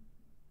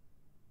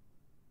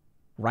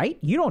 Right?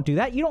 You don't do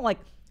that. You don't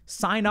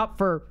sign up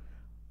for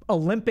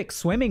Olympic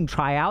swimming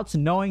tryouts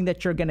knowing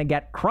that you're going to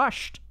get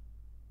crushed.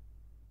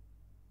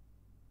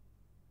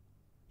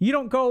 You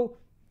don't go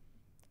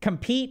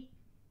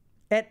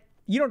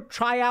you don't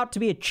try out to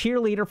be a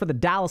cheerleader for the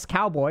Dallas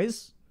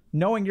Cowboys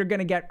knowing you're going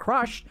to get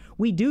crushed.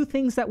 We do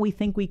things that we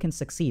think we can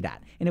succeed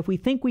at. And if we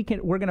think we're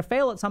going to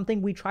fail at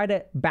something, we try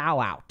to bow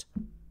out.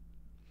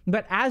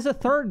 But as a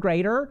third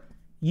grader,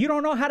 you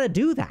don't know how to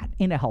do that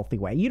in a healthy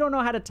way. You don't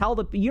know how to tell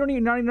you're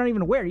not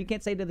even aware. You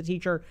can't say to the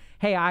teacher,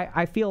 hey,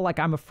 I feel like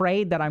I'm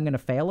afraid that I'm going to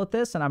fail at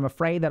this, and I'm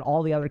afraid that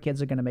all the other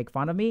kids are going to make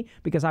fun of me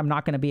because I'm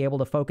not going to be able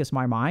to focus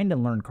my mind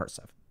and learn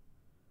cursive.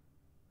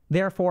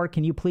 Therefore,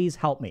 can you please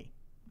help me?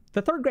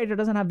 The third grader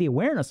doesn't have the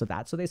awareness of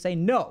that, so they say,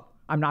 no,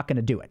 I'm not going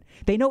to do it.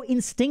 They know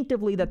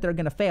instinctively that they're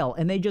going to fail,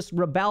 and they just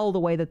rebel the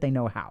way that they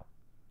know how,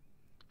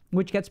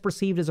 which gets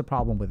perceived as a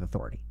problem with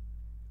authority.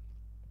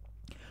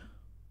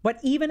 But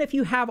even if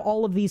you have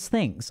all of these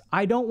things,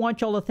 I don't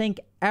want y'all to think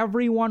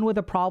everyone with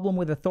a problem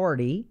with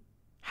authority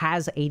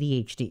has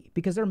ADHD,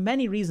 because there are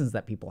many reasons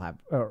that people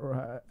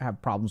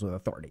have problems with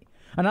authority.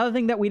 Another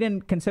thing that we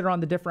didn't consider on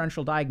the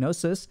differential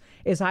diagnosis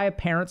is I have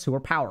parents who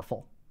are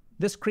powerful.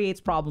 This creates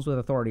problems with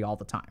authority all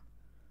the time.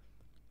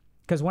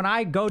 Because when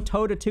I go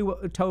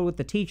toe-to-toe with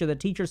the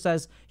teacher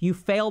says, you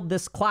failed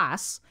this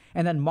class,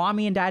 and then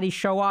mommy and daddy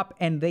show up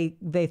and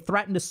they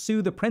threaten to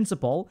sue the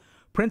principal.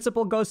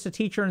 Principal goes to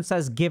teacher and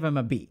says, give him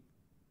a B.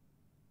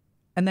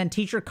 And then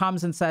teacher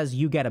comes and says,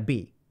 you get a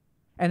B.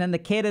 And then the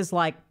kid is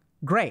like,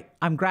 great,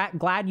 I'm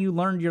glad you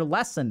learned your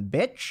lesson,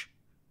 bitch.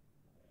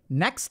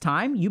 Next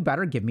time, you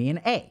better give me an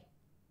A.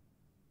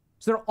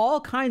 So there are all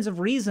kinds of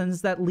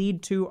reasons that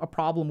lead to a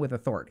problem with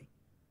authority.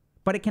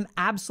 But it can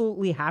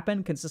absolutely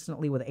happen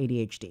consistently with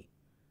ADHD.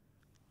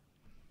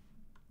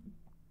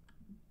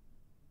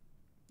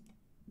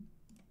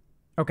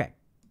 Okay,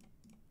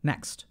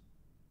 next.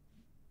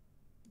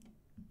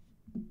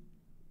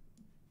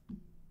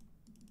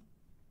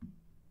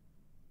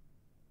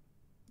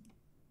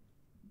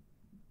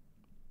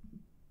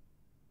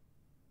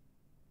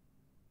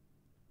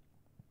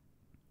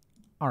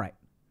 All right.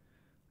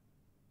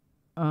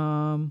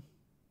 Let me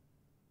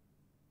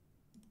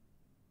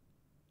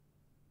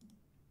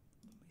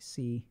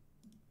see.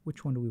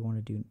 Which one do we want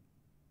to do?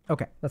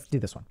 Okay, let's do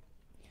this one.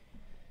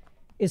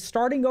 Is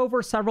starting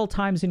over several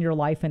times in your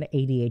life an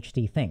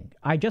ADHD thing?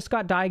 I just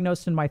got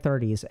diagnosed in my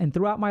 30s, and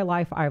throughout my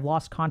life, I've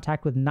lost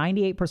contact with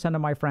 98%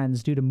 of my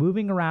friends due to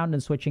moving around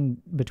and switching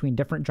between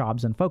different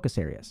jobs and focus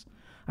areas.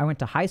 I went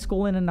to high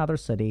school in another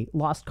city,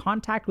 lost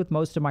contact with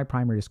most of my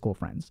primary school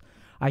friends.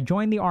 I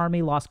joined the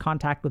Army, lost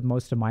contact with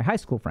most of my high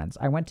school friends.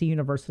 I went to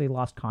university,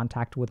 lost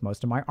contact with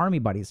most of my Army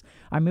buddies.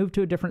 I moved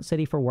to a different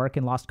city for work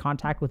and lost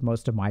contact with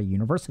most of my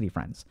university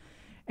friends.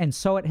 And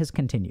so it has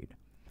continued.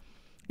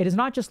 It is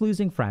not just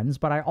losing friends,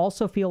 but I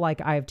also feel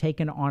like I have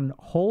taken on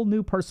whole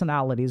new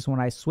personalities when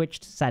I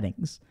switched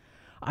settings.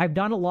 I've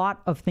done a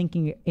lot of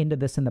thinking into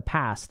this in the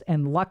past,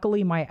 and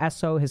luckily my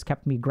SO has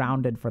kept me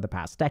grounded for the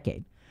past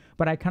decade.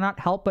 But I cannot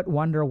help but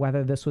wonder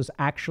whether this was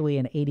actually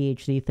an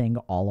ADHD thing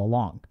all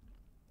along.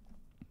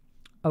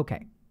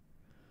 Okay.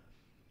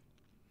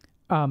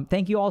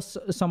 Thank you all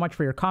so much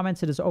for your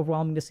comments. It is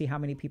overwhelming to see how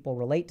many people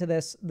relate to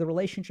this. The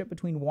relationship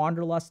between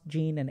wanderlust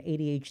gene and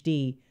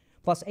ADHD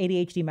plus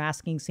ADHD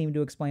masking seem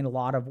to explain a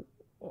lot,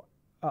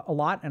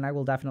 and I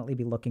will definitely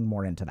be looking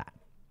more into that.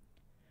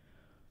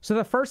 So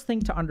the first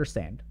thing to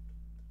understand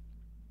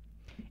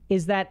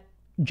is that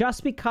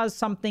just because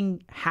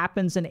something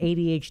happens in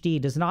ADHD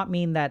does not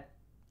mean that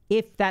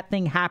if that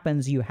thing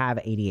happens, you have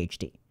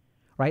ADHD,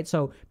 right?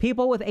 So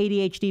people with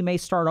ADHD may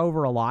start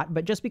over a lot,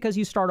 but just because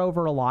you start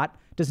over a lot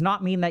does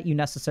not mean that you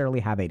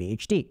necessarily have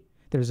ADHD.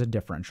 There's a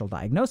differential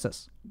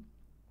diagnosis.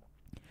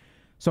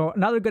 So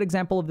another good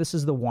example of this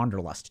is the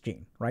wanderlust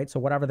gene, right? So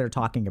whatever they're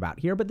talking about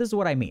here, but this is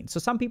what I mean. So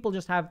some people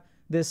just have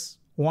this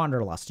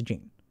wanderlust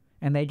gene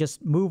and they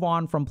just move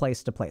on from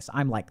place to place.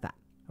 I'm like that,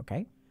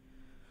 okay?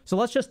 So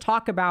let's just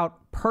talk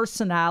about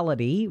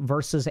personality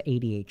versus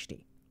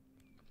ADHD.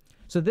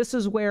 So this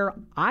is where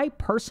I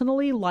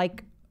personally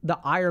like the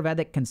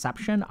Ayurvedic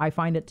conception. I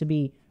find it to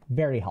be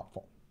very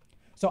helpful.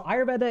 So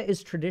Ayurveda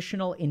is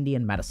traditional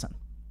Indian medicine.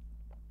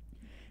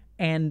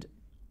 And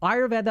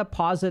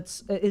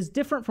Ayurveda is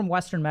different from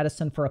Western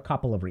medicine for a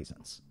couple of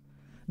reasons.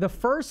 The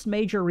first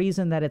major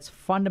reason that it's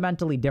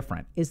fundamentally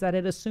different is that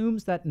it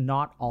assumes that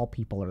not all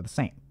people are the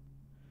same.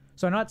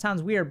 So I know it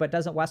sounds weird, but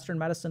doesn't Western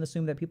medicine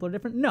assume that people are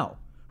different? No,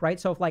 right?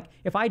 So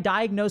if I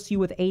diagnose you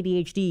with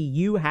ADHD,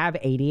 you have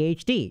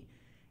ADHD.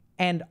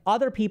 And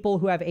other people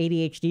who have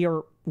ADHD,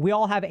 or we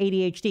all have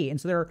ADHD. And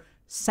so there are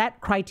set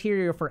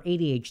criteria for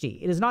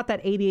ADHD. It is not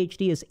that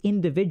ADHD is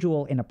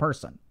individual in a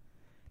person.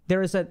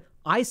 There is an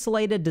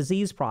isolated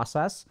disease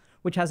process,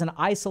 which has an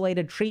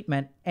isolated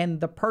treatment,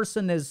 and the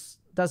person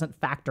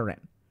doesn't factor in.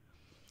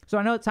 So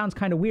I know it sounds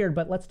kind of weird,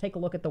 but let's take a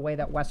look at the way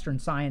that Western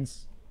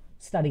science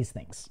studies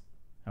things,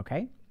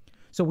 okay?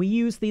 So we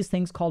use these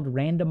things called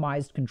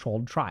randomized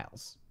controlled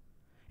trials.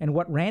 And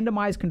what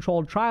randomized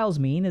controlled trials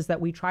mean is that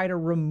we try to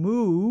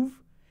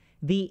remove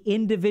the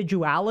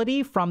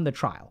individuality from the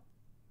trial.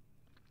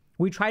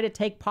 We try to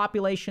take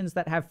populations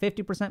that have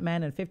 50%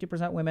 men and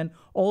 50% women,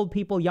 old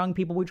people, young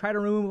people. We try to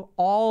remove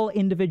all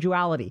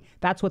individuality.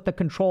 That's what the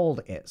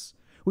controlled is.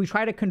 We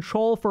try to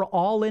control for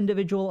all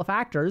individual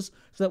factors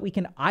so that we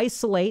can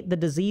isolate the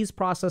disease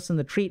process and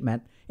the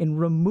treatment in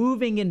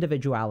removing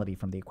individuality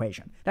from the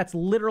equation. That's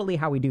literally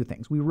how we do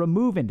things. We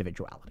remove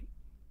individuality.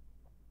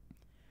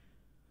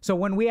 So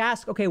when we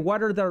ask, okay,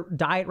 what are the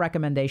diet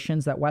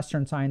recommendations that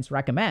Western science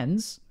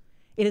recommends?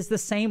 It is the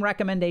same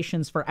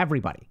recommendations for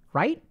everybody,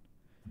 right?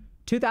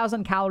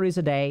 2,000 calories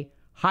a day,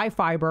 high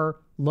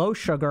fiber, low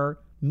sugar,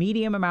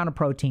 medium amount of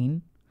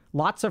protein,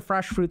 lots of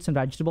fresh fruits and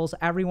vegetables.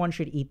 Everyone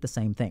should eat the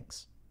same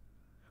things.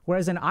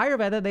 Whereas in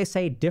Ayurveda, they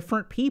say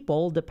different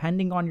people,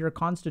 depending on your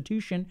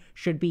constitution,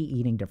 should be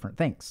eating different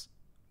things.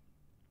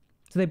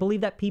 So they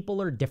believe that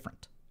people are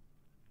different.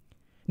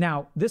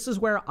 Now, this is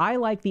where I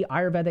like the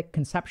Ayurvedic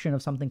conception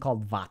of something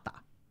called Vata.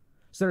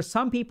 So there's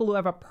some people who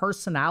have a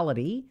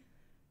personality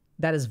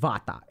that is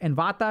Vata. And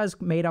Vata is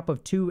made up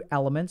of two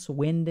elements,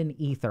 wind and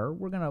ether.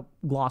 We're going to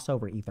gloss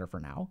over ether for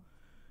now.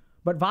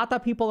 But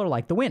Vata people are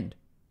like the wind.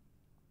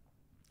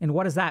 And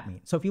what does that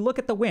mean? So if you look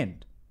at the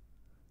wind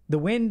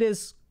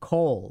is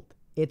cold,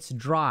 it's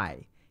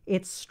dry,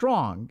 it's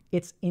strong,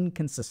 it's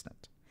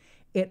inconsistent.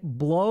 It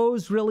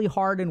blows really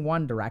hard in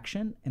one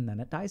direction and then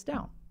it dies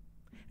down.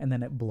 And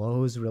then it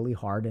blows really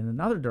hard in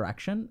another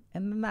direction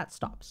and then that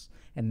stops.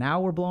 And now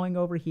we're blowing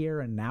over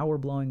here, and now we're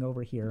blowing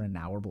over here, and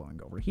now we're blowing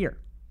over here.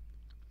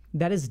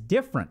 That is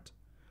different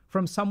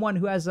from someone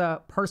who has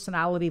a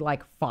personality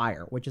like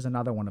fire, which is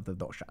another one of the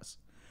doshas.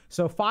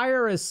 So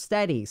fire is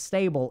steady,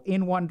 stable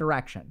in one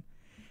direction.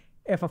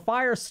 If a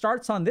fire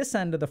starts on this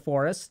end of the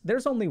forest,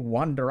 there's only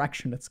one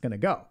direction it's going to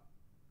go,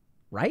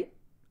 right?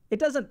 It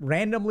doesn't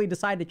randomly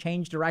decide to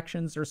change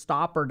directions or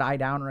stop or die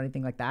down or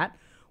anything like that.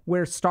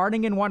 We're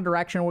starting in one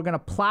direction. We're going to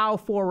plow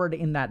forward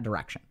in that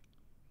direction.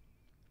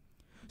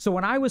 So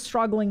when I was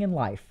struggling in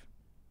life,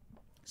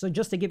 so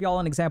just to give you all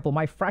an example,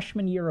 my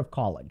freshman year of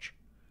college,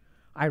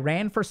 I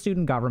ran for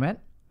student government.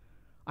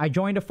 I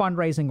joined a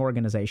fundraising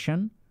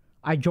organization.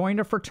 I joined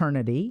a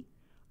fraternity.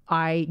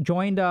 I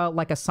joined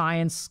a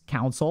science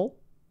council.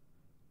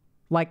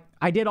 Like,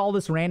 I did all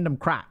this random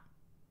crap.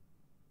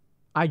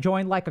 I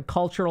joined like a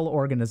cultural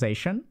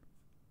organization.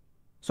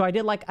 So I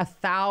did like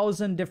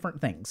 1,000 different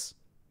things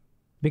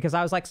because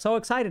I was like so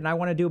excited and I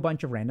want to do a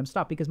bunch of random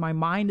stuff because my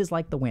mind is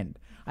like the wind.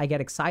 I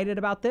get excited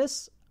about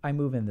this, I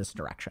move in this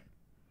direction.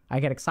 I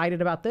get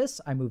excited about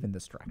this, I move in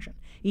this direction.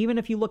 Even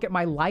if you look at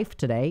my life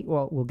today,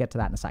 well, we'll get to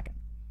that in a second.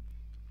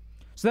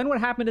 So then what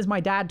happened is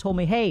my dad told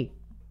me, hey,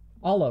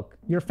 Alok,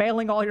 you're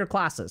failing all your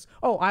classes.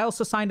 Oh, I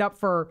also signed up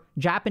for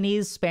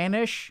Japanese,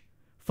 Spanish,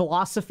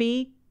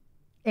 philosophy,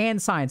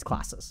 and science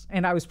classes.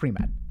 And I was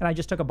pre-med. And I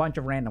just took a bunch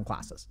of random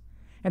classes.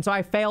 And so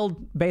I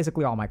failed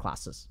basically all my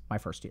classes my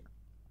first year.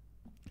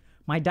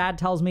 My dad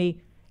tells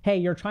me, hey,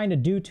 you're trying to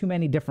do too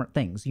many different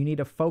things. You need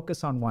to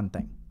focus on one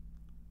thing,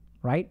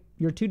 right?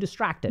 You're too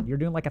distracted. You're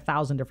doing like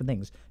 1,000 different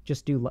things.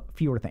 Just do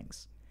fewer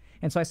things.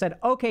 And so I said,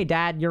 okay,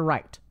 Dad, you're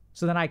right.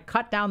 So then I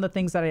cut down the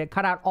things that I had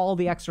cut out all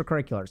the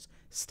extracurriculars.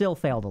 Still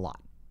failed a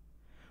lot.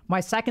 My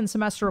second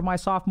semester of my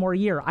sophomore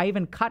year, I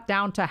even cut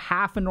down to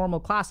half a normal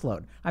class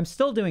load. I'm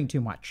still doing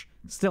too much.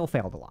 Still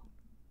failed a lot.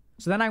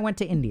 So then I went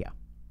to India.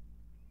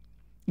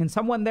 And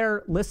someone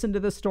there listened to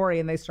this story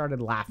and they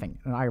started laughing,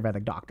 an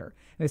Ayurvedic doctor.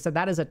 And they said,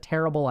 that is a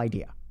terrible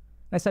idea.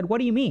 And I said, what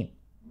do you mean?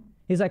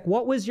 He's like,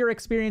 what was your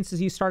experience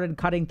as you started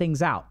cutting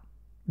things out?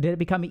 Did it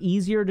become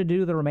easier to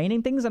do the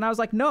remaining things? And I was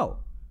like, no.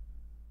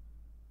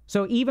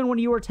 So even when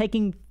you were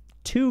taking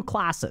 2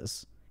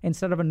 classes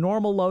instead of a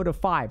normal load of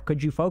 5,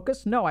 could you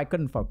focus? No, I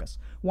couldn't focus.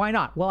 Why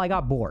not? Well, I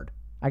got bored.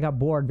 I got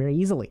bored very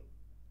easily.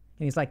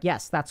 And he's like,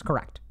 yes, that's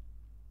correct.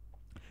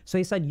 So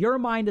he said, your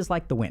mind is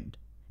like the wind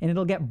and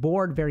it'll get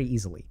bored very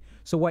easily.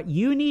 So what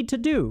you need to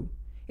do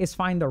is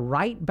find the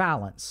right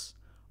balance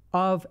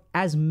of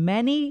as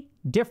many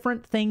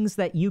different things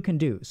that you can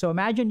do. So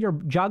imagine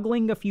you're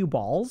juggling a few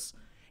balls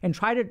and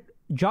try to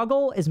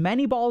juggle as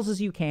many balls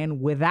as you can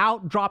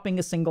without dropping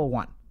a single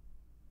one.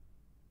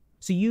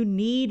 So you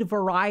need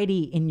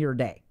variety in your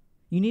day.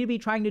 You need to be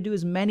trying to do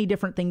as many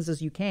different things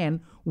as you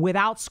can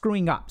without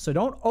screwing up. So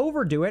don't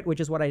overdo it,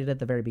 which is what I did at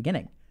the very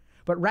beginning.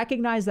 But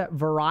recognize that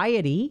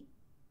variety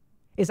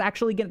is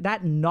actually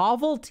that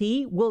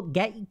novelty will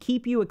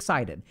keep you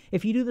excited.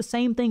 If you do the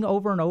same thing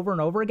over and over and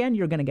over again,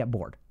 you're going to get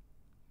bored.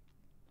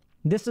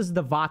 This is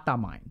the Vata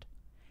mind.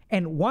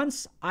 And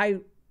once I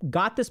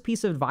got this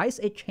piece of advice,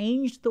 it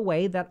changed the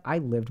way that I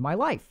lived my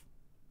life.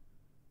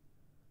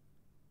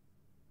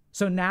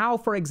 So now,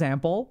 for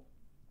example,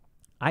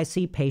 I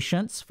see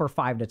patients for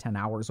 5 to 10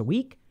 hours a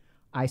week.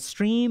 I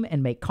stream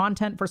and make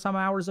content for some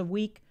hours a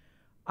week.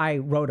 I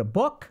wrote a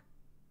book.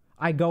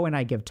 I go and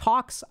I give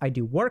talks. I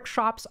do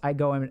workshops. I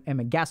go and am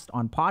a guest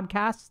on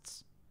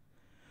podcasts.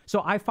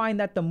 So I find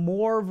that the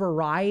more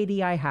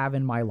variety I have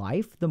in my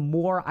life, the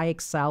more I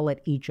excel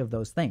at each of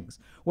those things.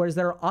 Whereas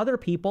there are other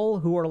people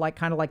who are like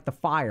kind of like the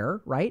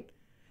fire, right?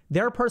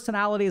 Their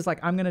personality is like,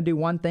 I'm going to do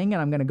one thing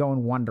and I'm going to go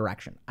in one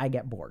direction. I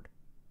get bored.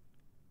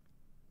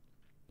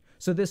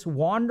 So this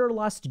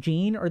wanderlust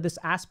gene, or this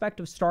aspect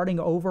of starting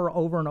over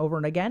and over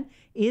and again,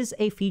 is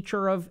a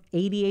feature of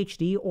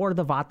ADHD or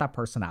the Vata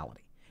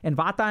personality. And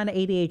Vata and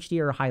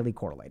ADHD are highly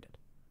correlated.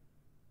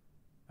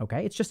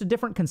 Okay? It's just a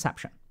different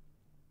conception.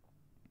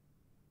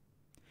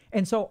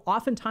 And so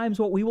oftentimes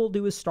what we will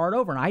do is start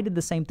over. And I did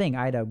the same thing.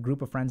 I had a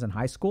group of friends in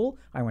high school.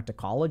 I went to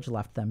college,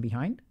 left them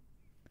behind.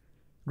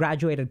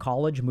 Graduated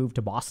college, moved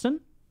to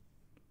Boston.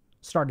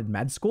 Started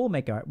med school,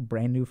 make a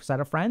brand new set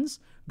of friends.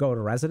 Go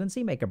to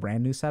residency, make a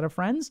brand new set of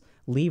friends.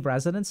 Leave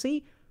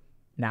residency.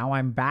 Now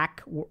I'm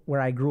back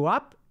where I grew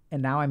up,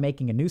 and now I'm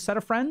making a new set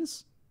of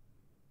friends.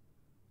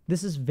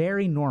 This is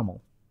very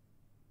normal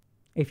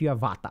if you have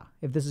Vata,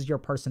 if this is your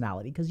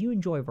personality, because you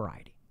enjoy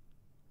variety.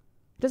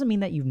 It doesn't mean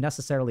that you've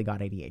necessarily got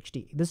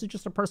ADHD. This is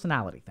just a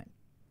personality thing.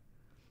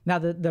 Now,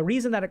 the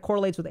reason that it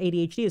correlates with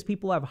ADHD is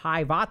people who have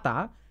high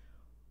Vata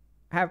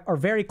are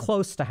very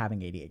close to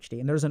having ADHD,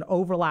 and there's an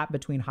overlap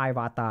between high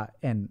Vata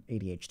and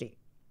ADHD.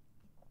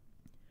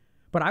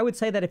 But I would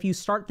say that if you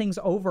start things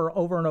over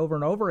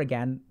and over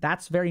again,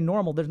 that's very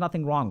normal. There's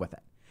nothing wrong with it.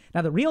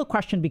 Now, the real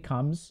question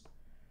becomes,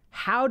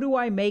 how do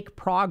I make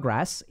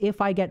progress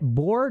if I get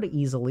bored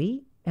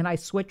easily and I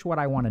switch what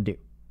I want to do?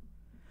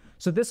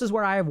 So this is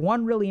where I have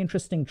one really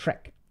interesting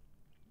trick,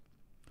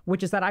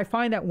 which is that I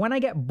find that when I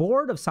get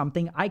bored of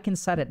something, I can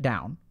set it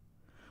down.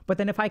 But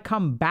then if I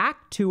come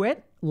back to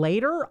it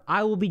later,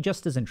 I will be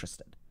just as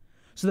interested.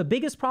 So the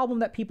biggest problem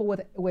that people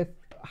with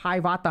high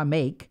Vata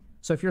make,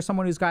 so if you're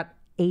someone who's got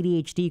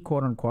ADHD,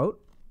 quote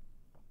unquote,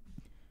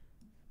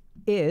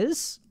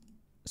 is,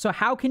 so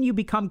how can you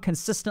become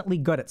consistently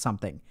good at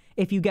something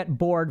if you get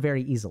bored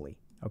very easily?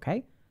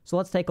 Okay, so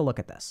let's take a look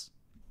at this.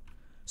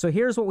 So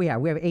here's what we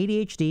have. We have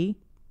ADHD,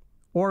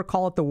 or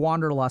call it the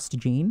wanderlust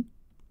gene,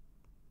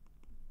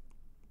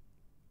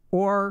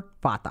 or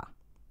Vata.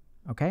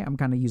 Okay, I'm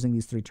kind of using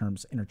these three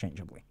terms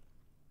interchangeably.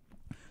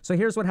 So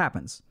here's what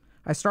happens.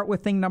 I start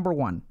with thing number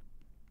 1,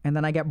 and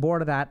then I get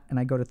bored of that, and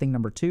I go to thing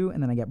number 2,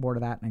 and then I get bored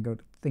of that, and I go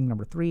to thing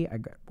number 3, I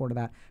get bored of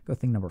that, go to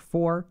thing number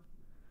 4,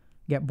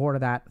 get bored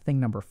of that, thing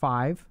number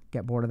 5,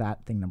 get bored of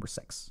that, thing number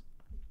 6.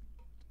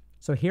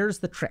 So here's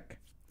the trick.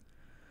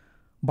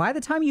 By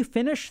the time you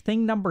finish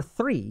thing number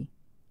 3,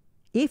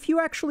 if you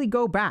actually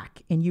go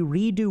back and you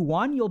redo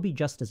 1, you'll be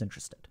just as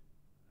interested.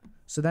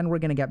 So then we're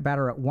going to get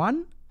better at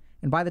 1.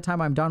 And by the time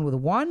I'm done with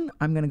 1,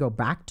 I'm going to go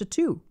back to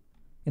 2.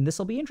 And this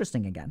will be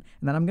interesting again.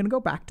 And then I'm going to go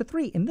back to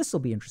 3. And this will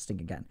be interesting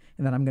again.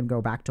 And then I'm going to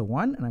go back to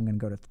 1. And I'm going to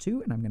go to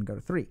 2. And I'm going to go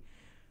to 3.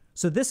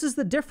 So this is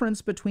the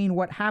difference between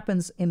what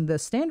happens in the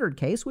standard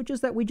case, which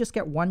is that we just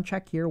get 1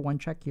 check here, 1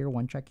 check here,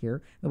 1 check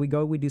here. Then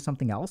we do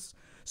something else.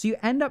 So you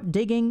end up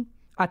digging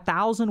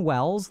 1,000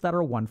 wells that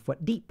are 1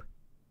 foot deep.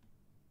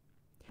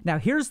 Now,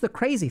 here's the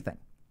crazy thing.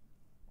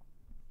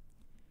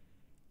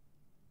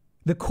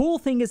 The cool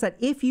thing is that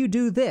if you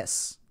do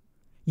this,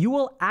 you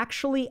will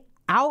actually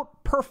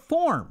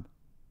outperform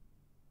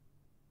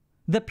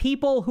the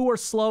people who are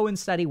slow and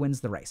steady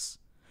wins the race,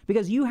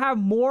 because you have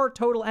more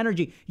total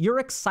energy. Your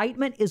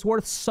excitement is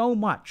worth so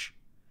much.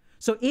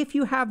 So if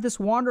you have this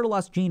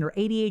wanderlust gene or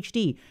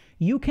ADHD,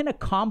 you can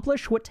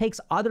accomplish what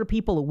takes other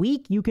people a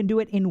week. You can do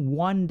it in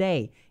 1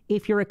 day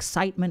if your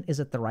excitement is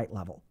at the right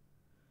level.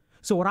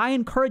 So what I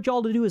encourage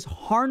y'all to do is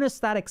harness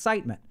that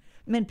excitement.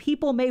 And then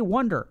people may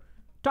wonder,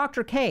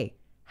 Dr. K,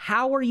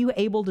 how are you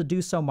able to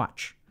do so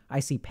much? I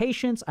see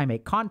patients, I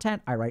make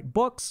content, I write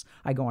books,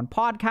 I go on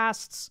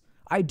podcasts,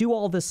 I do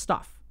all this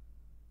stuff,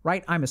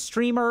 right? I'm a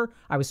streamer,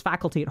 I was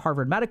faculty at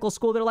Harvard Medical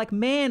School. They're like,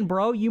 man,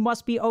 bro, you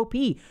must be OP.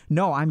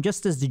 No, I'm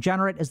just as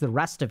degenerate as the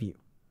rest of you.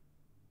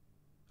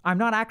 I'm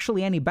not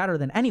actually any better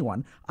than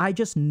anyone. I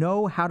just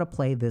know how to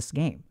play this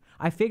game.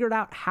 I figured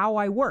out how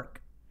I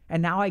work,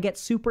 and now I get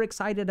super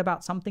excited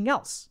about something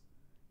else.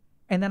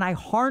 And then I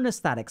harness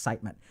that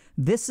excitement.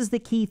 This is the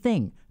key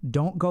thing.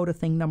 Don't go to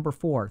thing number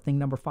 4, thing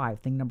number 5,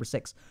 thing number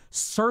 6.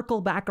 Circle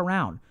back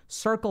around.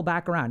 Circle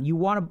back around. You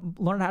want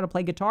to learn how to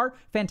play guitar?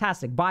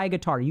 Fantastic. Buy a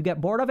guitar. You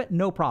get bored of it?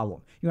 No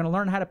problem. You want to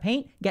learn how to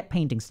paint? Get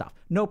painting stuff.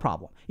 No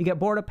problem. You get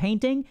bored of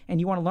painting and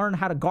you want to learn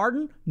how to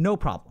garden? No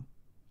problem.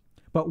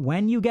 But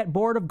when you get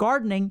bored of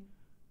gardening,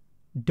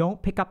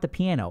 don't pick up the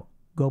piano.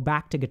 Go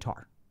back to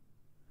guitar.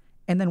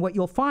 And then what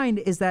you'll find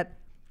is that,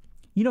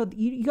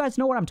 you guys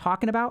know what I'm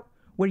talking about?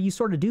 Where you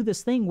sort of do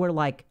this thing where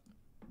like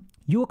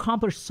you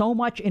accomplish so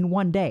much in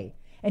 1 day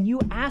and you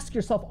ask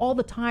yourself all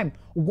the time,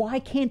 why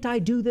can't I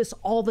do this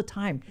all the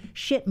time?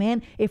 Shit,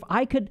 man, if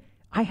I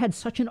had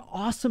such an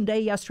awesome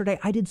day yesterday.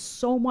 I did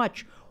so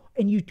much.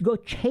 And you go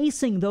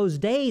chasing those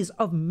days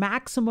of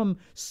maximum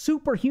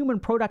superhuman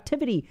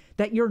productivity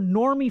that your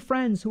normie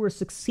friends who are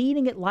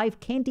succeeding at life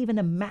can't even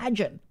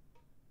imagine.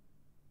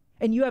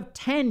 And you have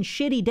 10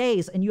 shitty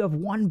days and you have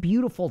 1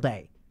 beautiful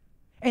day.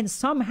 And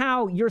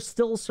somehow you're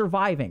still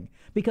surviving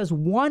because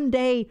 1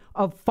 day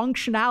of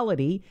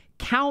functionality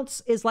counts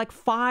as like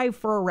 5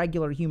 for a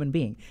regular human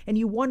being. And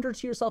you wonder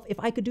to yourself, if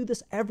I could do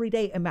this every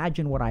day,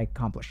 imagine what I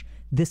accomplish.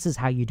 This is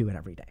how you do it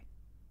every day.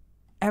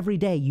 Every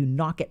day you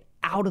knock it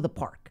out of the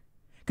park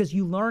because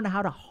you learn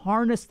how to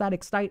harness that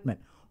excitement,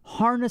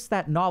 harness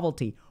that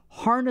novelty,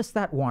 harness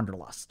that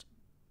wanderlust.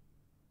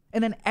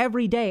 And then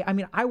every day,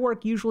 I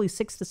work usually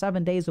 6 to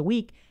 7 days a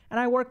week, and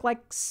I work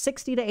like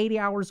 60 to 80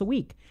 hours a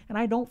week, and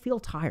I don't feel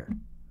tired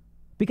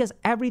because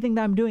everything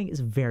that I'm doing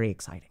is very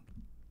exciting.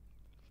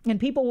 And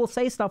people will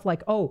say stuff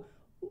like, oh,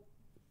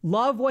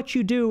 love what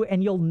you do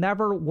and you'll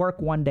never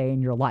work 1 day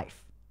in your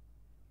life.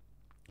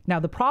 Now,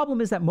 the problem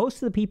is that most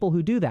of the people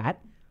who do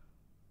that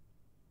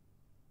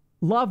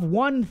love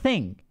one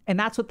thing, and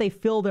that's what they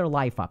fill their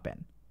life up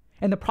in.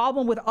 And the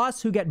problem with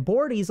us who get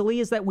bored easily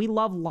is that we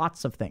love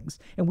lots of things,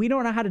 and we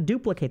don't know how to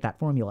duplicate that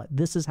formula.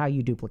 This is how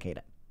you duplicate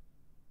it.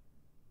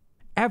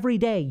 Every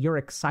day you're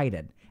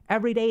excited.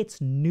 Every day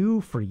it's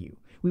new for you.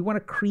 We want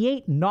to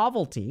create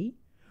novelty,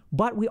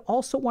 but we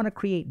also want to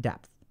create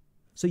depth.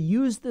 So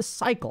use this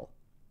cycle,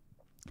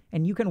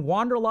 and you can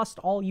wanderlust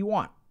all you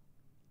want,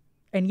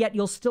 and yet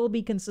you'll still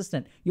be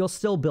consistent. You'll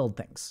still build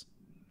things.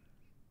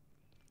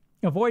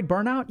 Avoid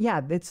burnout?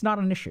 Yeah, it's not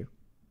an issue.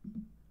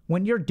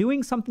 When you're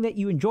doing something that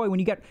you enjoy, when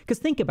you get, because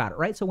think about it,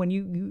 right? So when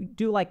you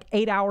do like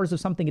 8 hours of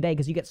something a day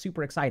because you get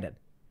super excited,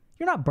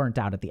 you're not burnt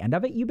out at the end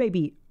of it. You may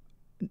be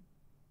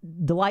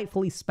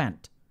delightfully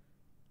spent.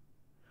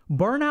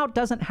 Burnout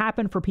doesn't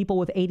happen for people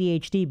with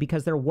ADHD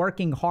because they're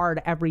working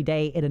hard every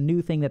day at a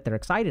new thing that they're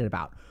excited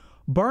about.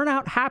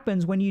 Burnout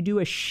happens when you do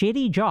a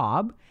shitty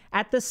job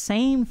at the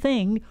same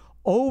thing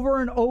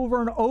over and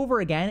over and over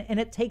again, and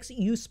it takes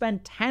you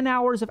spend 10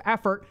 hours of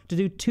effort to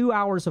do 2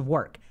 hours of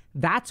work.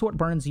 That's what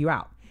burns you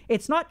out.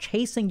 It's not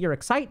chasing your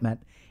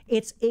excitement.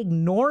 It's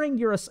ignoring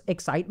your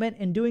excitement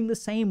and doing the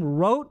same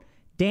rote,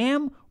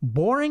 damn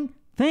boring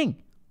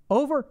thing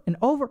over and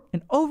over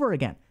and over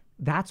again.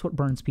 That's what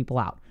burns people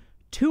out.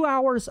 2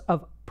 hours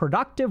of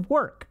productive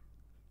work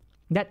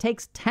that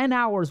takes 10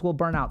 hours will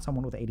burn out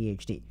someone with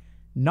ADHD.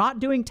 Not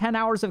doing 10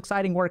 hours of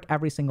exciting work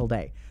every single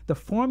day. The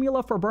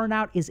formula for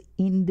burnout is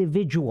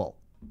individual.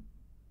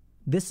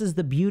 This is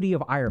the beauty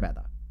of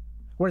Ayurveda.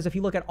 Whereas if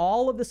you look at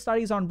all of the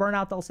studies on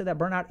burnout, they'll say that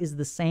burnout is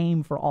the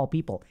same for all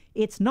people.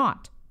 It's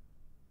not.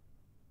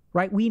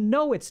 Right? We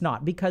know it's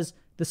not, because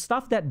the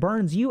stuff that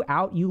burns you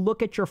out, you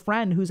look at your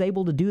friend who's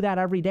able to do that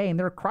every day and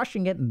they're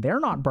crushing it and they're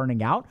not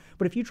burning out.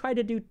 But if you try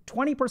to do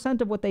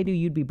 20% of what they do,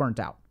 you'd be burnt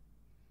out.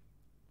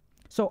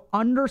 So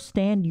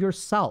understand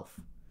yourself.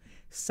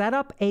 Set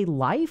up a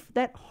life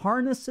that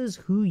harnesses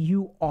who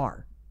you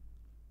are.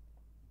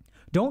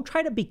 Don't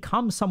try to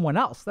become someone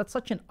else. That's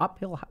such an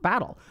uphill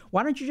battle.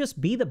 Why don't you just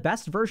be the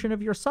best version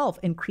of yourself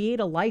and create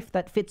a life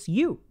that fits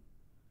you?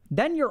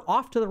 Then you're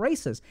off to the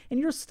races, and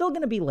you're still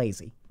going to be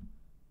lazy.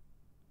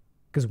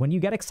 Because when you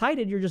get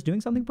excited, you're just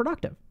doing something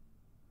productive.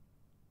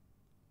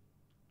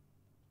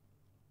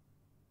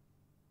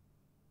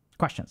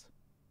 Questions?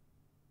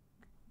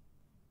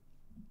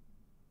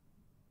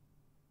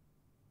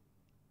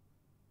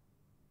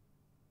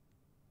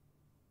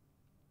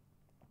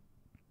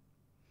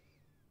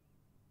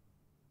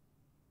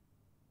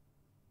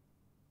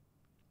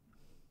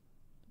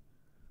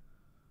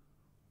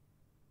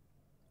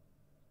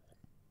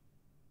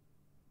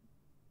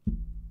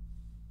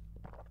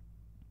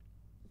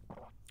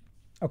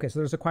 Okay, so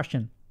there's a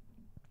question.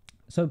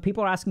 So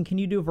people are asking, can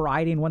you do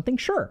variety in one thing?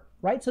 Sure,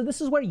 right? So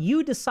this is where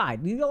you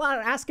decide. You're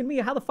asking me,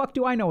 how the fuck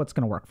do I know what's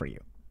going to work for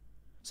you?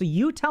 So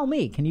you tell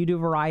me, can you do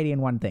variety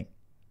in one thing?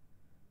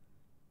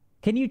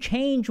 Can you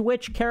change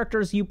which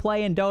characters you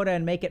play in Dota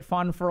and make it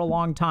fun for a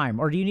long time?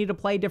 Or do you need to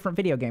play different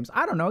video games?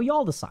 I don't know.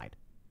 Y'all decide.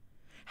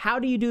 How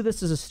do you do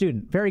this as a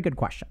student? Very good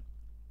question.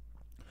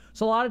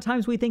 So a lot of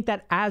times we think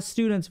that as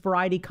students,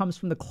 variety comes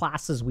from the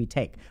classes we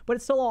take, but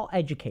it's still all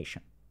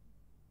education.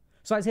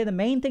 So I'd say the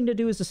main thing to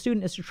do as a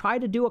student is to try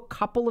to do a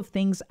couple of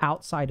things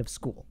outside of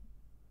school,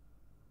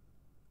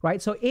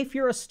 right? So if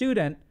you're a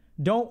student,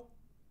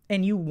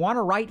 and you want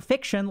to write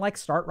fiction, like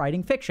start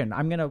writing fiction.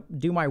 I'm going to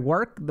do my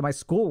work, my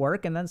school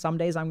work, and then some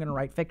days I'm going to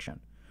write fiction.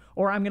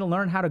 Or I'm going to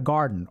learn how to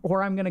garden.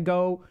 Or I'm going to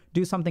go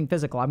do something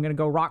physical. I'm going to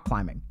go rock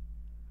climbing.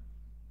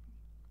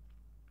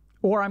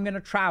 Or I'm going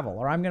to travel.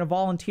 Or I'm going to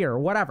volunteer, or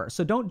whatever.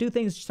 So don't do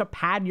things just to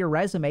pad your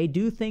resume.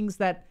 Do things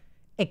that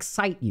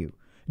excite you.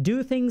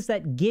 Do things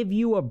that give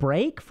you a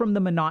break from the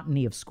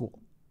monotony of school.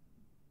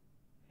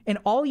 And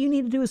all you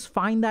need to do is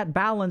find that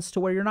balance to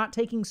where you're not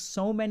taking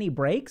so many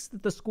breaks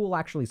that the school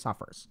actually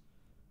suffers.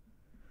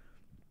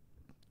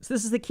 So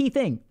this is the key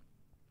thing.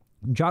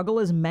 Juggle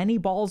as many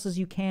balls as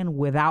you can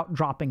without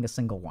dropping a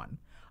single one.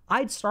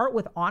 I'd start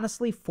with,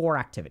 honestly, 4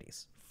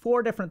 activities.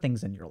 4 different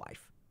things in your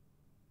life.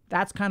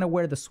 That's kind of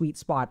where the sweet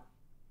spot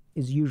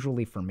is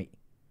usually for me.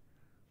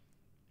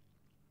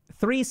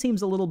 3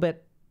 seems a little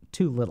bit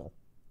too little.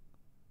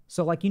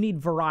 So like you need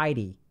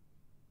variety.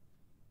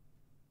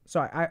 So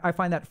I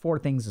find that 4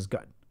 things is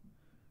good.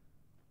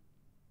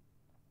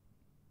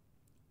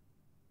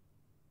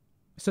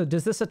 So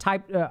does this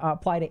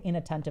apply to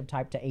inattentive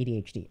type to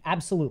ADHD?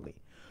 Absolutely.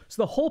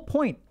 So the whole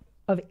point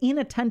of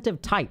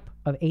inattentive type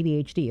of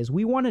ADHD is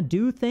we want to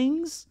do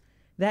things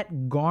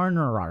that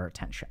garner our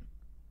attention.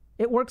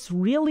 It works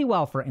really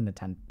well for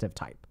inattentive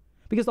type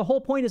because the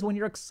whole point is when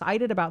you're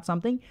excited about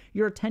something,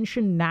 your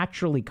attention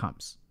naturally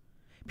comes.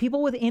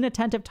 People with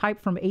inattentive type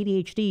from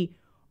ADHD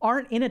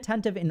aren't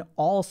inattentive in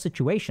all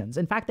situations.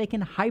 In fact, they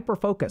can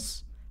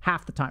hyperfocus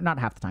half the time, not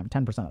half the time,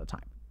 10% of the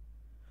time.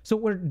 So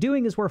what we're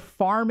doing is we're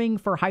farming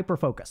for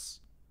hyperfocus.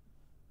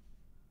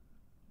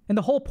 And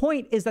the whole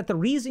point is that the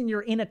reason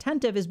you're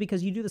inattentive is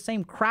because you do the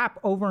same crap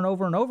over and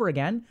over and over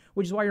again,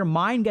 which is why your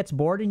mind gets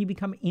bored and you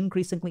become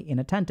increasingly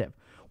inattentive.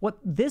 What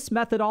this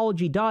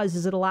methodology does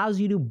is it allows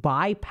you to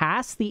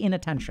bypass the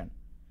inattention.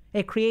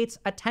 It creates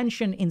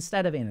attention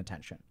instead of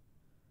inattention.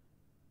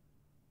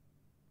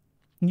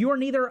 You are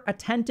neither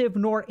attentive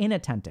nor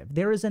inattentive.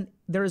 There is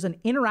an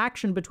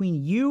interaction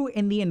between you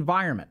and the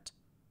environment.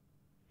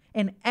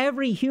 And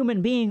every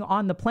human being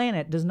on the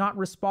planet does not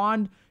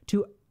respond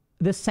to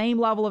the same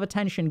level of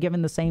attention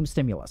given the same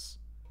stimulus.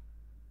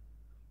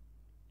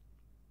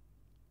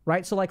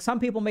 Right? So like some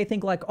people may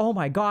think like, oh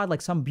my God,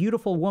 like some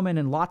beautiful woman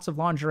in lots of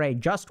lingerie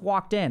just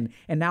walked in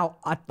and now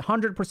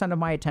 100% of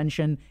my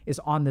attention is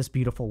on this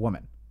beautiful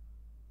woman,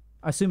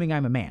 assuming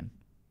I'm a man.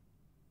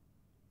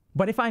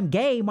 But if I'm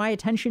gay, my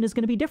attention is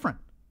going to be different.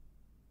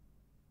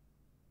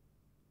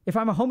 If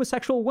I'm a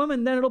homosexual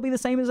woman, then it'll be the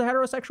same as a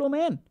heterosexual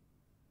man.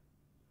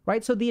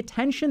 Right? So the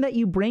attention that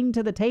you bring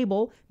to the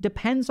table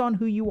depends on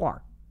who you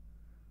are.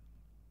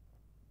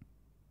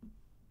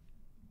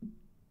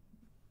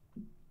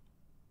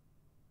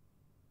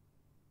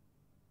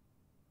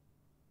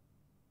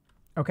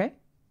 Okay?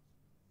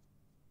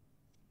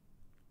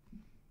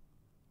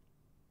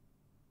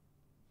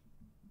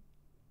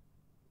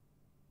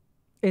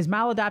 Is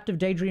maladaptive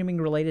daydreaming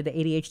related to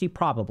ADHD?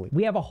 Probably.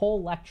 We have a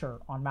whole lecture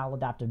on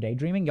maladaptive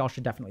daydreaming. Y'all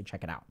should definitely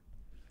check it out.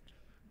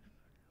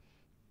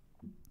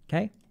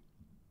 Okay?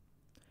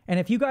 And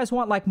if you guys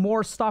want like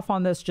more stuff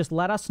on this, just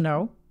let us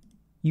know.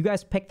 You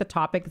guys pick the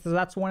topic. So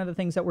that's one of the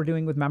things that we're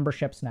doing with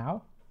memberships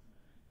now.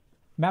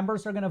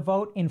 Members are going to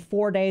vote in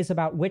 4 days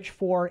about which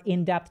 4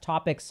 in-depth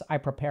topics I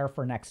prepare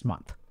for next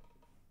month.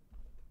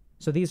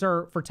 So these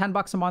are, for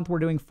 $10 a month, we're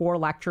doing 4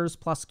 lectures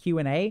plus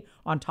Q&A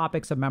on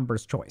topics of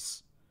members'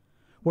 choice.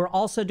 We're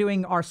also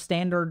doing our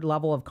standard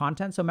level of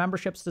content. So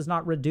memberships does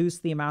not reduce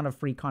the amount of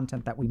free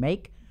content that we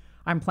make.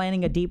 I'm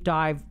planning a deep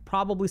dive,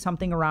 probably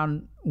something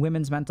around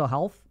women's mental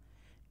health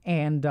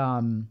and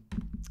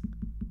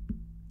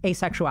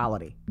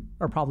asexuality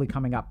are probably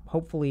coming up,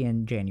 hopefully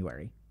in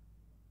January.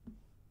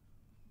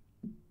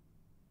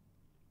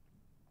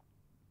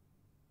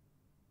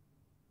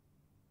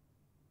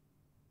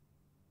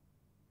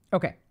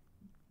 Okay.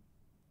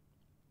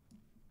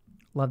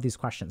 Love these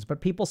questions,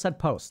 but people said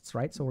posts,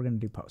 right? So we're going to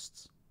do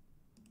posts.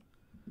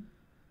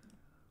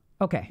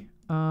 Okay.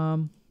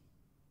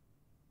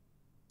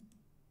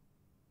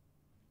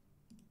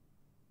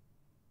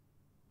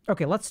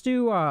 Okay, let's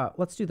do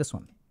this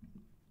one.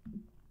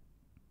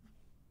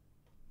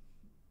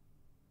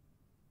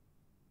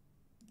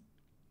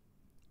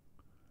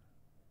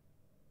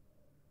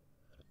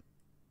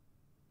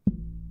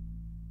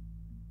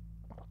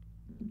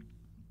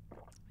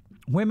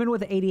 Women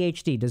with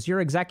ADHD, does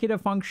your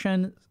executive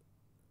function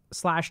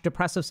 /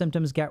 depressive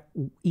symptoms get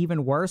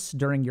even worse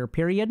during your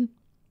period?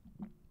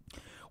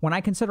 When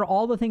I consider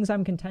all the things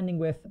I'm contending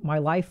with, my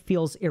life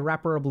feels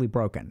irreparably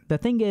broken. The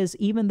thing is,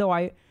 even though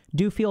I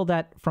do feel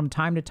that from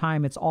time to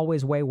time, it's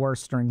always way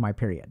worse during my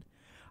period.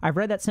 I've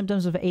read that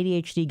symptoms of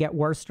ADHD get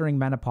worse during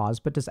menopause,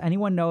 but does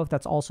anyone know if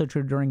that's also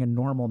true during a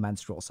normal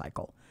menstrual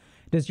cycle?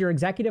 Does your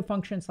executive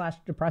function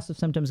 / depressive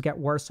symptoms get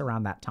worse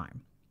around that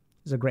time?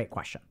 It's a great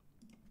question.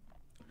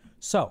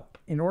 So,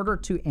 in order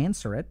to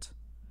answer it,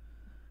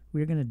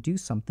 we're going to do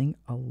something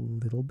a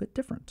little bit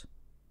different.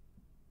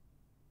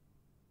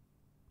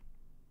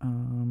 I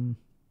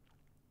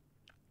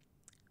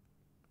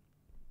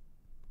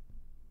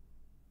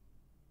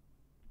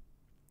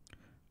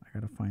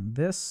got to find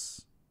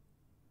this.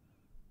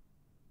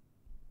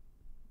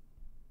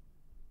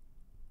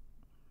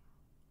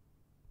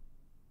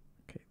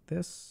 Okay,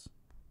 this.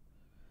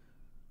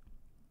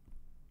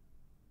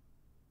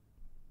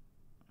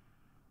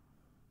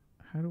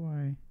 How do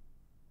I...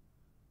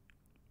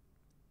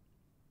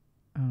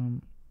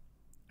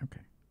 okay.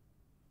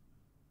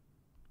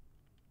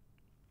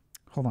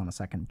 Hold on a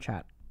second,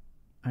 chat.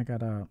 I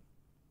gotta...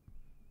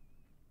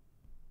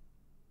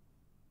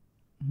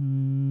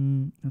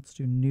 let's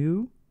do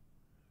new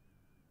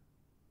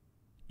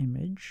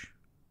image.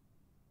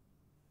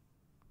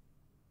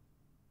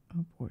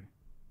 Oh boy.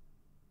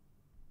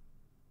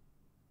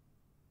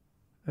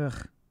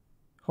 Ugh.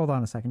 Hold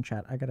on a second,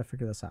 chat. I gotta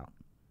figure this out.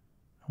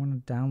 I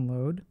want to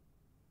download...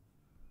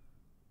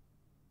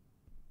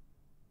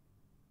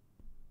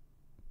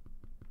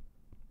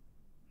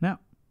 Now,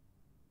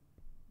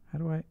 how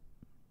do I...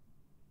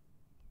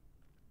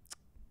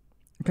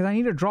 Because I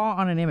need to draw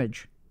on an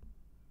image.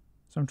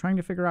 So I'm trying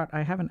to figure out,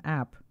 I have an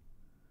app.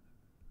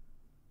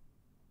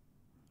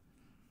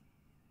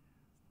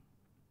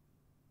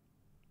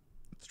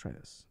 Let's try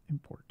this.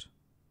 Import.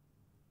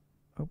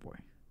 Oh boy.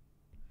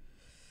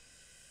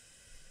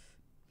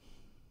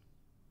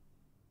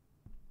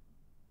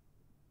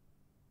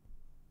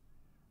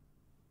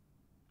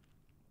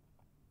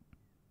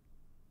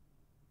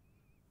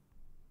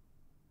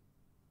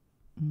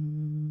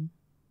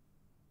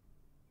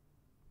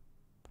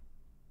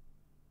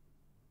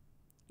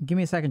 Give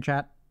me a second,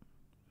 chat.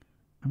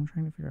 I'm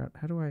trying to figure out,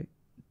 how do I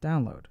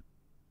download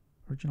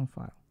original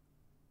file?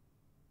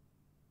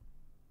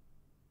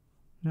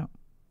 No.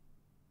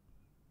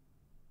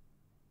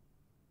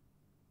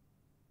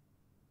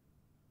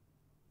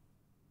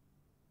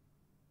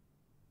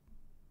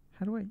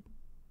 How do I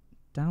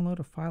download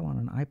a file on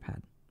an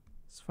iPad?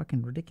 It's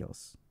fucking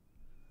ridiculous.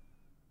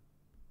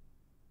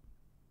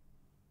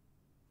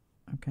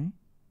 Okay.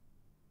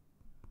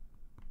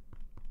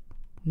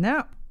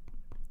 Now,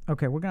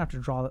 okay, we're gonna have to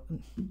draw it.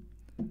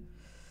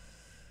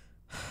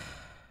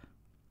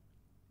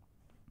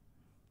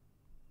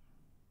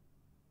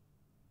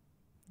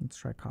 Let's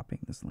try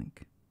copying this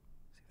link.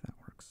 See if that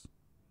works.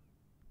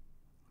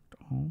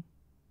 All.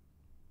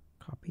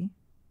 Copy.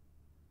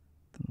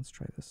 Then let's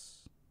try this.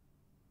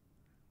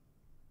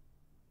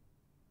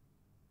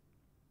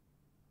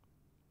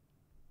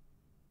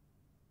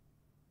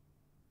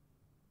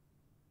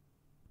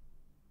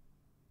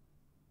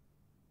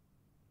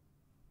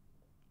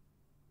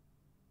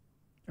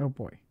 Oh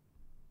boy.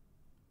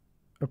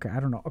 Okay, I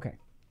don't know. Okay.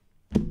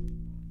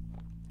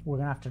 We're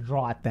gonna have to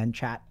draw it then,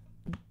 chat.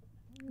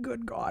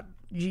 Good God.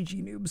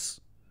 GG noobs.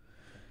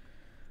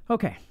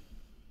 Okay.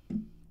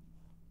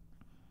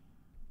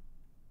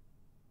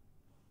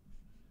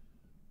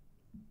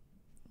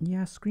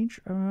 Yeah,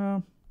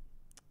 screenshot.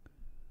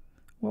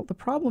 Well, the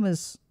problem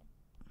is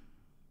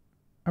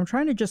I'm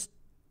trying to just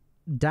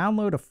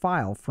download a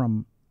file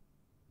from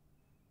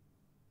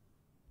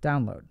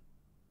download.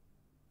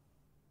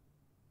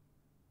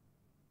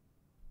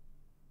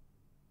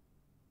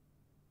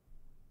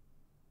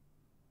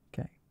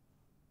 Okay.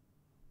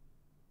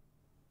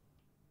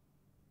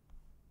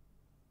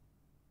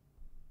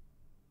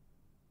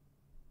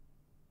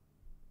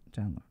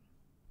 Download.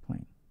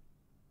 Plain.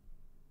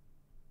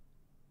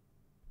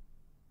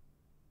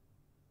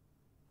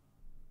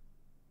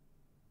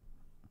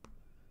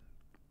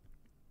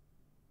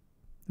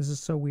 This is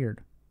so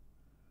weird.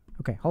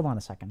 Okay, hold on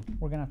a second.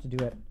 We're going to have to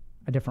do it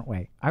a different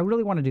way. I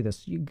really want to do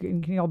this.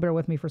 Can you all bear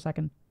with me for a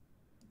second?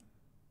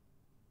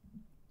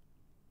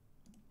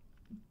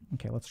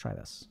 Okay, let's try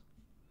this.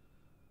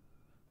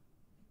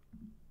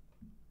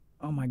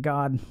 Oh my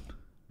God.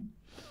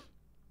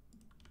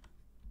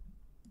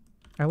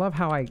 I love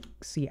how I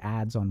see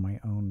ads on my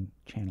own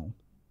channel.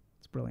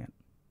 It's brilliant.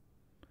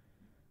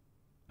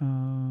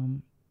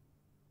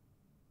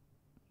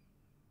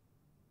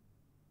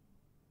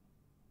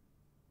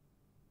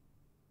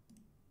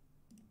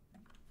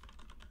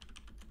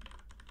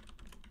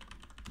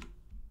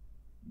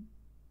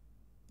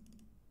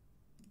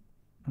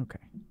 Okay.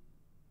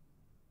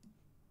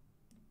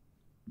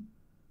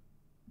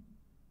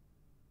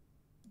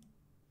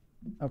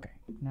 Okay,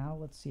 now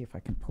let's see if I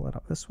can pull it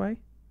up this way.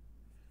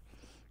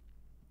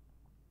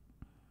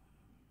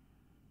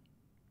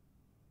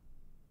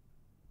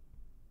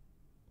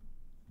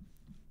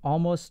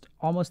 Almost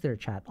there,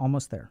 chat.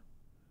 Almost there.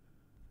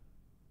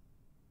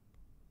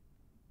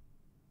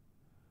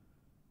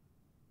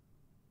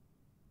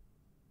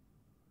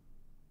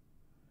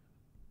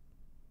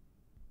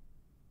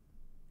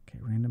 Okay,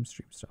 random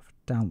stream stuff.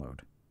 Download.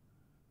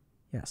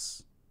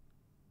 Yes.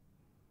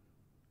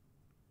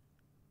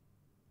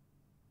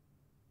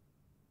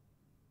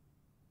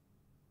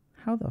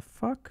 How the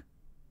fuck?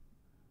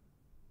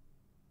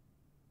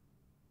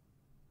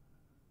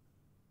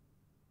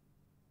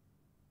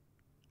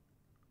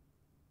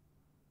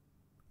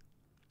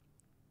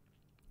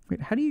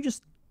 Wait, how do you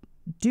just...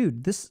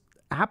 Dude, this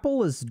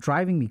Apple is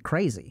driving me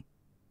crazy.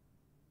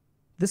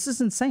 This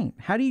is insane.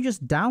 How do you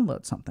just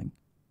download something?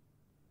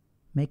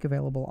 Make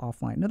available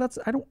offline. No, that's...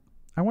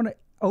 I want to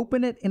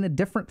open it in a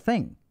different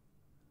thing.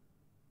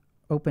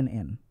 Open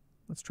in.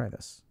 Let's try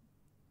this.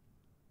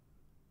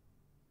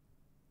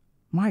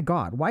 My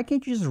God, why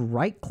can't you just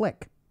right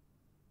click?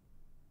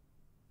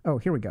 Oh,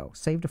 here we go.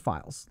 Save to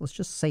files. Let's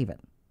just save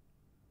it.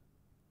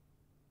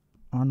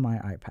 On my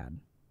iPad.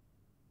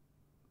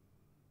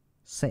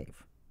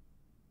 Save.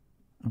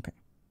 Okay.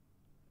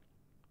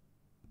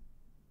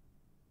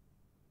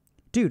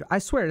 Dude, I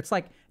swear, it's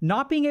like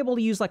not being able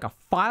to use like a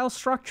file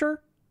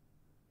structure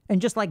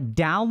and just like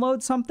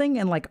download something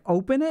and like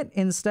open it,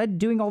 instead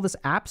doing all this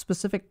app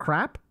specific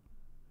crap.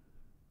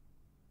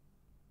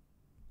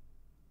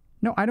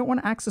 No, I don't want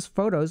to access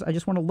photos. I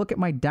just want to look at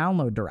my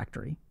download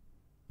directory.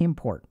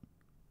 Import.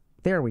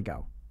 There we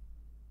go.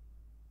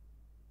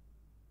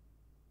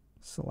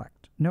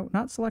 Select. No,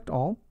 not select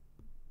all.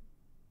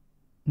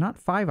 Not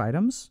 5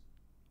 items.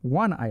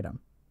 1 item.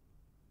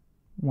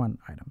 1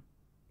 item.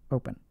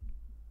 Open.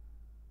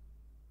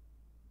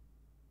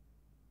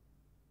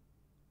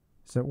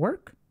 Does it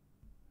work?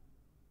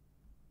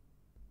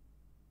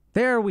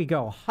 There we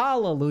go.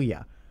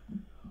 Hallelujah.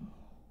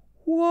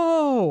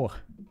 Whoa.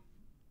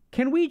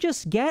 Can we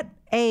just get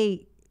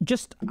a...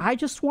 I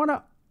just want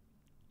to...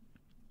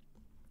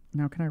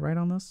 Now, can I write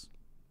on this?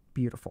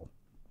 Beautiful.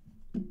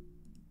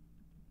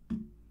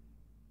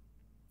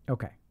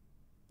 Okay.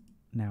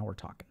 Now we're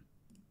talking.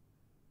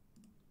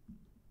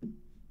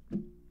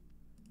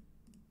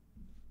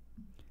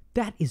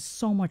 That is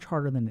so much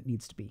harder than it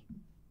needs to be.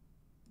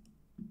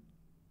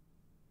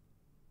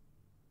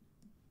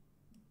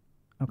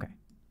 Okay.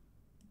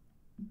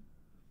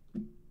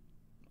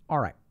 All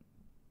right.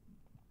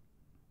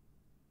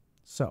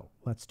 So,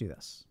 let's do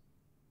this.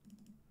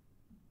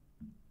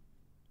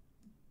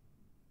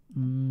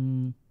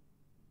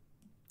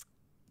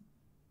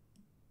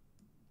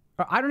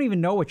 I don't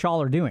even know what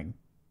y'all are doing.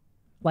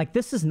 Like,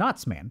 this is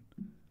nuts, man.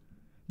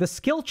 The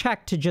skill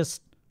check to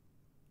just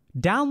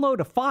download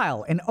a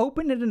file and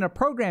open it in a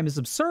program is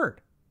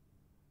absurd.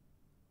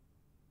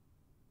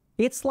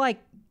 It's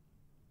like,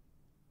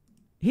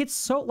 it's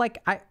so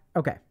like,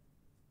 okay,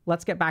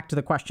 let's get back to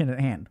the question at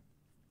hand.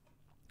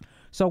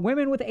 So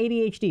women with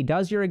ADHD,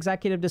 does your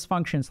executive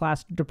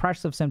dysfunction /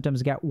 depressive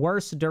symptoms get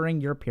worse during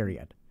your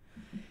period?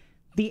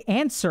 The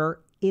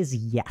answer is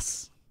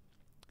yes.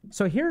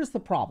 So here's the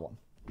problem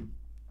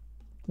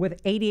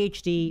with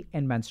ADHD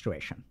and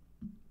menstruation.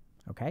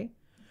 Okay?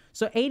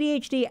 So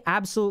ADHD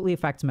absolutely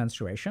affects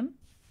menstruation,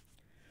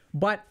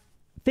 but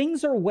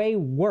things are way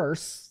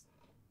worse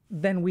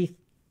than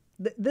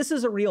this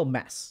is a real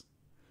mess.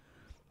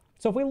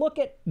 So if we look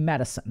at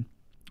medicine,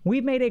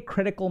 we've made a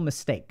critical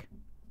mistake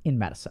in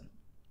medicine.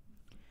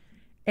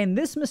 And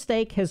this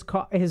mistake is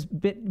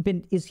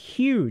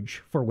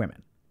huge for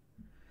women.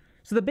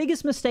 So the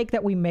biggest mistake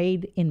that we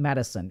made in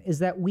medicine is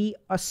that we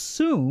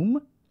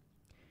assume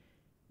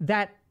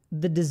that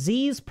the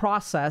disease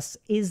process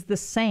is the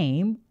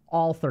same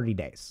all 30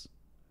 days.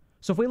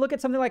 So if we look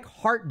at something like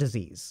heart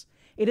disease,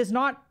 it is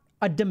not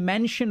a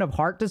dimension of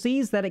heart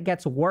disease that it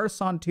gets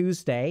worse on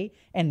Tuesday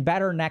and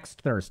better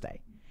next Thursday.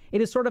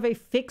 It is sort of a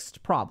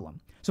fixed problem.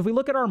 So if we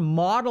look at our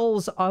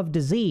models of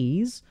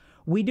disease,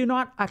 we do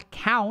not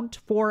account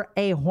for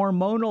a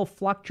hormonal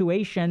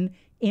fluctuation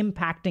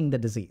impacting the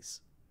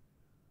disease.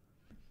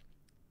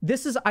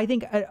 This is, I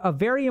think, a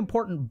very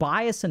important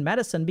bias in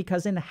medicine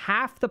because in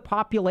half the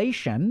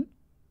population,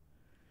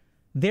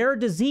 their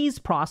disease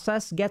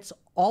process gets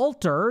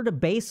altered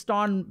based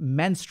on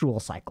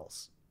menstrual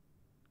cycles.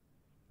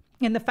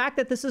 And the fact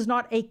that this is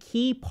not a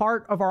key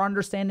part of our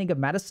understanding of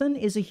medicine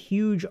is a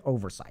huge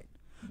oversight.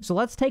 So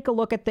let's take a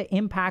look at the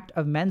impact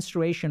of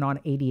menstruation on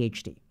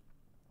ADHD.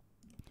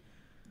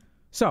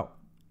 So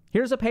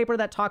here's a paper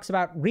that talks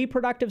about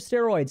reproductive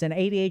steroids and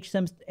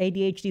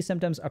ADHD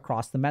symptoms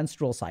across the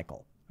menstrual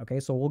cycle. Okay,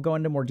 so we'll go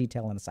into more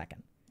detail in a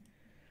second.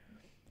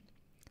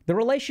 The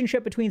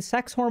relationship between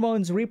sex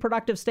hormones,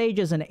 reproductive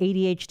stages, and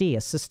ADHD,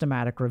 a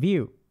systematic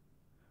review,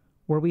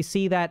 where we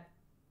see that,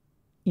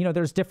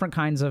 there's different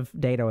kinds of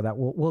data that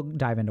we'll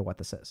dive into what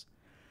this is.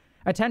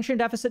 Attention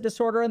deficit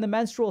disorder and the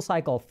menstrual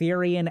cycle,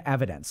 theory and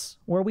evidence,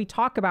 where we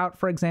talk about,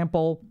 for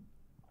example,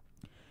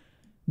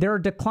 there are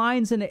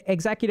declines in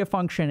executive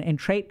function and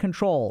trait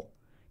control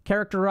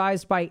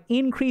characterized by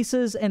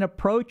increases in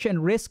approach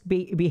and risk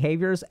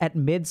behaviors at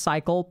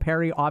mid-cycle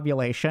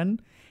peri-ovulation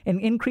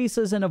and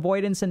increases in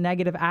avoidance and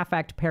negative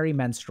affect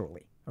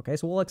perimenstrually. Okay,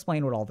 so we'll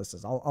explain what all this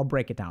is. I'll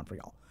break it down for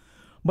y'all.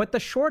 But the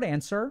short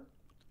answer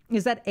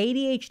is that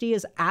ADHD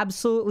is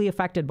absolutely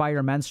affected by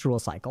your menstrual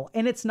cycle.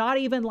 And it's not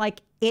even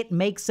like it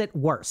makes it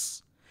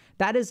worse.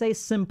 That is a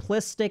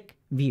simplistic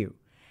view.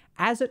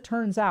 As it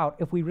turns out,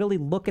 if we really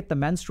look at the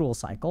menstrual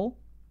cycle,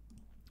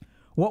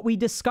 what we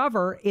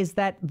discover is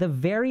that the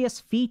various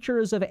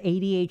features of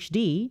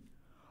ADHD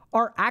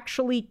are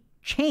actually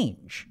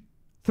change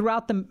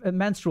throughout the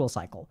menstrual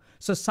cycle.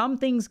 So some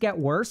things get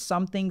worse,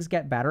 some things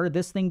get better.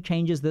 This thing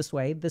changes this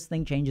way, this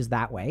thing changes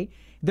that way.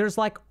 There's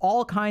like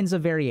all kinds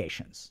of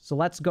variations. So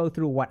let's go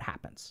through what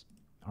happens.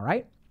 All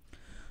right.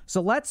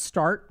 So let's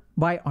start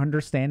by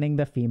understanding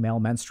the female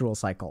menstrual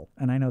cycle.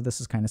 And I know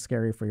this is kind of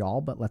scary for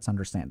y'all, but let's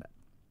understand it.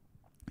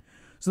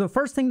 So the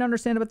first thing to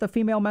understand about the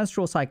female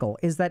menstrual cycle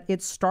is that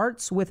it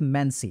starts with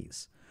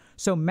menses.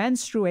 So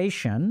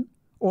menstruation,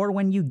 or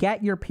when you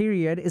get your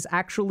period, is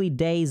actually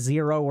day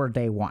 0 or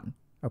day 1.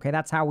 Okay,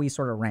 that's how we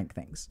sort of rank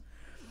things.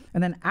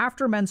 And then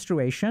after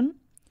menstruation,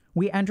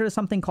 we enter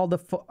something called the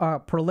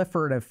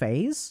proliferative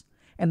phase.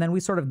 And then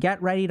we sort of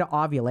get ready to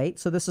ovulate.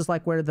 So this is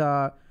like where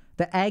the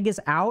egg is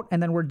out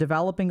and then we're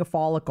developing a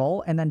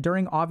follicle. And then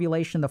during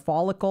ovulation, the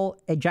follicle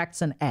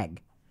ejects an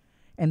egg.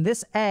 And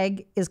this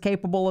egg is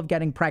capable of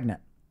getting pregnant.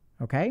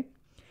 Okay?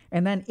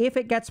 And then if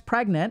it gets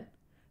pregnant,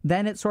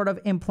 then it sort of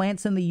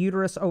implants in the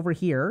uterus over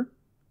here.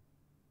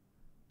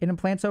 It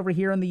implants over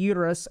here in the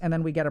uterus, and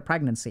then we get a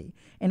pregnancy.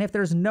 And if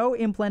there's no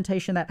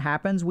implantation that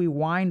happens, we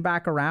wind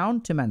back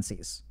around to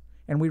menses,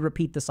 and we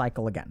repeat the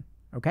cycle again,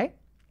 okay?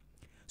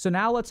 So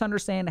now let's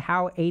understand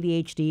how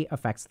ADHD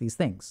affects these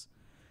things.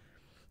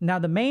 Now,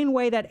 the main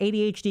way that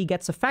ADHD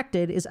gets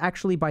affected is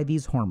actually by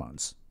these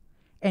hormones.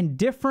 And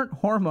different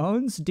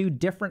hormones do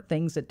different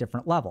things at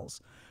different levels.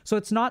 So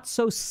it's not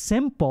so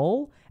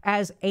simple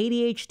as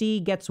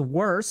ADHD gets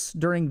worse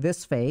during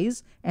this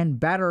phase and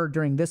better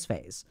during this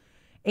phase.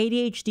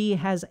 ADHD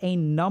has a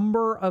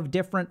number of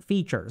different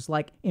features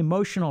like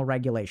emotional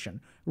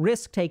regulation,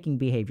 risk-taking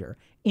behavior,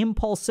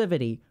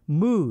 impulsivity,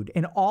 mood,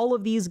 and all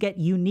of these get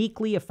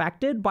uniquely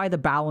affected by the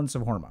balance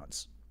of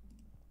hormones.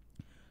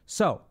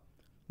 So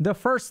the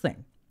first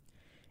thing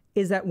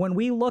is that when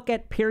we look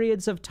at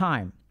periods of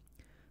time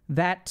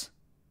that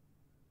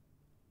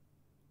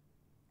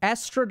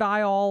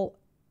estradiol,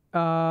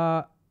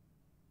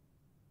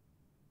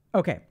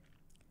 okay,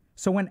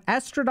 so when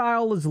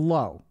estradiol is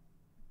low,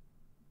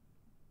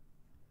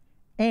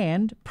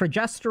 and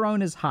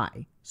progesterone is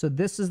high. So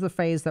this is the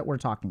phase that we're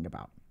talking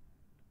about.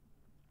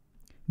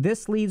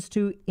 This leads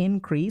to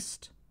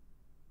increased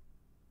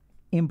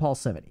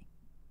impulsivity.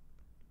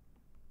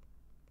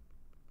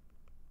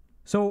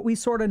 So what we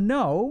sort of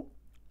know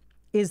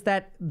is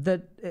that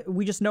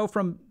we just know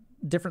from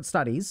different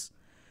studies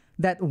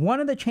that one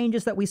of the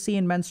changes that we see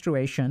in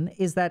menstruation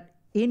is that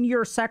in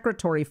your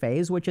secretory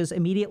phase, which is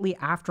immediately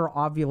after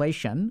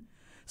ovulation,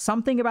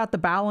 something about the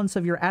balance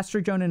of your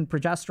estrogen and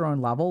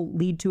progesterone level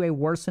lead to a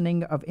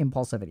worsening of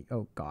impulsivity.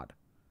 Oh, God.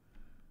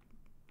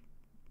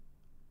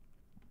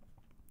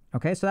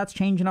 Okay, so that's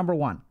change number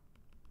 1.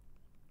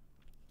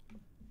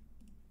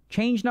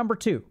 Change number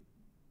 2.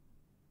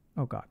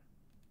 Oh, God.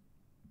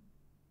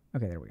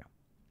 Okay, there we go.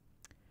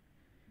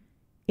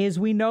 Is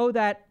we know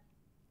that,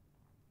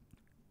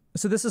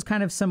 so this is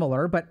kind of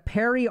similar, but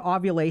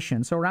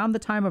peri-ovulation, so around the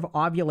time of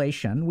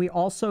ovulation, we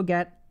also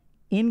get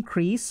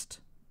increased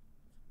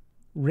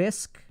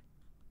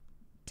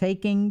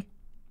risk-taking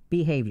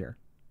behavior.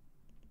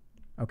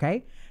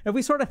 Okay? If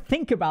we sort of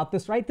think about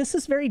this, right, this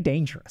is very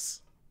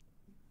dangerous.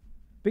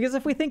 Because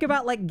if we think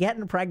about like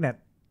getting pregnant,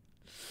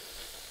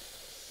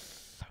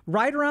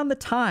 right around the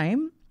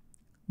time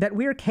that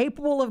we're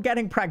capable of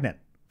getting pregnant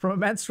from a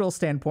menstrual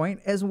standpoint,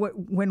 as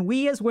when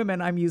we as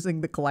women, I'm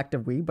using the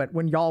collective we, but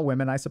when y'all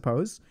women, I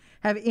suppose,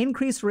 have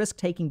increased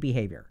risk-taking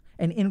behavior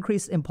and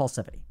increased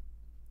impulsivity.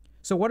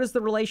 So what is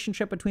the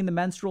relationship between the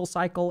menstrual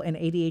cycle and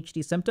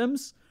ADHD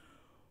symptoms?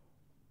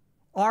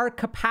 Our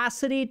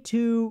capacity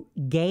to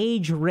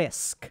gauge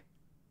risk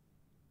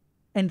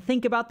and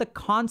think about the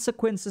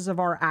consequences of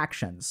our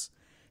actions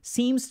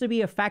seems to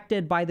be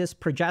affected by this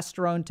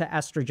progesterone to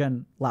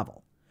estrogen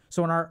level.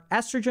 So when our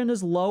estrogen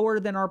is lower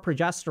than our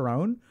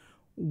progesterone,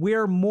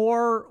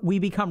 we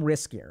become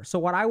riskier. So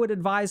what I would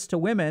advise to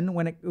women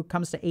when it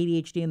comes to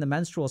ADHD and the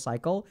menstrual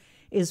cycle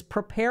is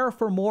prepare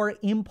for more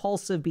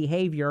impulsive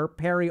behavior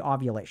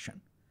peri-ovulation.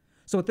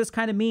 So what this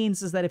kind of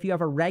means is that if you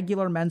have a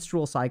regular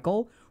menstrual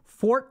cycle,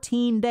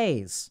 14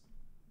 days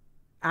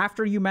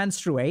after you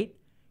menstruate,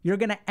 you're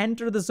going to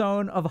enter the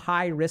zone of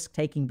high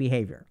risk-taking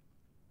behavior.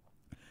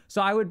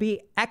 So I would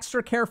be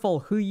extra careful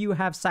who you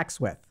have sex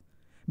with.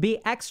 Be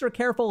extra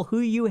careful who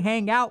you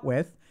hang out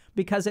with,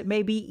 because it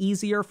may be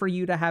easier for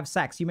you to have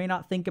sex. You may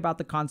not think about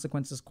the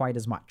consequences quite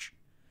as much.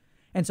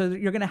 And so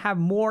you're going to have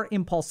more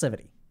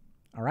impulsivity.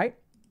 All right?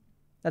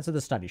 That's what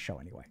the studies show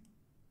anyway.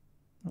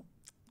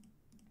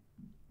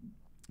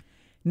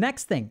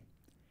 Next thing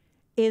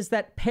is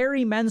that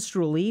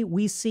perimenstrually,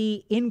 we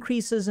see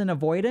increases in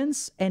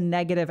avoidance and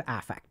negative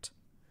affect.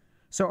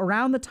 So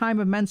around the time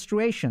of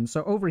menstruation,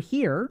 so over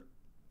here,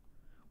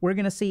 we're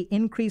going to see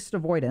increased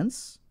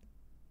avoidance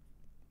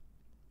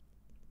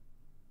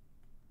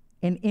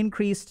and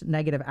increased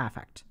negative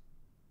affect.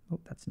 Oh,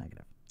 that's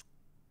negative.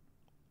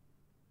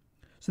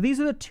 So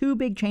these are the two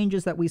big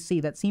changes that we see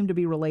that seem to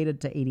be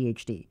related to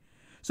ADHD.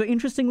 So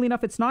interestingly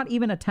enough, it's not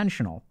even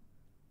attentional.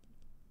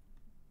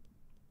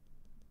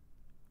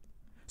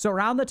 So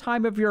around the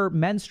time of your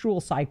menstrual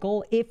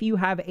cycle, if you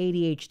have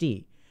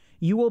ADHD,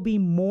 you will be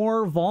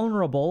more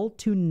vulnerable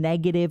to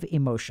negative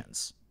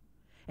emotions.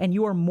 And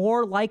you are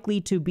more likely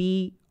to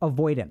be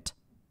avoidant.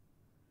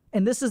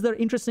 And this is the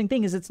interesting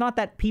thing, is it's not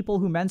that people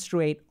who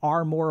menstruate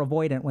are more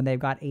avoidant when they've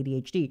got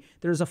ADHD.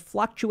 There's a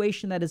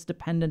fluctuation that is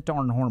dependent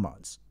on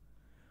hormones.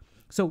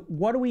 So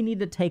what do we need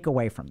to take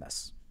away from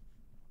this?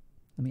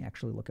 Let me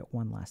actually look at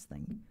one last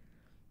thing.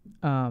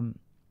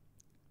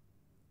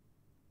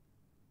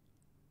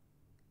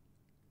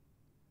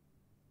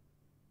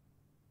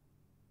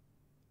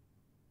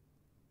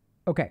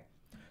 Okay,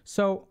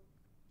 so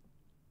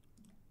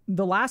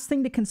the last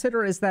thing to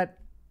consider is that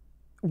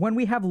when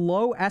we have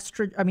low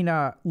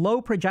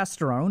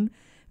progesterone,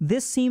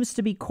 this seems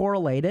to be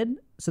correlated.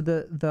 So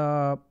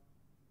the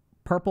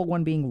purple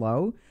one being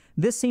low,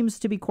 this seems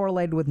to be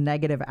correlated with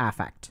negative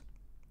affect,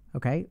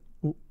 okay,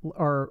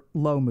 or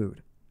low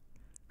mood.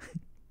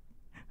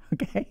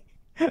 Okay,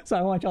 so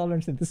I want y'all to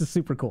understand this is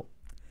super cool.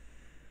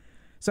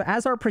 So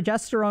as our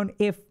progesterone,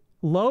 if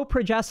low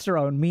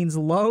progesterone means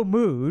low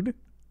mood,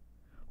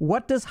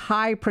 what does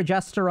high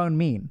progesterone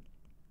mean?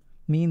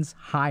 It means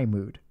high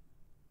mood.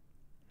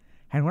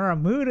 And when our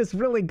mood is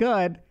really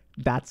good,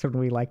 that's when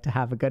we like to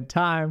have a good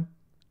time.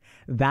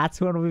 That's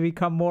when we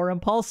become more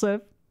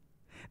impulsive.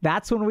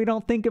 That's when we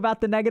don't think about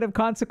the negative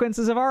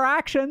consequences of our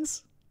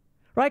actions,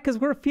 right? Because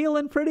we're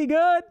feeling pretty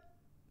good.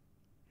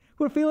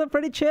 We're feeling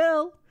pretty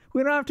chill.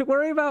 We don't have to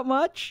worry about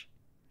much.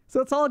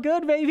 So it's all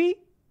good, baby.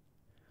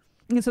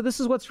 And so this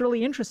is what's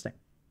really interesting,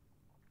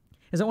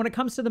 is that when it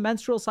comes to the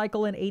menstrual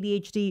cycle and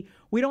ADHD,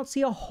 we don't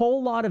see a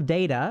whole lot of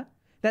data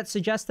that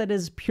suggests that it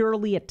is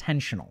purely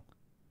attentional.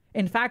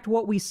 In fact,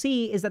 what we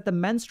see is that the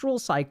menstrual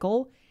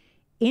cycle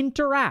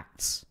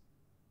interacts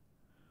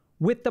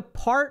with the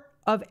part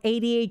of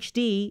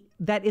ADHD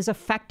that is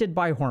affected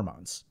by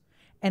hormones.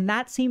 And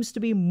that seems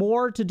to be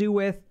more to do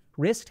with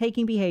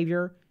risk-taking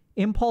behavior,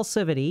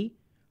 impulsivity,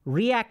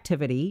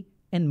 reactivity,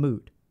 and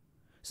mood.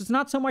 So it's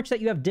not so much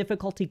that you have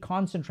difficulty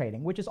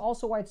concentrating, which is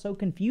also why it's so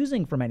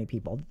confusing for many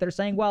people. They're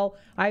saying, well,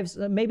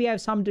 maybe I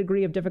have some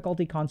degree of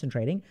difficulty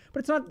concentrating,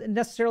 but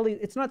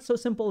it's not so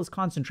simple as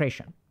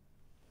concentration.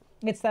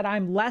 It's that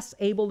I'm less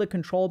able to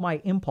control my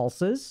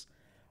impulses,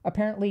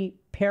 apparently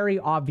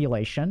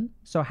peri-ovulation,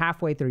 so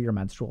halfway through your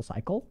menstrual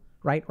cycle,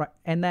 right?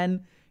 And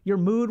then your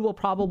mood will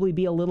probably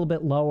be a little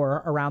bit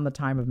lower around the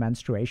time of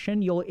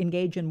menstruation. You'll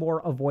engage in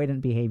more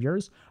avoidant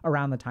behaviors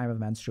around the time of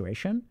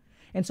menstruation.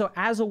 And so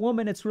as a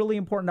woman, it's really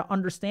important to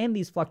understand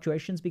these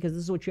fluctuations because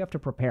this is what you have to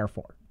prepare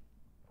for.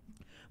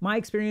 My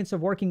experience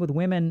of working with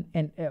women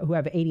who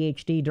have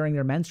ADHD during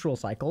their menstrual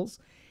cycles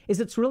is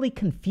it's really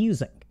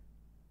confusing.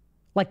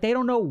 Like they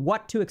don't know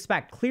what to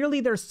expect.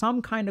 Clearly there's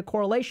some kind of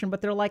correlation,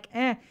 but they're like,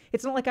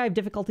 it's not like I have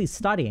difficulty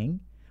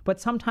studying, but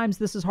sometimes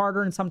this is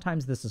harder and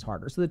sometimes this is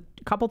harder. So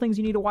a couple things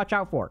you need to watch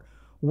out for.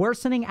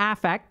 Worsening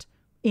affect,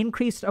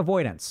 increased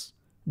avoidance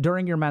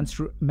during your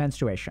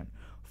menstruation.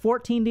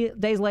 14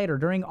 days later,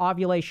 during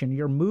ovulation,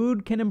 your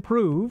mood can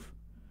improve,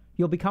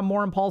 you'll become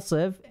more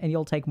impulsive, and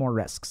you'll take more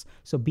risks.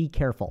 So be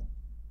careful.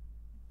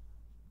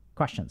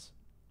 Questions?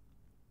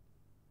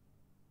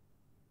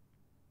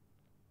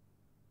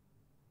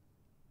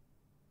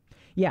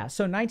 Yeah,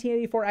 so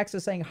 1984X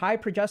is saying high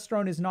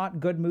progesterone is not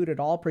good mood at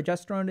all.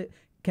 Progesterone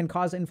can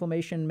cause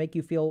inflammation, make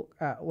you feel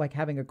like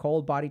having a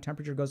cold, body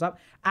temperature goes up.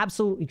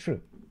 Absolutely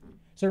true.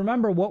 So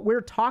remember, what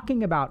we're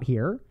talking about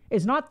here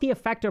is not the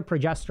effect of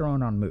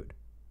progesterone on mood.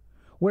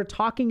 We're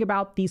talking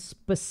about the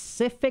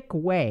specific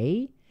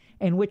way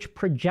in which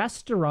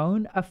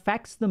progesterone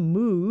affects the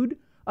mood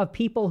of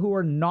people who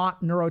are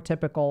not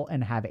neurotypical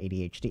and have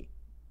ADHD.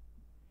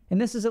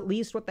 And this is at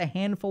least what the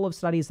handful of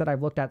studies that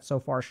I've looked at so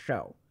far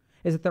show,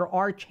 is that there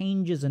are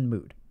changes in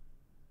mood.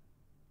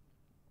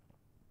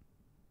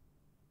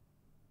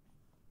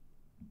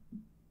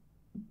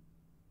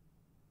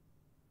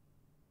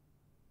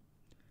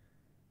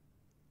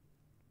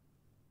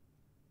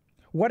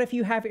 What if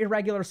you have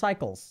irregular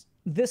cycles?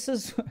 This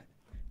is a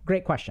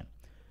great question.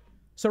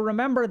 So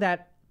remember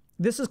that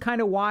this is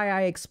kind of why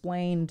I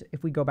explained,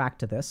 if we go back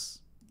to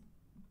this,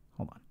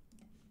 hold on.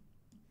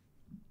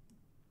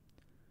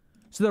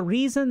 So the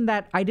reason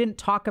that I didn't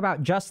talk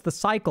about just the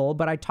cycle,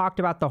 but I talked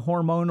about the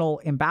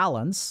hormonal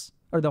imbalance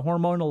or the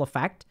hormonal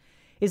effect,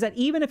 is that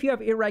even if you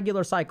have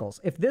irregular cycles,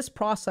 if this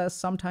process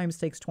sometimes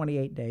takes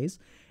 28 days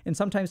and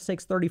sometimes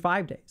takes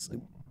 35 days,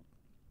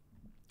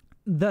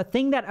 the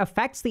thing that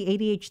affects the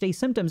ADHD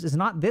symptoms is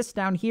not this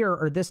down here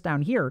or this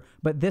down here,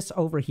 but this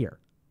over here.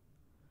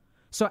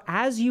 So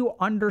as you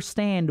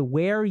understand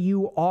where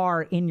you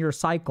are in your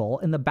cycle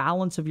and the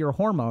balance of your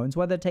hormones,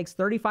 whether it takes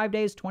 35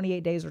 days,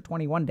 28 days, or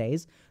 21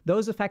 days,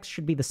 those effects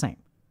should be the same.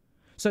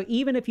 So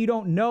even if you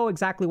don't know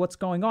exactly what's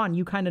going on,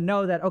 you kind of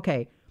know that,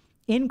 okay,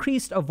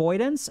 increased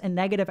avoidance and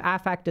negative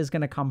affect is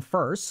going to come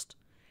first.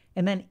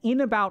 And then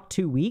in about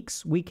 2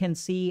 weeks, we can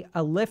see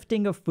a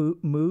lifting of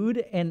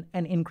mood and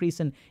an increase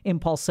in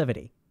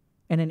impulsivity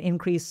and an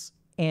increase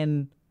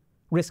in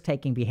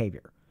risk-taking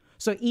behavior.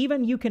 So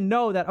even you can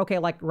know that, okay,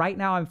 like right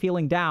now I'm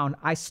feeling down.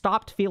 I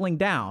stopped feeling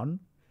down.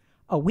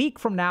 A week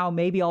from now,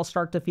 maybe I'll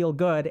start to feel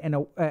good.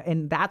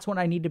 And that's when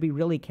I need to be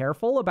really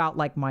careful about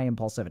like my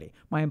impulsivity.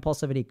 My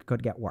impulsivity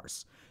could get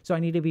worse. So I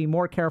need to be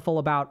more careful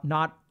about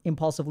not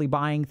impulsively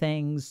buying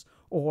things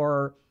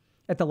or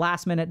at the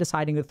last minute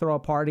deciding to throw a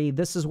party.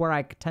 This is where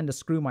I tend to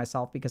screw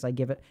myself because I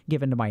give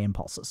in to my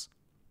impulses.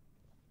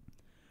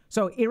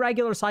 So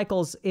irregular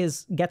cycles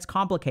gets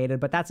complicated,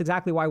 but that's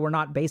exactly why we're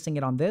not basing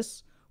it on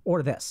this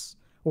or this.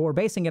 What we're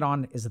basing it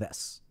on is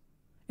this.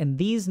 And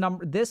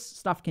this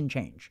stuff can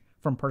change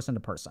from person to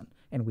person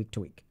and week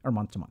to week or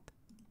month to month.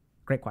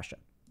 Great question.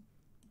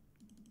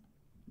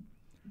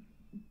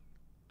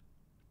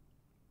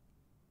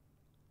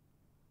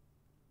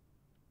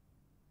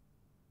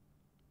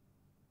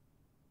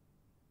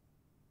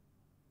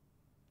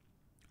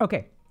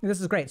 Okay,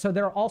 this is great. So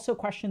there are also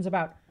questions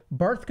about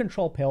birth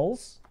control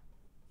pills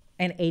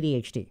and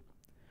ADHD.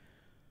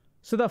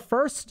 So the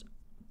first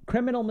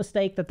criminal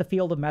mistake that the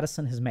field of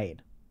medicine has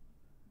made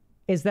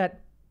is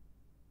that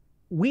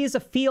we as a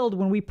field,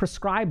 when we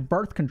prescribe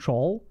birth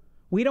control,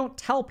 we don't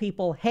tell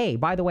people, hey,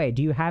 by the way,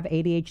 do you have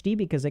ADHD?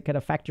 Because it could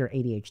affect your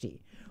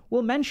ADHD.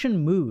 We'll mention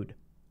mood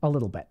a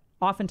little bit.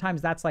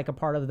 Oftentimes that's like a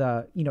part of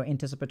the,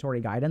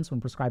 anticipatory guidance when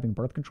prescribing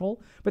birth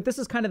control. But this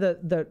is kind of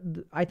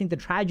I think the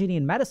tragedy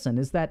in medicine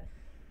is that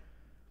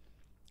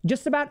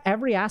just about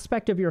every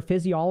aspect of your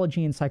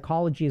physiology and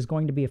psychology is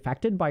going to be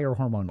affected by your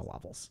hormonal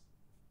levels.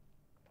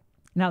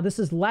 Now, this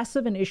is less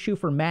of an issue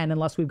for men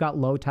unless we've got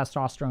low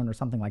testosterone or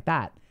something like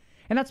that.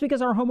 And that's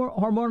because our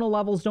hormonal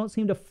levels don't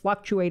seem to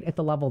fluctuate at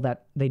the level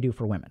that they do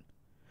for women.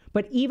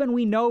 But even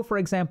we know, for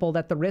example,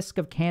 that the risk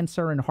of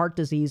cancer and heart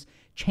disease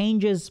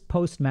changes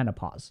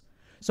post-menopause.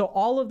 So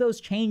all of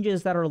those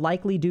changes that are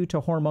likely due to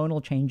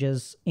hormonal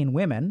changes in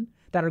women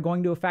that are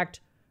going to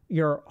affect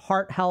your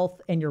heart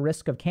health and your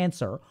risk of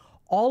cancer,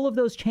 all of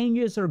those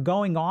changes are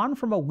going on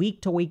from a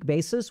week-to-week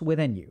basis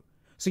within you.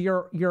 So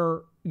your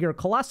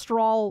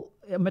cholesterol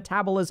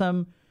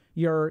metabolism,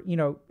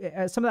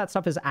 some of that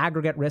stuff is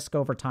aggregate risk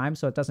over time,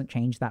 so it doesn't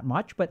change that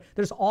much. But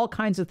there's all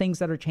kinds of things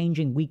that are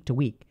changing week to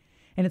week.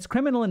 And it's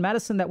criminal in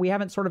medicine that we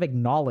haven't sort of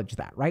acknowledged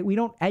that, right? We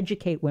don't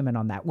educate women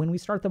on that. When we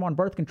start them on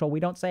birth control, we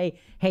don't say,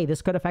 hey,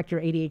 this could affect your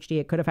ADHD,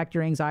 it could affect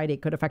your anxiety,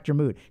 it could affect your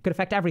mood, it could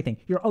affect everything,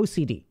 your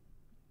OCD.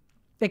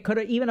 It could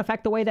even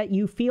affect the way that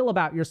you feel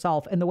about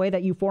yourself and the way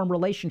that you form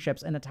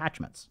relationships and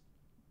attachments.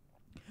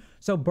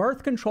 So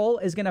birth control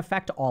is going to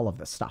affect all of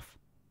this stuff.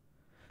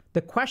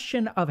 The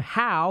question of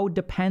how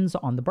depends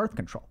on the birth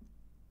control.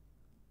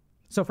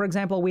 So for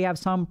example, we have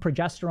some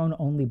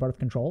progesterone-only birth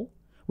control.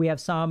 We have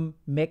some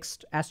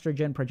mixed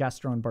estrogen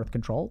progesterone birth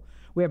control.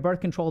 We have birth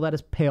control that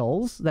is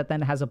pills that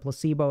then has a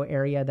placebo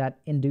area that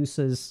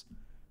induces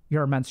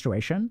your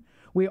menstruation.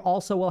 We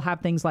also will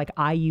have things like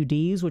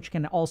IUDs, which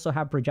can also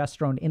have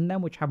progesterone in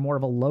them, which have more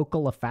of a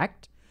local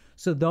effect.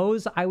 So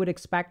those I would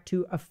expect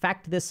to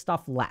affect this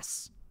stuff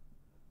less.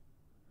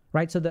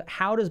 Right? So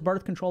how does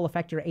birth control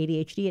affect your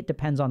ADHD? It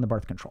depends on the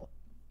birth control.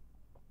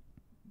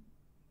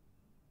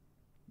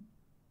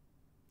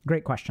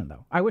 Great question,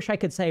 though. I wish I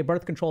could say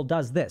birth control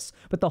does this,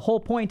 but the whole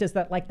point is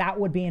that like that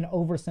would be an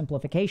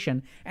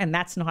oversimplification, and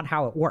that's not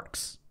how it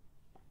works.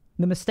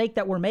 The mistake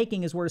that we're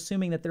making is we're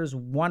assuming that there's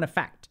one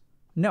effect.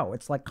 No,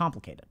 it's like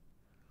complicated.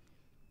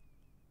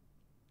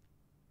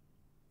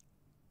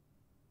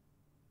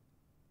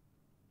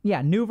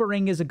 Yeah,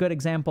 NuvaRing is a good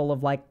example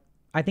of like,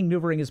 I think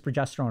NuvaRing is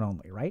progesterone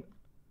only, right?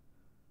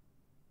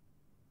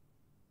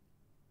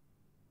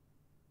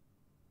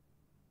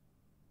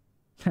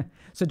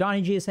 So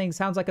Donnie G is saying,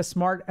 sounds like a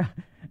smart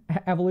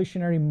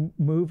evolutionary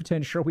move to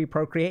ensure we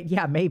procreate.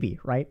 Yeah, maybe,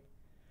 right?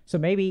 So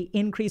maybe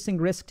increasing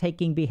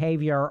risk-taking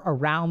behavior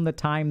around the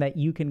time that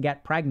you can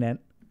get pregnant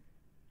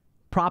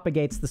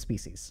propagates the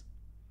species.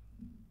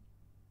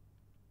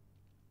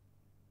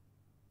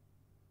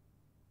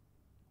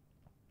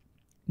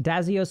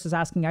 Dazios is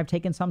asking, I've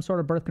taken some sort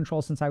of birth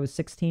control since I was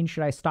 16.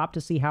 Should I stop to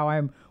see how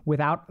I'm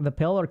without the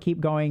pill or keep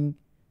going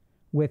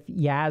with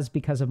Yaz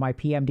because of my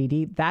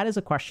PMDD? That is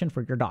a question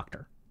for your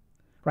doctor,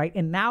 right?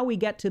 And now we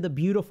get to the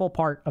beautiful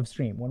part of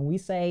stream. When we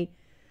say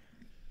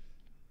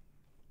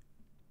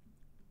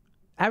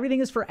everything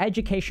is for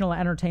educational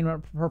and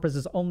entertainment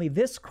purposes only,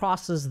 this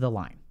crosses the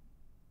line,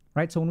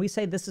 right? So when we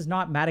say this is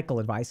not medical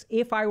advice,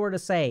 if I were to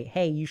say,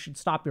 hey, you should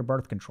stop your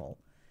birth control,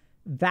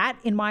 that,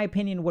 in my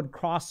opinion, would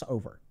cross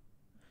over.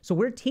 So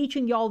we're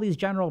teaching you all these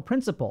general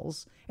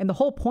principles, and the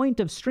whole point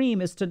of stream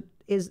is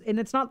and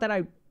it's not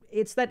that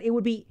it's that it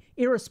would be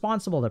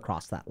irresponsible to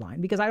cross that line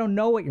because I don't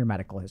know what your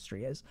medical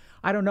history is.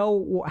 I don't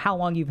know how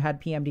long you've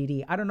had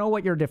PMDD. I don't know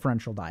what your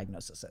differential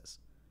diagnosis is.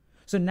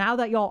 So now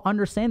that y'all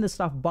understand this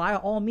stuff, by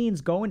all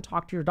means, go and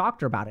talk to your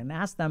doctor about it and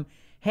ask them,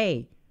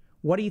 hey,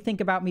 what do you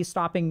think about me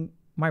stopping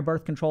my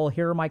birth control?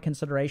 Here are my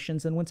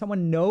considerations. And when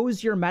someone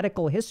knows your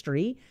medical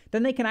history,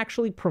 then they can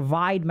actually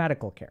provide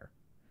medical care.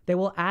 They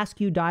will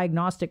ask you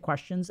diagnostic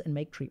questions and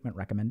make treatment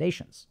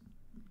recommendations.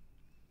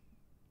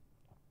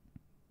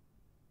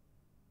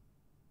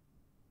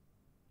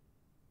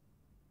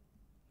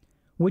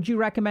 Would you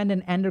recommend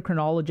an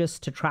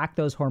endocrinologist to track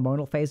those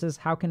hormonal phases?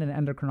 How can an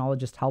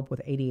endocrinologist help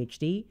with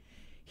ADHD?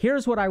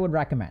 Here's what I would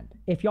recommend.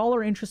 If y'all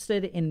are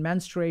interested in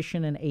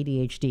menstruation and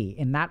ADHD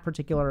in that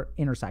particular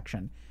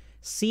intersection,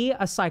 see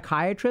a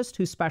psychiatrist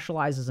who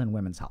specializes in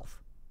women's health.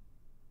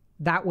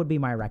 That would be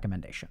my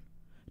recommendation.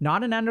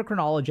 Not an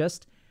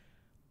endocrinologist.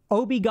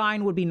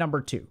 OB-GYN would be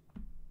number 2.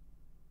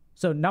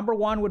 So number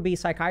 1 would be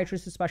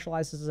psychiatrist who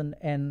specializes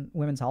in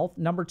women's health.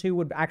 Number 2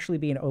 would actually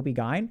be an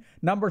OB-GYN.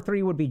 Number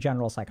 3 would be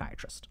general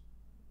psychiatrist.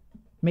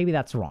 Maybe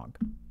that's wrong.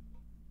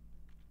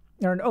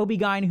 Or an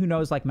OB-GYN who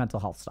knows like mental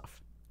health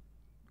stuff.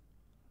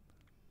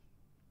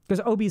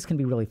 Because OBs can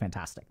be really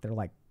fantastic. They're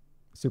like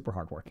super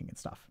hardworking and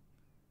stuff.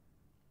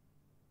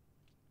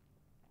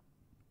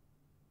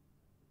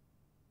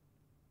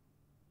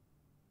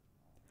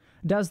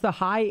 Does the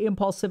high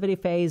impulsivity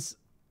phase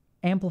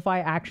amplify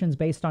actions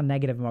based on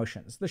negative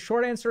emotions? The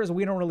short answer is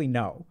we don't really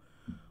know.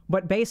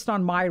 But based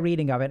on my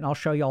reading of it, and I'll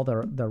show you all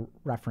the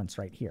reference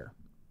right here.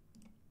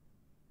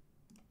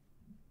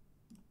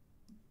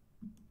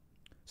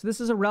 So this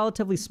is a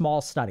relatively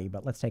small study,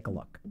 but let's take a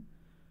look.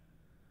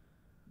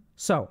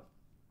 So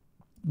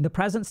the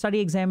present study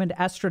examined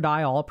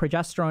estradiol,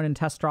 progesterone, and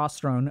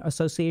testosterone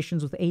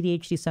associations with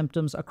ADHD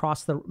symptoms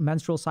across the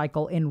menstrual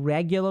cycle in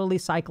regularly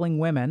cycling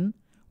women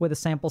with a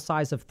sample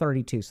size of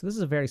 32. So this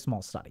is a very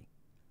small study.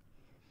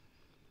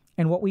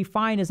 And what we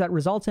find is that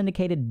results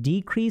indicated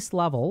decreased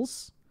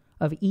levels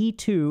of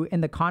E2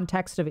 in the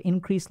context of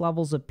increased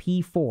levels of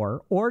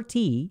P4 or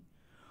T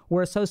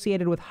were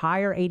associated with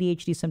higher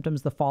ADHD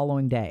symptoms the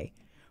following day,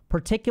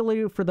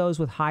 particularly for those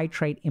with high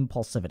trait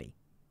impulsivity.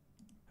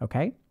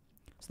 Okay?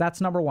 So that's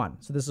number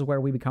 1. So this is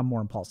where we become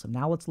more impulsive.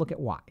 Now let's look at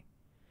why.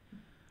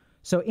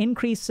 So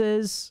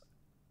increases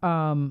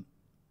in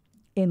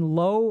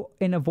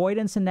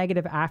avoidance and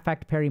negative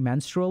affect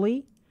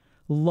perimenstrually,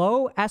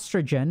 low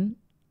estrogen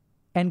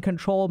and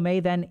control may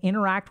then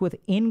interact with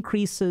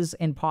increases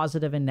in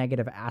positive and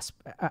negative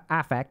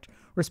affect,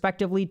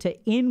 respectively, to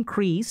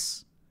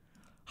increase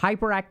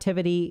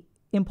hyperactivity,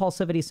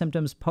 impulsivity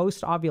symptoms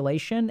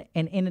post-ovulation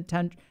and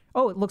inattention.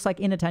 Oh, it looks like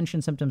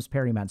inattention symptoms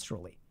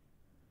perimenstrually.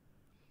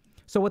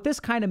 So what this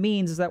kind of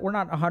means is that we're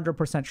not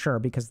 100% sure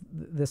because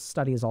this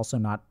study is also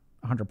not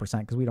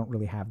 100% because we don't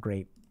really have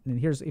great. And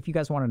here's, if you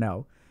guys want to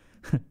know,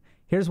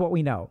 here's what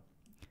we know.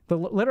 The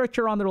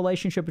literature on the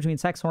relationship between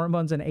sex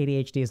hormones and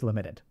ADHD is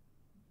limited.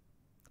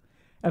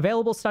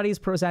 Available studies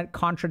present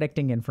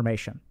contradicting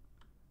information.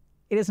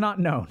 It is not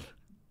known.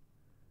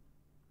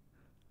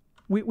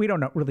 We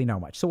don't really know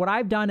much. So what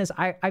I've done is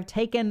I've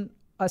taken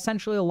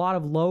essentially a lot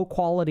of low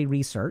quality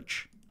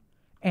research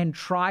and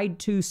tried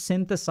to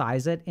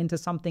synthesize it into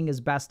something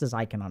as best as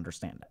I can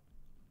understand it.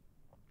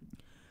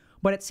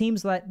 But it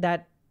seems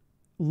that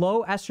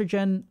low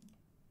estrogen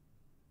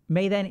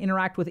may then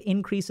interact with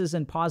increases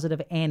in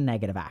positive and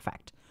negative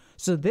affect.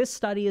 So this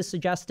study is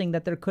suggesting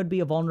that there could be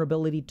a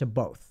vulnerability to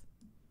both.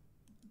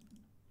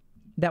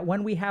 That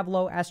when we have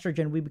low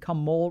estrogen, we become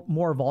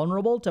more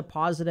vulnerable to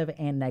positive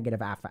and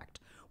negative affect,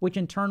 which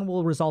in turn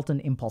will result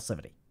in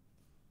impulsivity.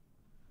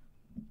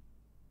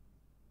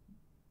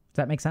 Does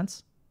that make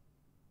sense?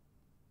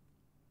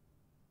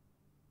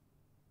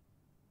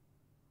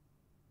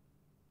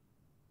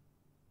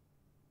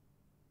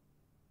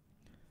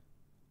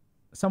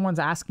 Someone's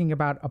asking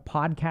about a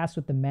podcast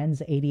with the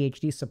men's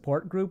ADHD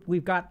support group.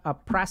 We've got a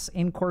press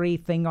inquiry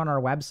thing on our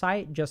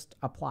website. Just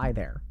apply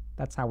there.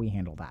 That's how we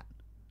handle that.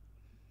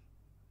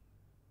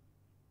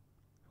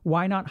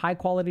 Why not high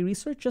quality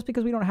research? Just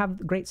because we don't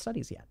have great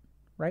studies yet,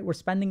 right? We're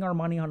spending our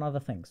money on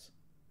other things.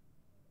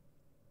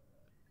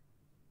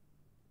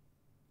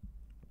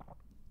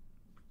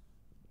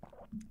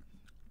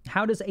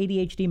 How does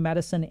ADHD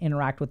medicine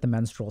interact with the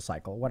menstrual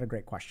cycle? What a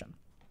great question.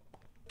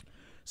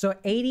 So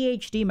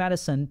ADHD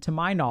medicine, to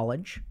my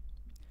knowledge,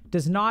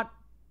 does not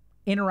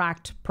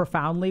interact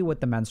profoundly with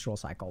the menstrual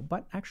cycle.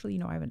 But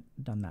actually, I haven't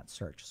done that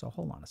search. So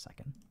hold on a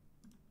second.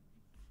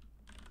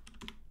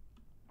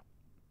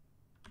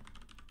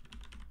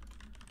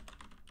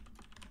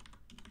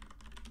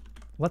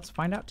 Let's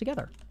find out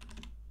together.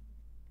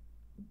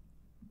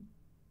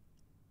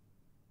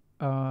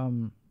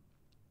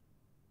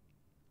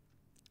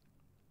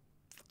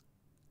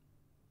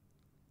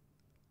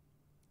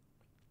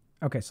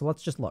 Okay, so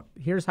let's just look.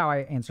 Here's how I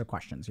answer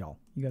questions, y'all.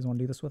 You guys want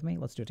to do this with me?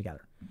 Let's do it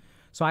together.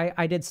 So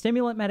I did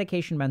stimulant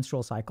medication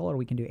menstrual cycle, or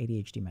we can do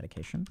ADHD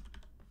medication.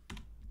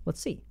 Let's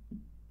see.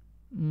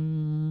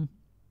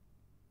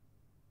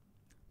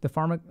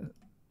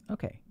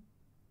 Okay.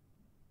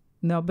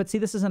 No, but see,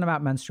 this isn't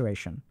about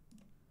menstruation.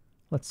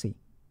 Let's see.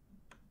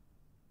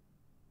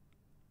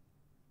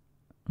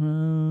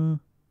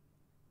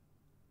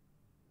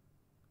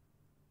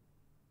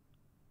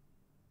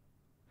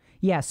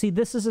 Yeah, see,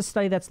 this is a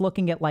study that's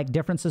looking at like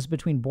differences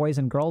between boys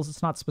and girls.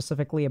 It's not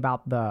specifically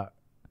about the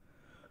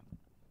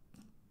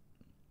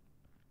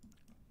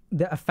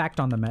effect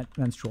on the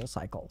menstrual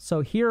cycle.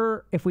 So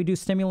here, if we do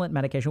stimulant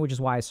medication, which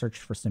is why I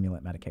searched for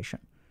stimulant medication.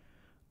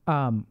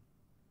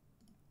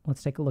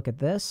 Let's take a look at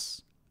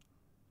this.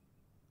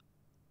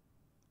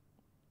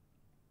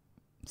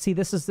 See,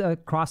 this is a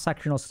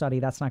cross-sectional study.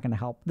 That's not going to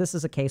help. This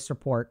is a case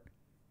report.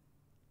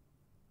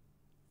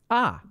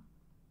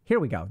 Here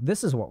we go.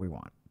 This is what we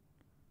want.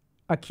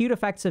 Acute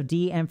effects of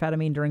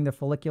D-amphetamine during the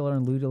follicular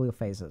and luteal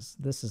phases.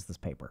 This is this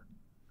paper.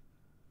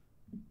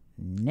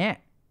 Nah.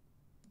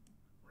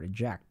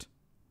 Reject.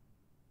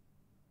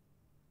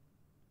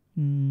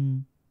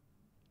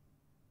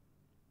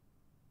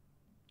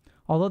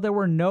 Although there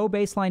were no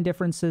baseline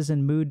differences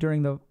in mood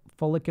during the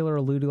follicular or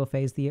luteal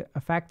phase, the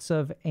effects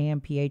of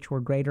AMPH were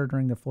greater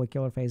during the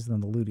follicular phase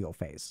than the luteal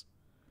phase.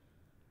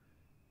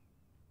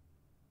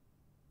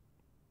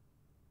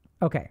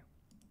 Okay.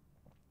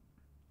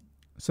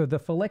 So the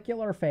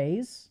follicular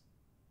phase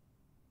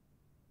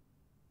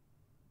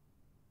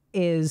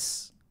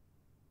is,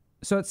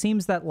 so it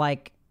seems that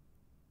like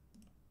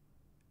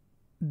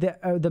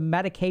the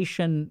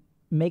medication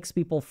makes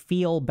people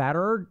feel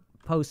better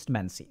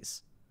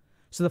post-menses.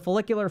 So the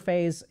follicular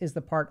phase is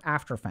the part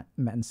after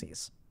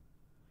menses.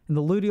 And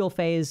the luteal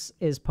phase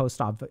is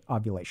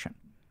post-ovulation.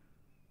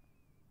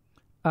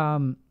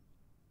 So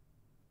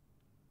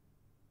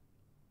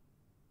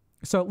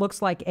it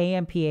looks like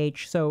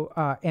AMPH, so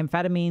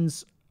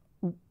amphetamines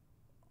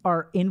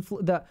are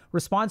the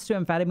response to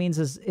amphetamines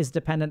is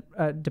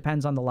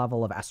depends on the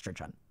level of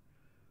estrogen.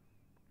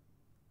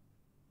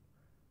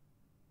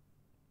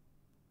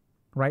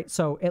 Right?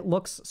 So it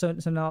looks, so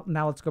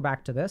now let's go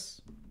back to this.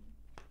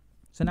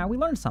 So now we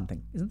learned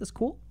something. Isn't this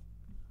cool?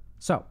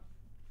 So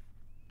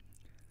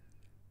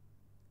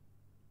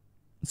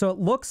it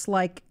looks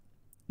like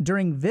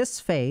during this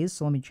phase,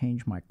 so let me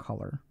change my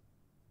color.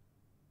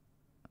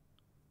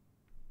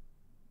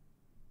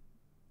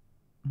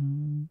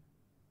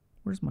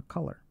 Where's my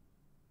color?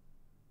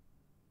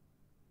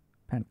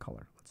 Pen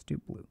color. Let's do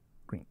blue,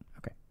 green.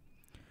 Okay.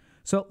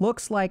 So it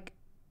looks like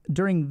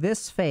during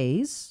this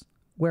phase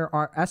where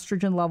our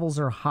estrogen levels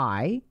are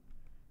high,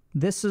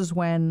 this is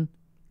when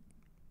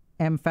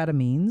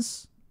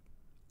amphetamines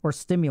or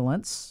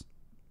stimulants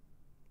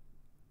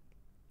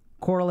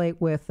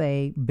correlate with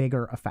a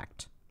bigger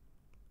effect,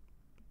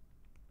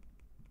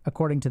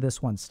 according to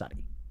this one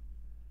study.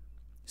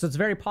 So it's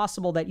very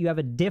possible that you have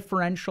a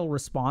differential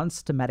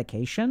response to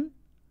medication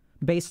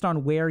based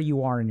on where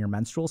you are in your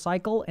menstrual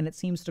cycle, and it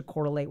seems to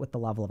correlate with the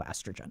level of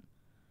estrogen.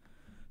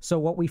 So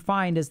what we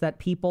find is that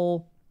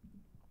people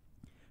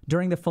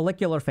during the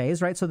follicular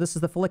phase, right? So this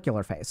is the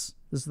follicular phase.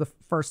 This is the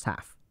first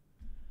half.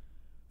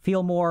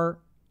 Feel more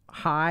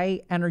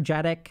high,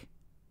 energetic,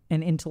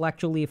 and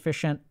intellectually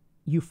efficient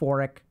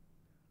euphoric.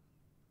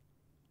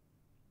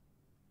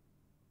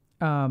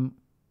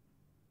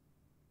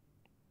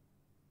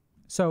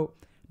 So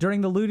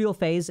during the luteal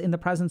phase, in the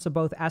presence of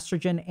both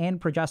estrogen and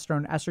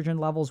progesterone, estrogen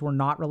levels were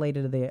not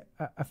related to the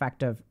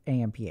effect of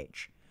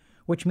AMPH,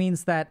 which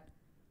means that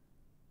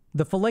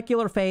the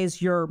follicular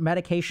phase, your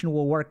medication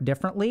will work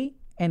differently.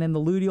 And in the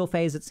luteal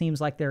phase, it seems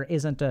like there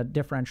isn't a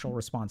differential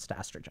response to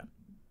estrogen.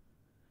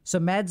 So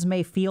meds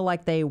may feel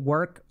like they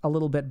work a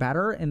little bit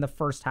better in the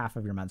first half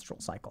of your menstrual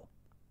cycle.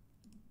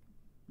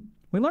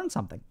 We learned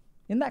something.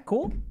 Isn't that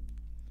cool?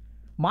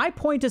 My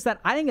point is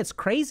that I think it's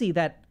crazy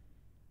that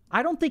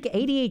I don't think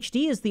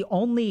ADHD is the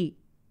only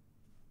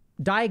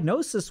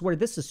diagnosis where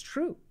this is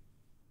true.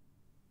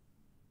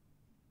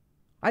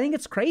 I think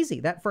it's crazy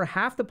that for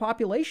half the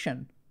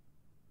population,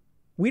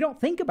 we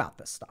don't think about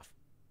this stuff.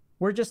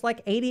 We're just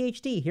like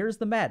ADHD, here's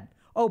the med.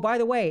 Oh, by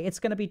the way, it's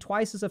going to be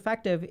twice as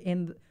effective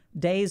in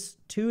days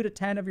 2 to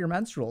 10 of your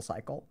menstrual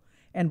cycle.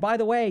 And by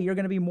the way, you're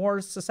going to be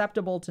more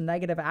susceptible to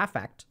negative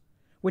affect,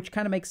 which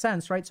kind of makes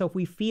sense, right? So if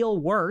we feel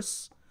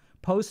worse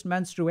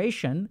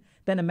post-menstruation,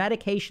 then a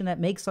medication that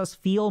makes us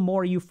feel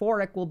more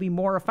euphoric will be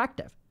more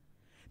effective.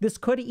 This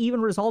could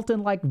even result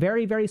in like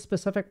very, very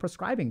specific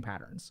prescribing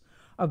patterns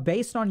of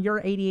based on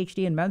your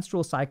ADHD and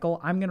menstrual cycle,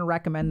 I'm going to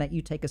recommend that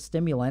you take a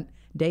stimulant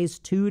days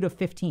 2 to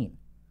 15.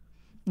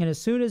 And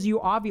as soon as you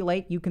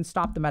ovulate, you can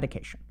stop the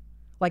medication.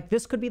 Like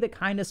this could be the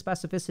kind of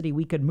specificity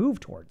we could move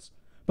towards,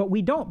 but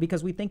we don't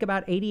because we think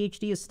about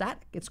ADHD as static.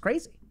 It's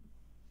crazy.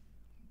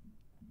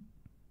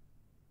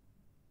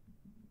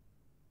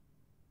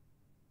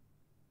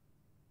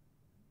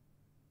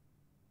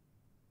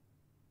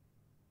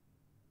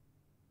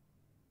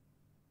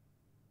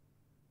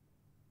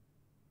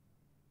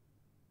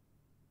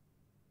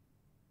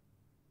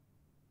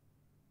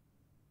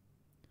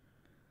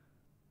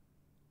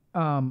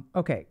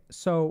 Okay,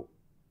 so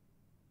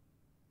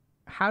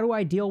how do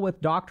I deal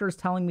with doctors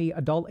telling me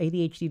adult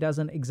ADHD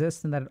doesn't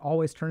exist and that it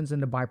always turns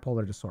into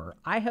bipolar disorder?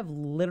 I have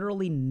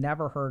literally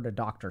never heard a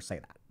doctor say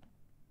that.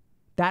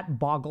 That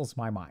boggles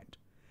my mind.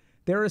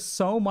 There is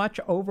so much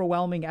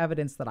overwhelming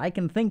evidence that I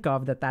can think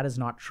of that that is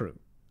not true.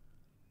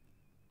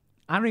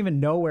 I don't even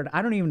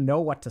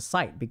know what to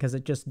cite because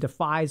it just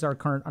defies our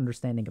current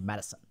understanding of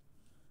medicine.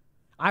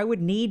 I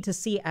would need to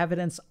see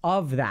evidence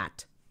of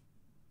that.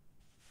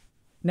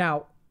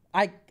 Now,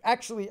 I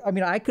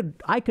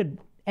could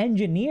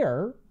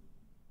engineer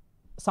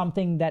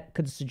something that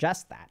could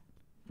suggest that,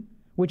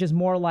 which is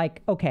more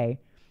like, okay,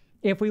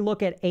 if we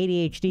look at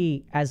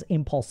ADHD as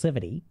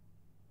impulsivity,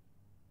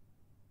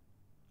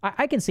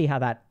 I can see how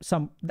that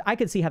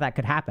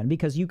could happen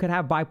because you could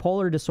have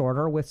bipolar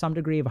disorder with some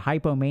degree of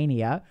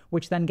hypomania,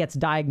 which then gets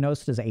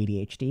diagnosed as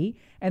ADHD.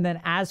 And then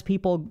as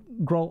people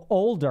grow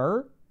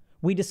older,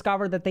 we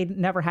discover that they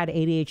never had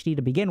ADHD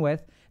to begin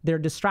with. Their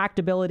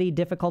distractibility,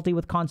 difficulty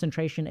with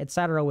concentration,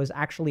 etc., was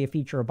actually a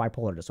feature of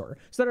bipolar disorder.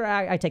 So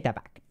I take that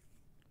back.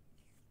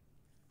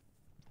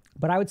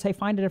 But I would say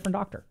find a different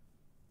doctor.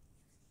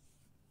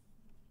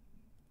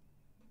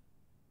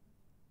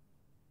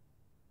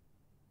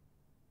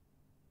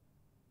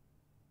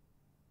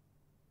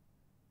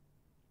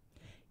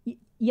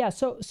 Yeah,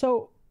 so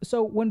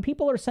when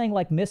people are saying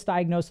like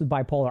misdiagnosed with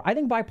bipolar, I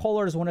think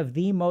bipolar is one of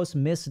the most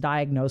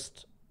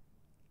misdiagnosed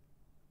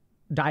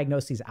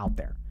diagnoses out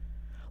there.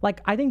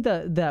 Like, I think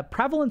the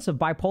prevalence of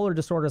bipolar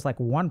disorder is like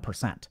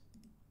 1%.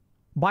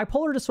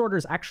 Bipolar disorder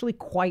is actually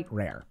quite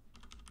rare.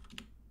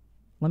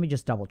 Let me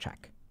just double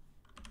check.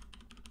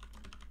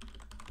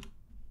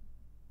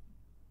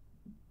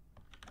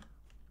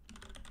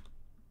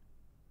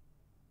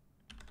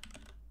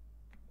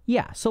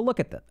 Yeah, so look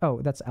at that.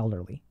 Oh, that's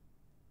elderly.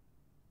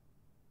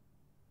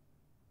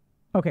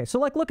 Okay, so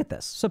like, look at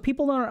this. So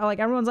people don't, like,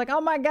 everyone's like,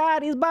 oh my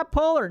God, he's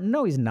bipolar.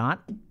 No, he's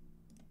not.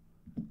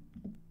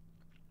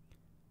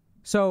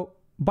 So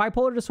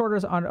bipolar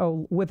disorders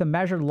with a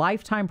measured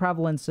lifetime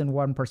prevalence in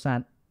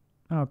 1%.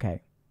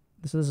 Okay,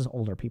 this is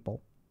older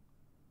people.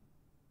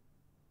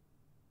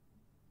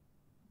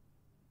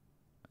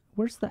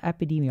 Where's the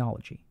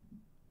epidemiology?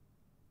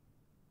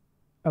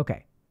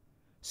 Okay,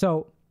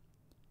 so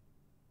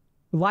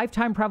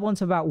lifetime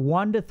prevalence of about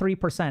 1 to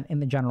 3% in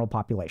the general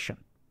population.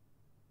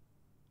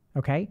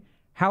 Okay.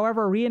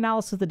 However,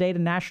 reanalysis of the data,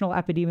 National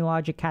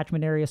Epidemiologic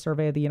Catchment Area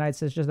Survey of the United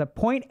States, just that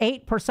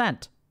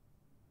 0.8%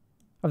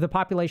 of the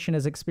population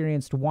has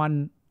experienced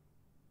one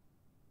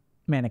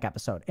manic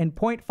episode, and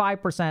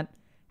 0.5%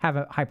 have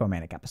a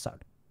hypomanic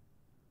episode.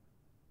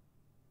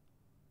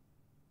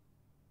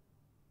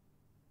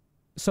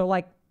 So,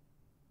 like,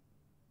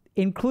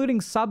 including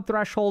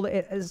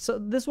subthreshold, so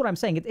this is what I'm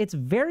saying. It's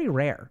very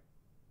rare.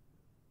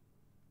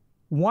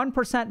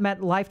 1%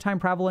 met lifetime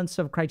prevalence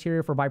of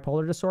criteria for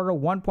bipolar disorder,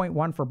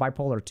 1.1 for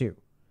bipolar 2,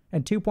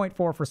 and 2.4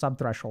 for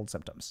subthreshold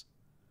symptoms.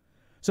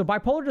 So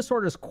bipolar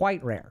disorder is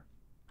quite rare.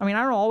 I mean,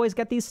 I don't always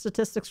get these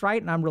statistics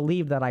right, and I'm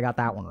relieved that I got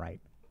that one right.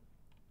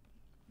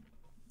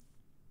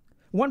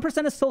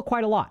 1% is still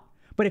quite a lot.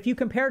 But if you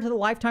compare it to the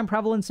lifetime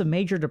prevalence of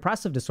major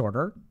depressive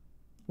disorder,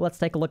 let's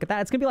take a look at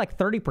that. It's going to be like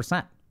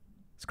 30%.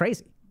 It's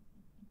crazy.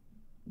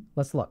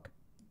 Let's look.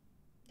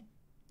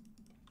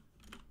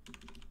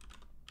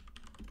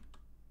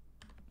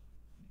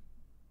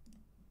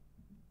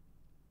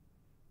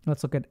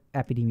 Let's look at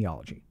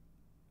epidemiology.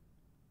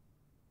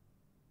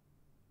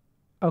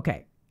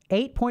 Okay,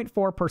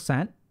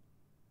 8.4%.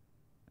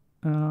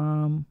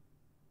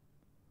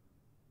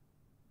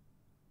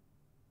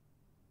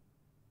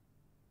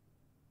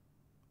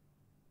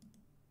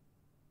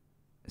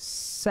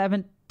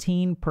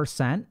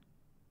 17%,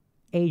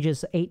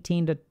 ages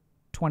 18 to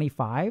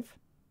 25.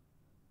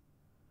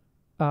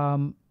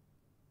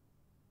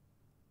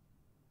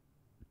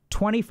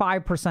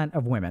 25%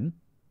 of women,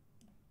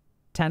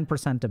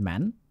 10% of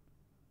men.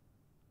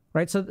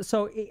 Right?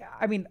 So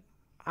I mean,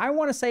 I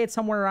want to say it's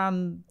somewhere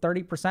around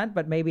 30%,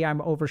 but maybe I'm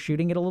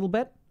overshooting it a little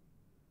bit.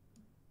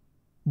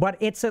 But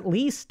it's at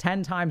least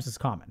 10 times as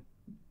common,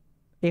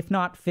 if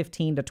not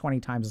 15 to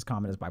 20 times as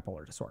common as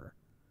bipolar disorder.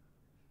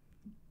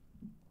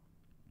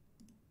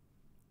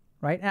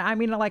 Right? And I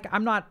mean, like,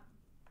 I'm not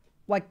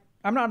an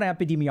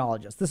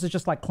epidemiologist. This is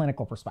just like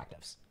clinical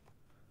perspectives.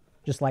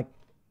 Just like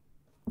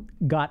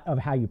gut of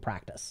how you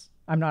practice.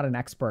 I'm not an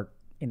expert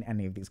in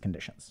any of these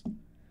conditions.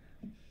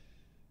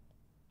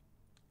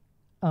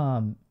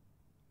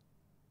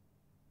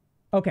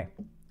 Okay,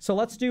 so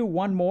let's do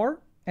one more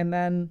and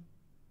then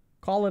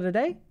call it a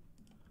day.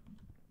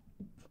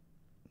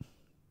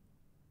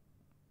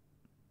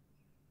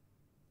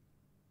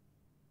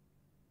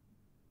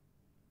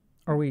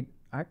 Are we...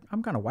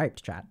 I'm kind of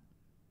wiped, chat.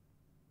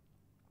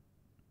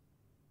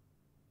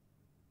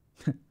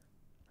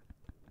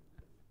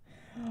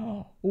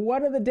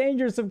 What are the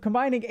dangers of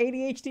combining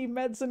ADHD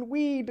meds and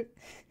weed?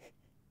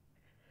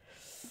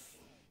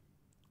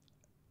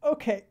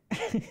 Okay.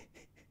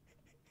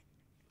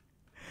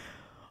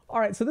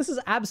 All right, so this is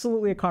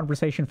absolutely a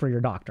conversation for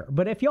your doctor.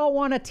 But if y'all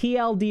want a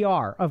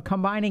TLDR of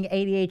combining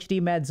ADHD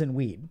meds and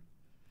weed,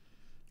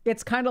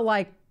 it's kind of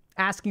like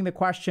asking the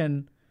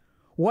question,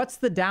 what's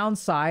the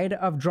downside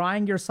of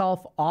drying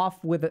yourself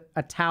off with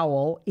a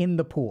towel in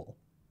the pool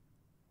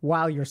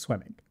while you're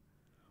swimming?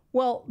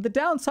 Well, the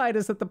downside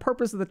is that the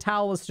purpose of the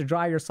towel is to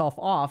dry yourself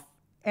off,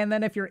 and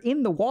then if you're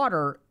in the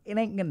water, it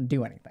ain't going to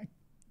do anything.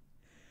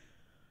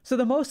 So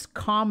the most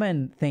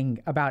common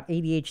thing about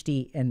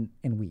ADHD and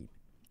weed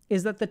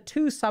is that the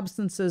two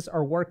substances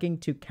are working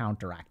to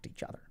counteract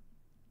each other.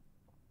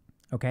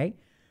 Okay?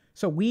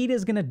 So weed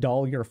is going to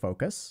dull your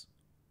focus,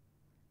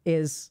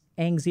 is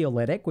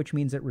anxiolytic, which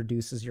means it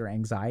reduces your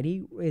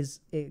anxiety,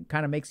 it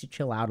kind of makes you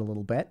chill out a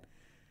little bit.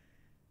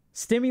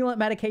 Stimulant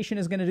medication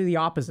is going to do the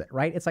opposite,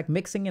 right? It's like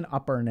mixing an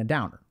upper and a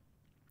downer.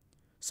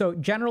 So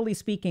generally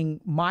speaking,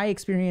 my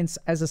experience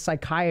as a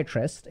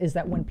psychiatrist is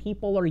that when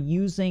people are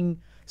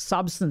using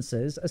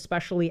substances,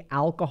 especially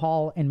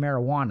alcohol and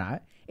marijuana,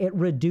 it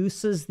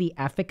reduces the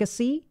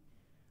efficacy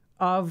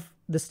of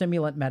the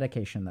stimulant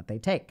medication that they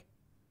take.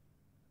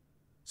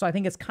 So I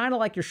think it's kind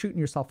of like you're shooting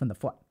yourself in the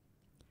foot.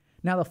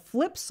 Now, the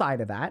flip side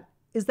of that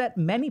is that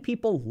many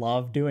people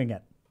love doing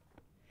it.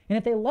 And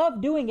if they love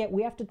doing it,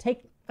 we have to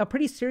take a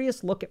pretty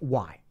serious look at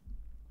why.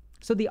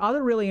 So the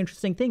other really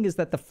interesting thing is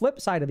that the flip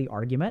side of the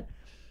argument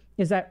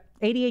is that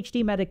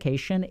ADHD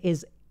medication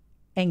is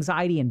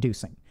anxiety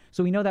inducing.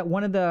 So we know that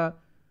one of the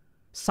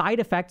side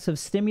effects of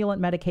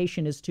stimulant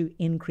medication is to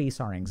increase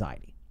our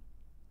anxiety.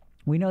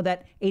 We know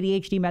that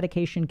ADHD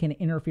medication can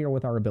interfere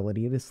with our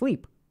ability to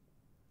sleep.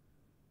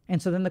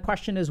 And so then the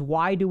question is,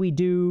 why do we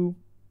take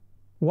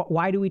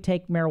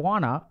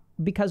marijuana?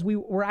 Because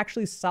we're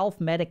actually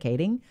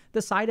self-medicating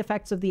the side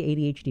effects of the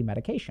ADHD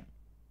medication.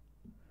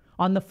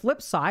 On the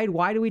flip side,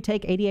 why do we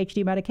take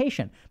ADHD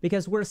medication?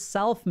 Because we're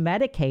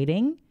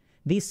self-medicating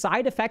the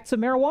side effects of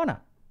marijuana.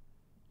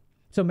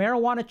 So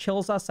marijuana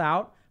chills us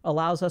out,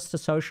 allows us to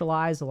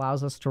socialize,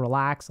 allows us to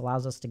relax,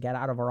 allows us to get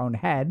out of our own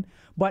head,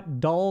 but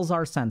dulls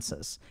our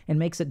senses and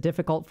makes it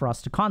difficult for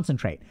us to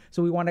concentrate.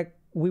 So we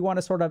want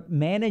to sort of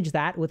manage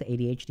that with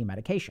ADHD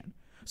medication.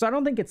 So I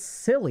don't think it's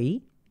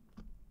silly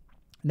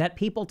that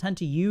people tend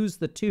to use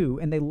the two,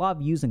 and they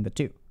love using the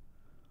two.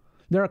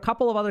 There are a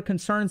couple of other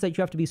concerns that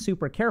you have to be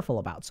super careful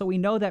about. So we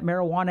know that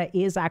marijuana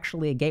is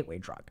actually a gateway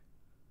drug.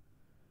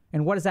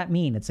 And what does that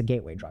mean? It's a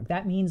gateway drug.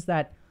 That means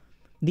that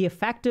the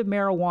effect of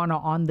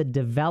marijuana on the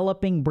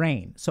developing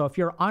brain. So if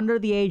you're under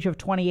the age of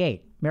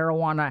 28,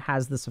 marijuana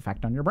has this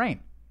effect on your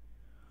brain,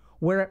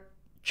 where it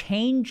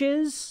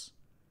changes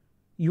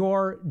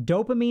your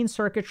dopamine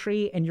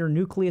circuitry and your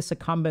nucleus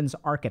accumbens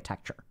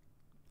architecture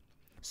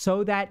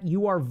so that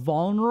you are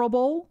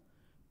vulnerable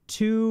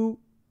to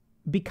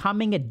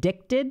becoming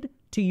addicted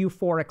to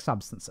euphoric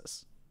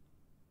substances.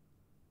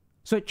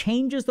 So it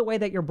changes the way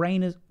that your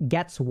brain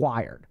gets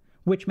wired,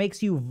 which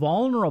makes you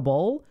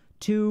vulnerable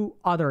to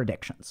other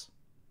addictions.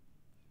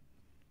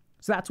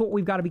 So that's what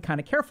we've got to be kind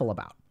of careful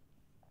about.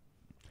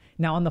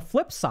 Now, on the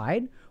flip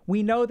side,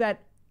 we know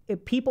that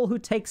people who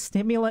take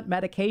stimulant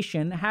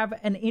medication have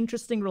an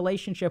interesting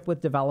relationship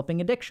with developing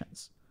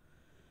addictions.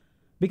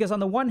 Because on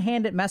the one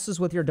hand, it messes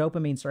with your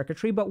dopamine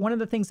circuitry, but one of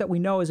the things that we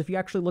know is if you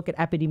actually look at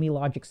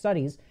epidemiologic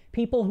studies,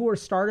 people who are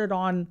started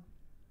on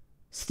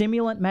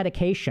stimulant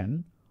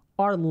medication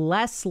are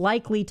less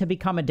likely to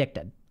become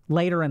addicted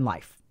later in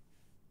life.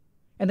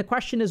 And the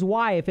question is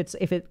why?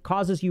 If it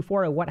causes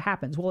euphoria, what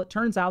happens? Well, it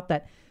turns out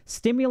that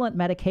stimulant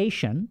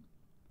medication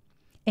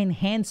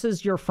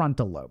enhances your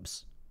frontal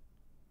lobes.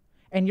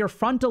 And your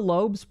frontal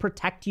lobes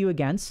protect you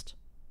against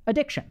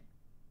addiction.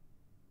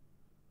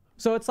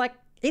 So it's like,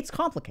 it's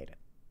complicated.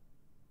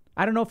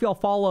 I don't know if y'all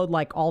followed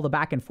like all the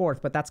back and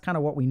forth, but that's kind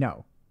of what we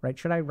know, right?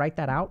 Should I write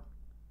that out?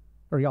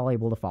 Or are y'all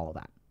able to follow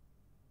that?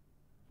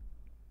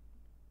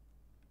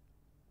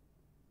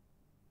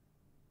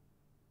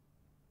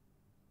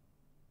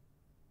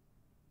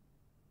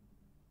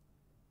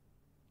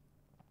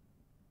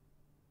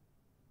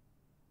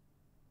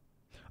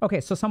 Okay,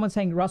 so someone's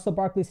saying Russell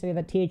Barkley stated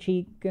that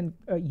THC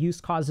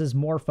use causes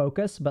more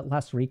focus but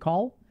less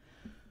recall.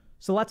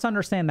 So let's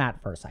understand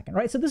that for a second,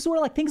 right? So this is where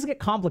like things get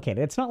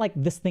complicated. It's not like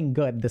this thing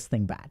good, this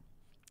thing bad.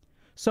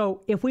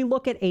 So if we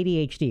look at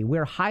ADHD,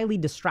 we're highly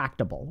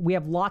distractible. We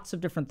have lots of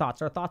different thoughts.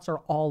 Our thoughts are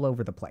all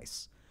over the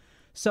place.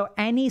 So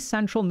any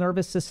central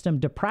nervous system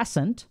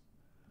depressant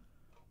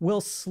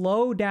will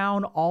slow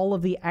down all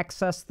of the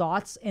excess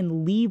thoughts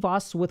and leave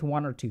us with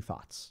one or two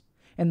thoughts.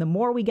 And the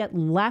more we get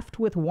left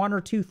with one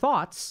or two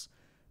thoughts,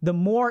 the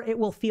more it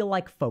will feel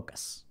like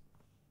focus.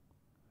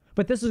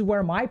 But this is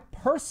where my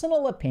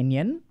personal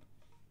opinion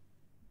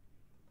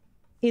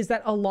is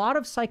that a lot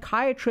of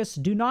psychiatrists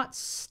do not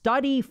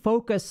study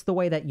focus the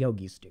way that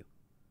yogis do.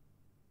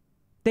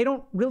 They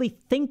don't really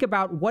think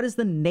about what is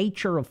the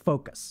nature of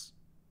focus.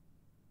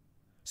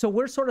 So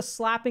we're sort of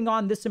slapping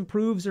on this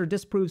improves or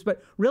disproves,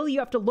 but really you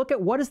have to look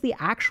at what is the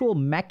actual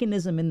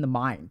mechanism in the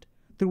mind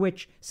through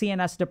which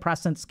CNS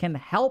depressants can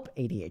help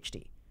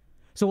ADHD.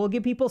 So we'll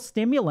give people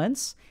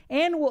stimulants,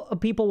 and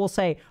people will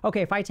say,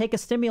 okay, if I take a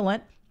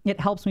stimulant, it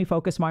helps me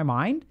focus my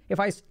mind. If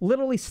I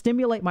literally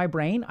stimulate my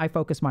brain, I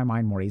focus my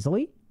mind more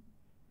easily.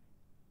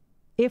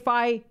 If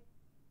I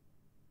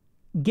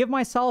give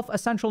myself a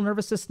central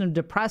nervous system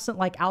depressant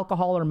like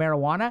alcohol or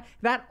marijuana,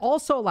 that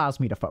also allows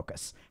me to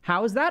focus.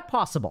 How is that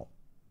possible?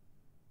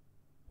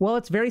 Well,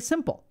 it's very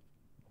simple.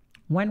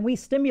 When we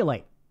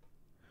stimulate,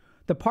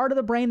 the part of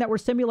the brain that we're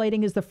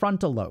stimulating is the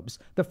frontal lobes.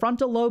 The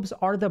frontal lobes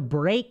are the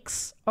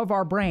brakes of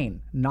our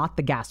brain, not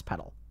the gas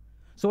pedal.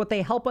 So what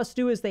they help us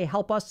do is they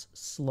help us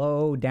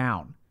slow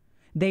down.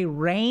 They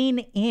rein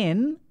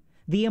in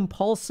the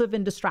impulsive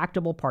and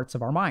distractible parts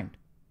of our mind.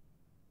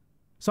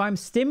 So I'm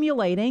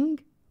stimulating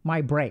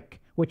my brake,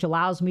 which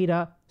allows me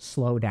to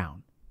slow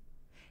down.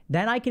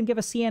 Then I can give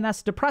a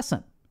CNS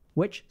depressant,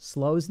 which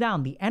slows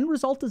down. The end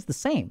result is the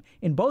same.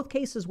 In both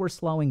cases, we're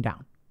slowing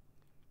down.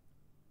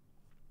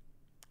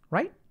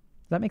 Right?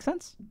 Does that make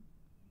sense?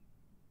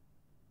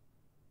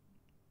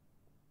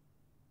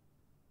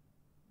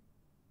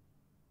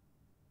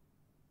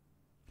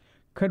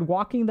 Could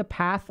walking the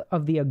path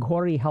of the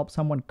Agori help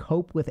someone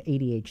cope with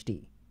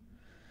ADHD?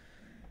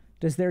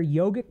 Does their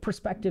yogic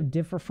perspective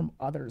differ from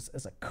others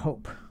as a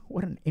cope?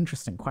 What an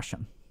interesting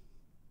question.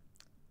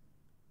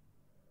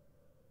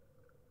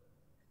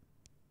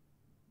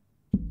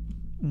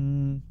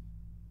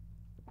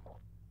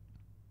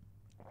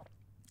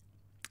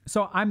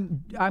 So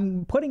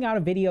I'm putting out a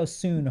video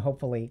soon,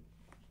 hopefully.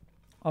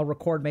 I'll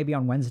record maybe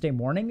on Wednesday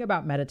morning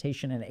about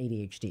meditation and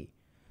ADHD.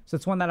 So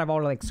it's one that I've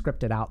already like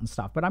scripted out and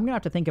stuff, but I'm gonna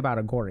have to think about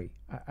Agori.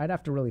 I'd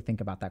have to really think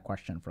about that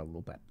question for a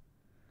little bit.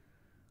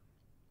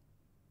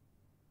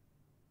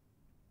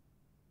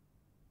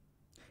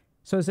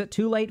 So is it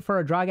too late for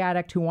a drug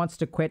addict who wants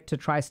to quit to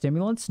try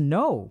stimulants?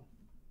 No.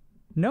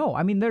 No,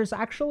 I mean, there's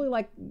actually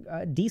like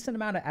a decent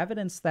amount of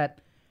evidence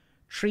that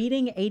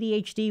treating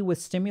ADHD with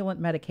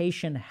stimulant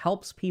medication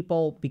helps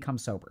people become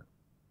sober.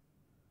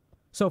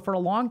 So for a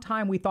long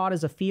time, we thought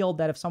as a field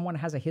that if someone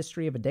has a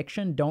history of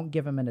addiction, don't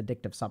give them an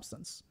addictive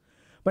substance.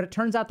 But it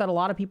turns out that a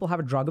lot of people have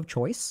a drug of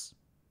choice,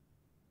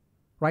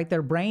 right?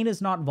 Their brain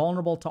is not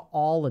vulnerable to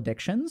all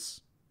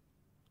addictions.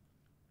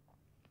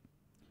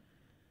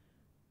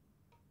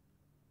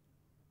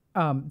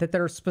 That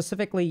they're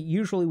specifically,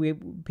 usually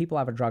people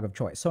have a drug of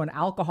choice. So an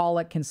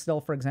alcoholic can still,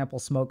 for example,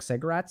 smoke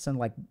cigarettes and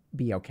like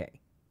be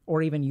okay,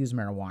 or even use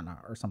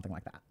marijuana or something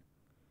like that.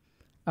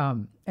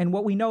 And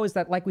what we know is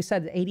that, like we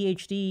said,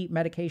 ADHD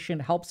medication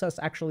helps us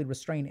actually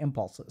restrain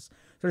impulses.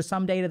 There's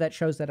some data that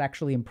shows that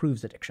actually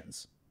improves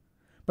addictions.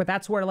 But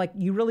that's where like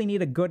you really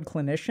need a good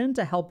clinician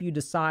to help you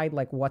decide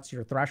like what's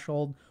your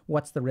threshold,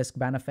 what's the risk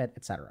benefit,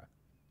 etc.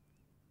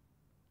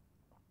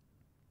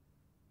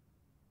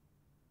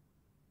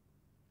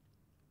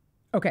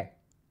 Okay.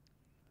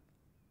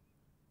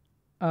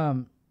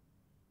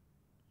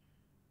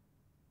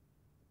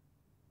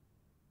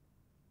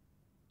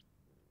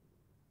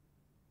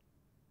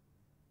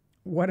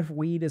 What if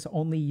weed is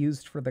only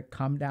used for the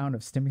come down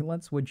of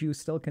stimulants? Would you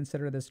still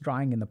consider this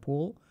drying in the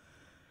pool?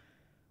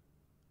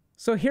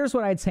 So here's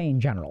what I'd say in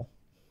general.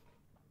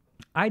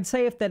 I'd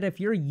say if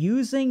you're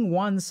using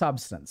one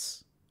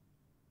substance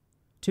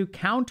to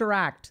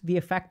counteract the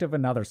effect of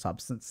another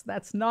substance,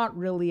 that's not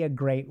really a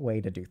great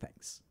way to do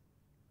things.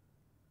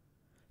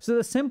 So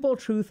the simple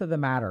truth of the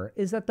matter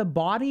is that the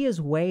body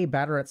is way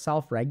better at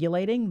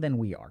self-regulating than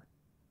we are.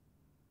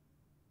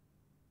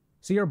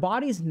 So your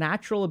body's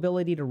natural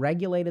ability to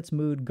regulate its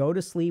mood, go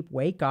to sleep,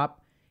 wake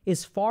up,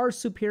 is far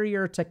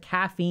superior to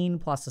caffeine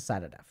plus a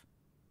sedative.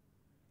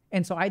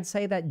 And so I'd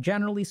say that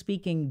generally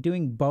speaking,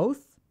 doing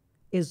both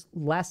is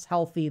less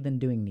healthy than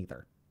doing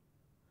neither.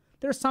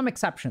 There's some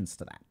exceptions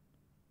to that.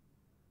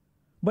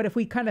 But if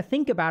we kind of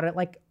think about it,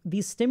 like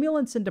these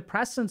stimulants and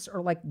depressants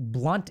are like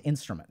blunt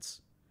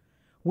instruments.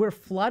 We're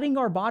flooding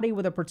our body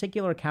with a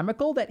particular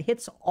chemical that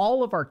hits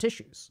all of our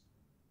tissues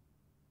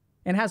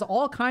and has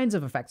all kinds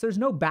of effects. There's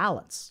no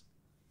balance.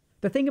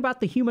 The thing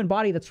about the human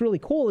body that's really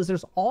cool is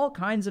there's all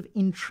kinds of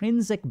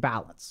intrinsic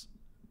balance.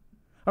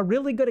 A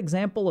really good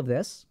example of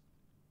this,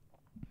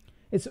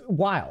 it's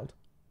wild.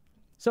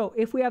 So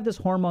if we have this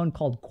hormone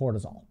called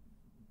cortisol,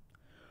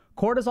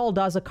 cortisol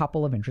does a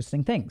couple of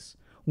interesting things.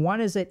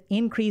 One is it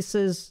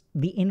increases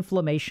the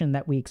inflammation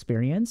that we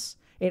experience.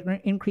 It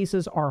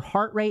increases our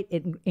heart rate.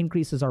 It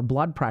increases our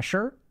blood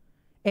pressure.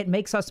 It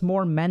makes us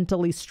more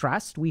mentally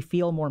stressed. We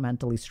feel more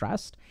mentally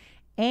stressed.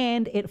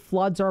 And it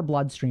floods our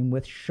bloodstream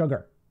with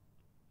sugar.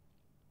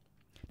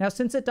 Now,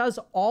 since it does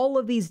all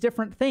of these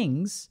different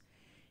things,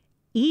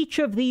 each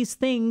of these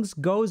things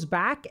goes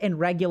back and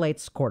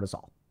regulates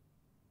cortisol.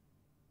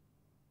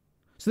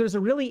 So there's a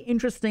really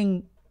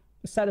interesting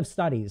set of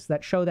studies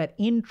that show that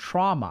in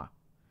trauma,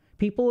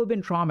 people who have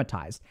been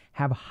traumatized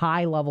have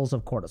high levels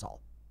of cortisol.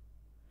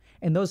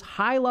 And those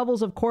high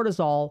levels of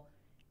cortisol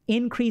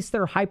increase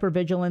their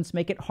hypervigilance,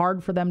 make it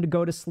hard for them to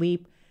go to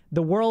sleep.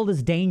 The world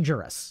is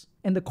dangerous,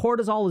 and the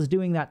cortisol is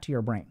doing that to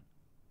your brain.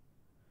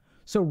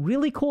 So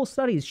really cool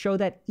studies show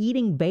that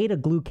eating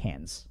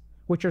beta-glucans,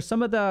 which are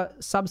some of the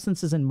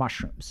substances in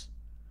mushrooms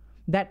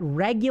that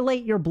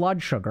regulate your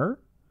blood sugar,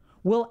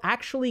 will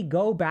actually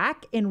go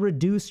back and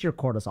reduce your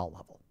cortisol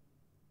level.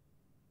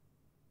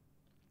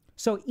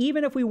 So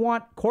even if we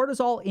want,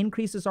 cortisol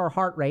increases our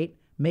heart rate,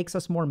 makes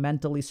us more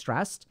mentally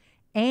stressed,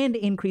 and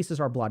increases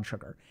our blood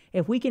sugar.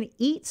 If we can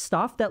eat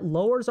stuff that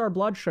lowers our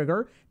blood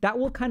sugar, that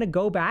will kind of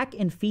go back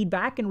and feed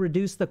back and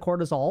reduce the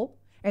cortisol,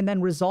 and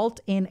then result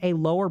in a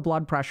lower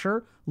blood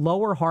pressure,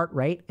 lower heart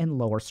rate, and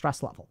lower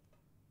stress level.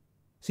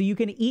 So you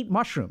can eat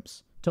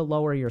mushrooms to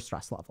lower your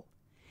stress level.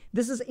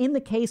 This is in the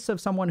case of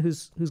someone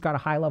who's got a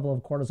high level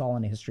of cortisol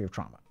and a history of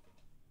trauma.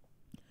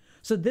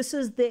 So this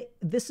is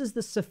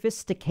the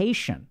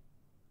sophistication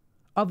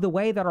of the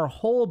way that our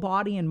whole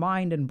body and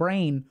mind and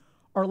brain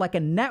are like a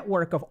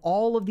network of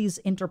all of these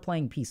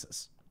interplaying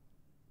pieces.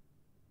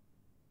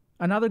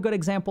 Another good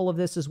example of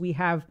this is we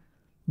have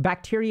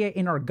bacteria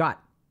in our gut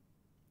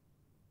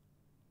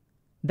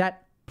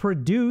that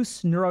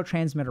produce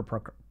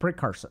neurotransmitter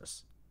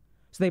precursors.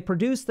 So they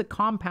produce the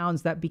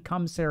compounds that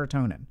become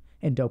serotonin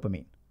and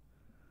dopamine,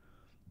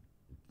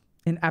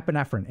 and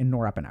epinephrine and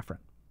norepinephrine.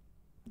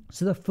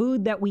 So the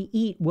food that we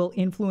eat will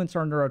influence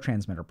our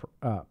neurotransmitter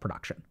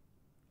production.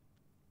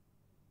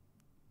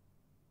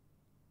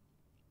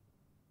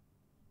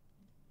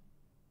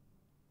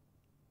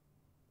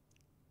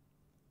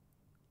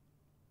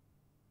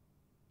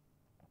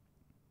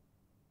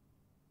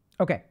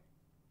 Okay.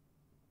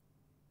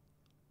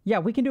 Yeah,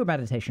 we can do a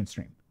meditation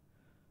stream.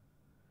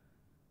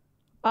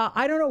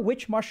 I don't know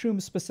which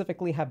mushrooms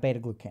specifically have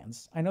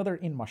beta-glucans. I know they're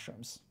in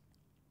mushrooms.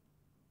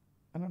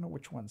 I don't know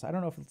which ones. I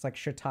don't know if it's like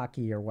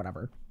shiitake or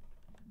whatever.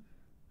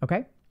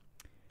 Okay.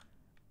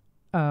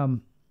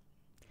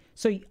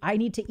 So I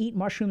need to eat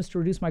mushrooms to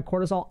reduce my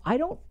cortisol. I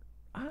don't,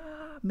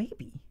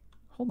 maybe.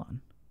 Hold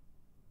on.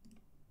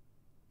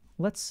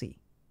 Let's see.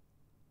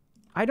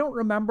 I don't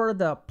remember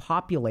the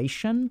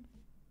population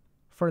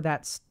for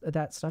that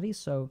study.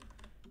 So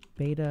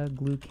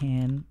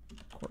beta-glucan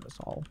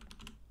cortisol.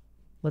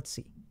 Let's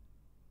see.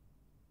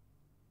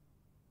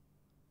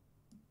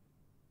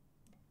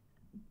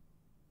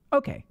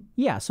 Okay.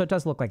 Yeah, so it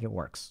does look like it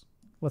works.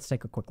 Let's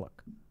take a quick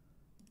look.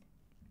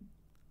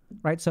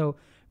 Right, so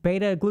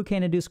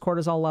beta-glucan-induced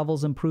cortisol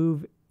levels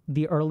improve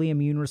the early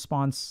immune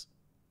response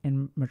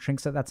in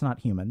Matrixa. That's not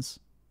humans.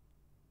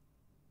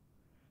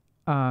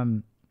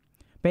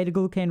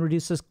 Beta-glucan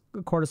reduces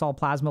cortisol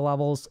plasma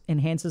levels,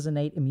 enhances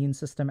innate immune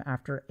system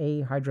after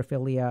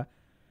ahydrophilia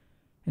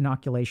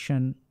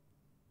inoculation.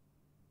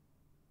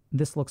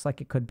 This looks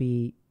like it could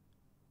be...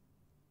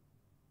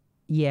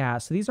 Yeah,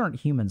 so these aren't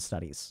human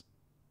studies.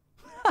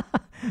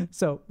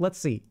 So let's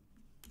see.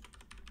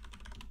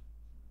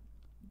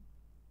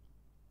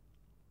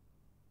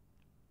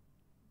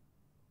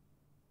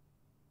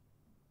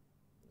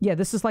 Yeah,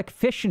 this is like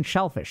fish and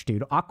shellfish,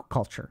 dude.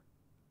 Aquaculture.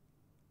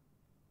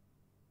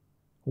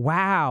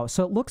 Wow.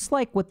 So it looks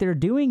like what they're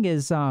doing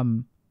is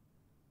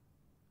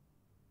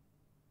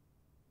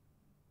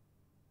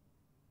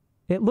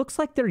it looks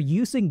like they're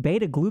using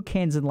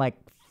beta-glucans in like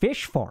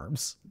fish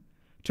farms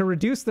to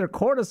reduce their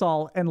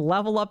cortisol and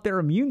level up their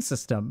immune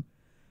system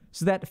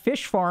so that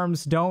fish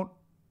farms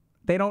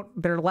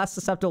they're less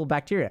susceptible to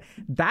bacteria.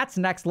 That's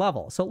next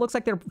level. So it looks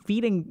like they're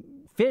feeding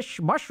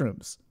fish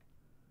mushrooms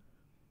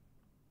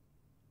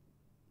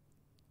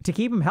to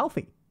keep them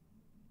healthy.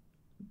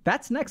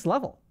 That's next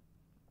level.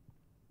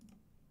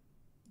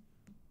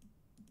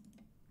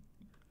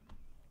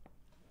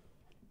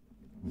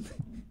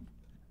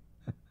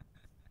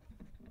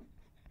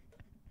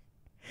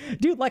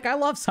 Dude, like, I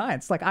love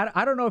science. Like,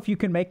 I don't know if you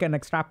can make an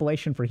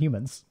extrapolation for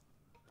humans,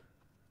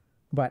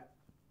 but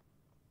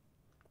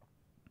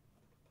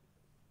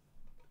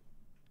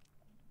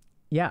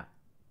Yeah.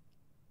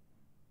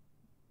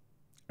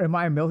 Am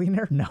I a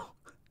millionaire? No.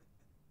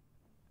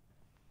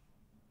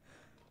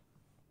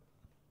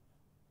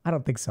 I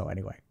don't think so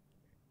anyway.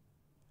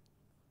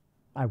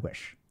 I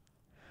wish.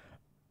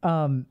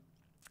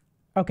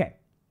 Okay.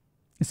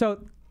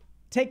 So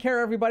take care,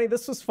 everybody.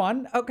 This was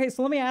fun. Okay,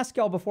 so let me ask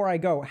y'all before I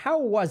go, how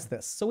was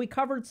this? So we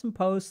covered some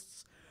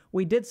posts.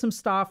 We did some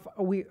stuff.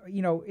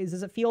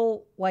 Does it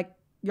feel like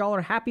y'all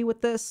are happy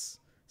with this?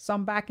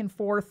 Some back and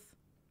forth.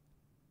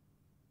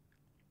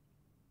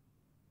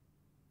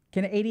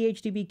 Can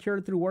ADHD be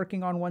cured through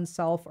working on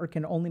oneself, or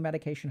can only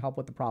medication help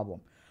with the problem?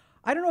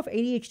 I don't know if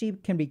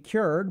ADHD can be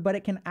cured, but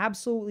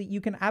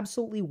you can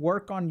absolutely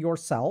work on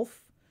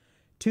yourself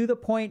to the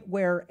point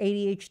where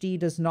ADHD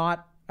does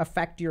not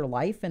affect your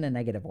life in a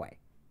negative way.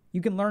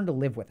 You can learn to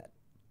live with it.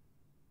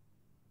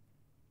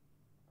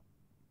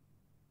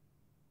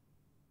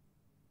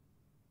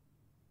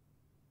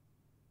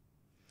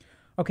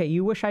 Okay,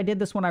 you wish I did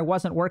this when I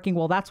wasn't working.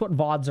 Well, that's what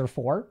VODs are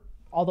for.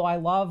 Although I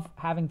love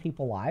having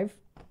people live.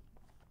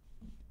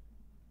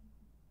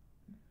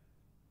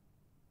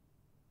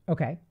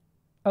 Okay,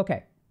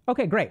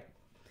 great.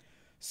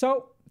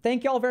 So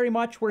thank y'all very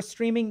much. We're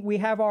streaming. We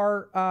have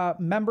our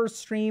members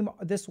stream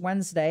this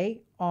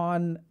Wednesday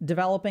on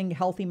developing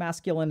healthy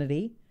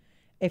masculinity.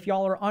 If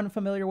y'all are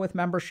unfamiliar with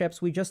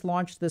memberships, we just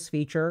launched this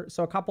feature.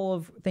 So a couple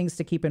of things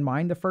to keep in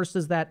mind. The first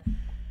is that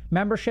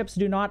memberships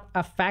do not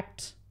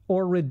affect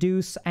or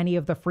reduce any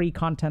of the free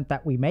content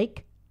that we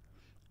make.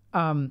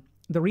 The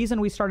reason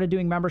we started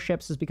doing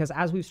memberships is because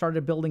as we've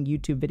started building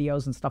YouTube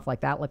videos and stuff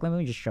like that, like, let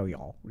me just show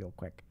y'all real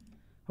quick.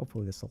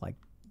 Hopefully this will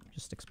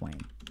just explain.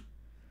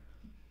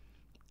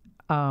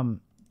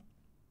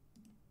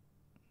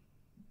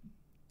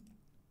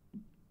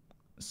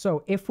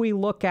 So if we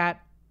look at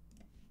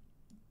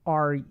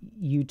our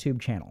YouTube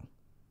channel,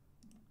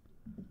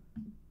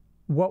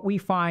 what we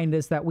find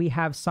is that we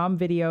have some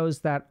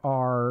videos that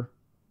are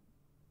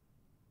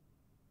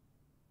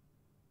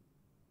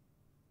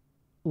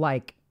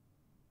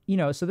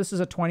so this is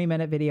a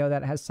 20-minute video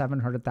that has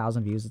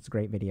 700,000 views. It's a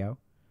great video.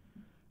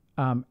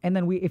 And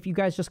then if you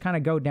guys just kind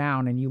of go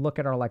down and you look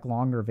at our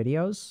longer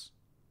videos,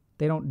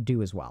 they don't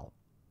do as well.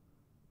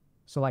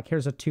 So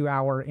here's a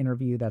 2-hour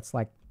interview that's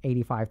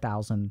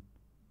 85,000,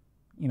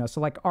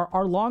 so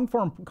our long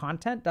form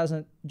content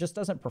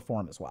doesn't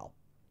perform as well,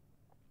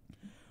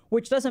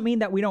 which doesn't mean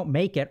that we don't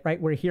make it,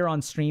 right? We're here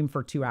on stream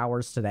for 2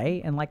 hours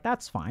today, and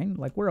that's fine.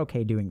 We're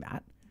okay doing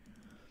that.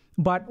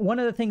 But one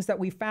of the things that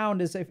we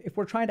found is if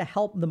we're trying to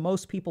help the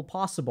most people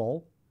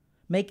possible,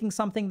 making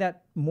something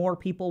that more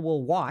people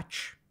will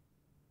watch.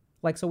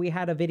 So we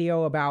had a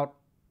video about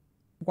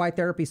why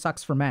therapy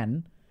sucks for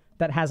men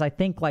that has, I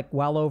think,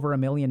 well over 1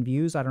 million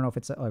views. I don't know if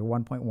it's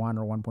 1.1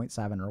 or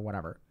 1.7 or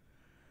whatever.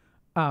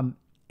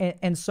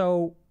 And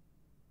so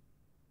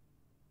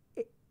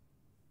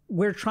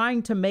we're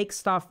trying to make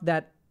stuff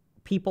that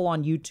people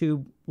on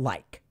YouTube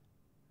like.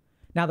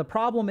 Now, the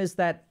problem is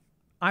that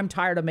I'm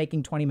tired of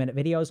making 20-minute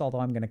videos, although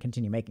I'm going to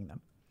continue making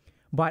them.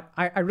 But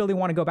I really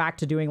want to go back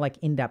to doing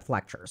in-depth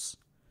lectures.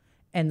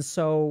 And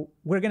so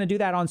we're going to do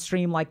that on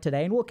stream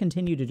today, and we'll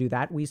continue to do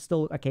that. We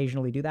still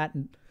occasionally do that,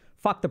 and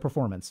fuck the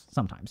performance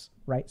sometimes,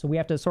 right? So we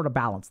have to sort of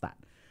balance that.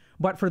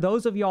 But for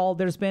those of y'all,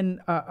 there's been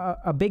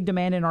a big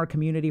demand in our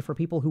community for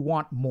people who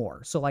want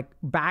more. So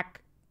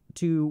back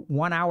to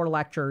 1-hour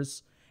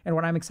lectures. And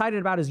what I'm excited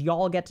about is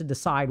y'all get to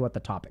decide what the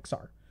topics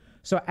are.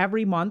 So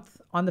every month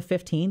on the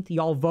 15th,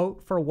 y'all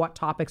vote for what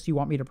topics you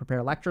want me to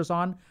prepare lectures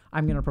on.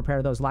 I'm going to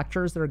prepare those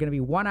lectures. They're going to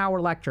be 1-hour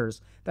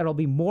lectures that'll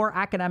be more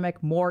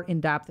academic, more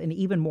in-depth, and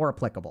even more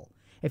applicable.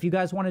 If you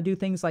guys want to do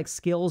things like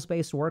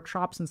skills-based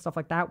workshops and stuff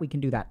like that, we can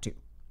do that too.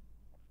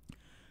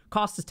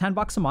 Cost is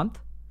 $10 a month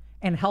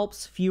and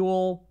helps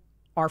fuel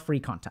our free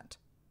content,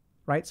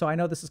 right? So I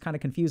know this is kind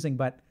of confusing,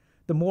 but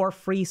the more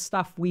free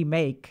stuff we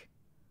make,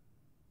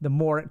 the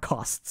more it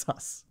costs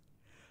us.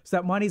 So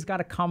that money's got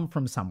to come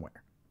from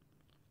somewhere.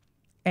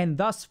 And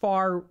thus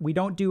far, we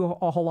don't do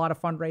a whole lot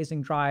of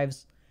fundraising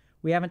drives.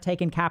 We haven't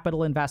taken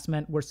capital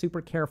investment. We're super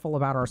careful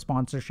about our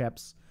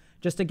sponsorships.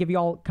 Just to give you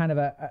all kind of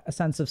a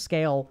sense of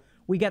scale,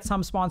 we get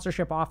some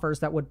sponsorship offers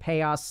that would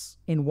pay us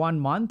in 1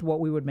 month what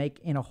we would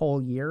make in a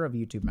whole year of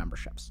YouTube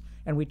memberships.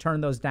 And we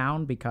turn those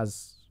down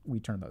because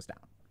we turn those down.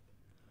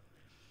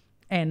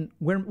 And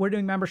we're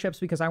doing memberships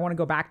because I want to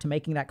go back to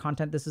making that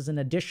content. This is an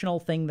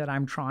additional thing that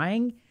I'm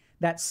trying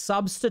that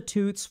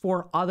substitutes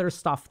for other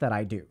stuff that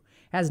I do.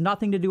 Has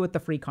nothing to do with the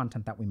free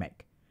content that we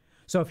make.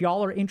 So if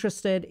y'all are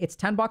interested, it's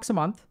 $10 a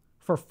month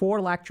for 4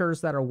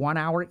 lectures that are 1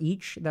 hour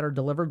each that are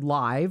delivered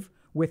live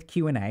with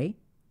Q&A.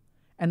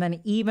 And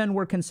then even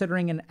we're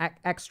considering an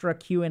extra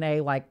Q&A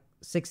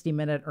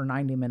 60-minute or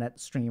 90-minute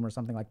stream or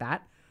something like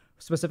that,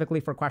 specifically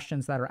for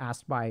questions that are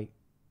asked by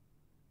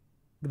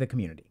the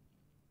community.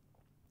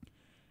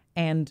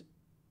 And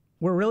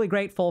we're really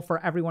grateful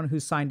for everyone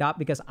who's signed up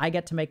because I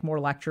get to make more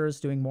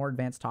lectures doing more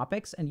advanced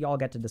topics and y'all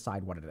get to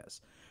decide what it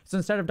is. So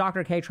instead of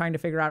Dr. K trying to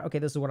figure out, okay,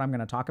 this is what I'm going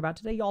to talk about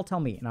today, y'all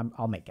tell me and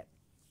I'll make it.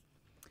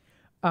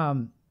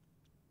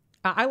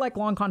 I like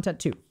long content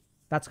too.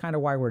 That's kind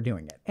of why we're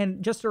doing it.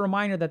 And just a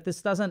reminder that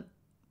this doesn't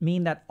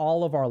mean that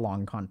all of our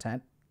long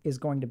content is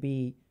going to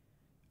be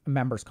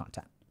members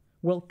content.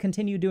 We'll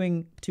continue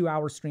doing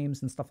 2-hour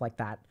streams and stuff like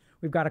that.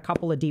 We've got a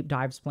couple of deep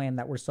dives planned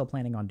that we're still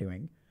planning on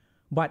doing,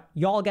 but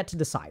y'all get to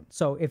decide.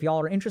 So if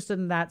y'all are interested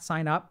in that,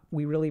 sign up.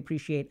 We really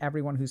appreciate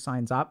everyone who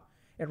signs up.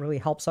 It really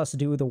helps us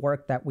do the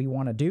work that we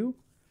want to do.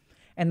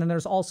 And then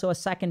there's also a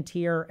second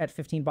tier at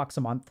 $15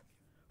 a month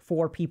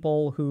for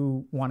people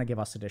who want to give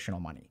us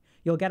additional money.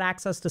 You'll get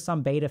access to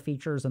some beta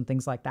features and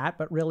things like that,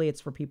 but really it's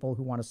for people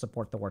who want to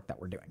support the work that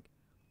we're doing.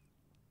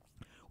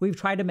 We've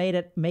tried to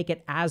make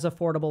it as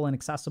affordable and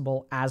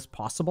accessible as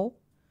possible.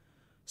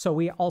 So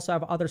we also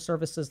have other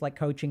services like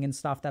coaching and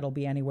stuff that'll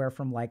be anywhere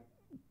from like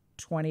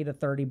 $20 to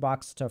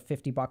 $30 to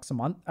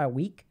 $50 a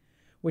week,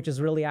 which is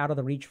really out of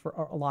the reach for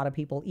a lot of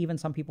people. Even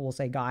some people will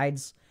say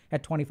guides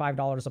at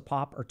 $25 a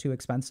pop are too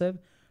expensive.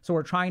 So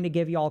we're trying to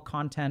give you all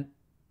content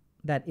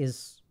that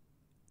is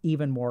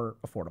even more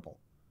affordable.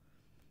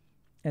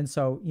 And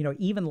so, you know,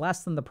 even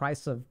less than the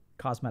price of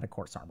cosmetic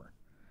course armor.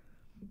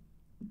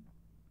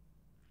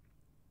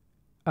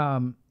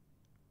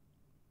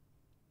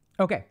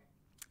 Okay.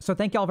 So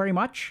thank y'all very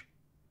much.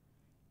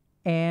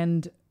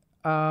 And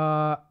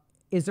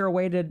is there a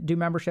way to do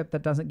membership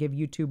that doesn't give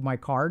YouTube my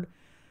card?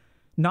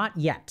 Not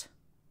yet.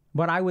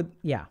 But I would,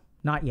 yeah,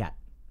 not yet.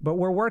 But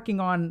we're working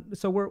on,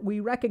 so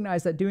we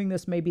recognize that doing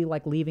this may be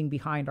like leaving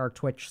behind our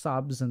Twitch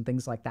subs and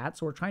things like that.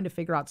 So we're trying to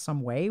figure out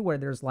some way where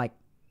there's like,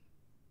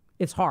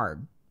 it's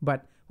hard,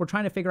 but we're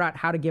trying to figure out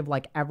how to give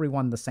like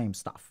everyone the same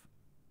stuff.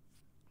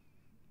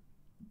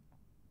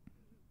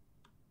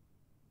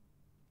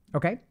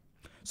 Okay.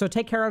 So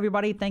take care,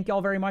 everybody. Thank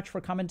y'all very much for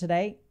coming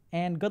today,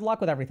 and good luck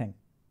with everything.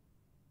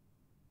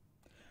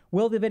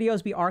 Will the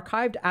videos be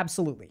archived?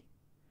 Absolutely.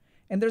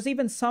 And there's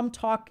even some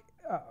talk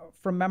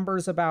from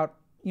members about,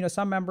 you know,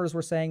 some members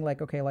were saying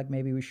like, okay, like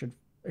maybe we should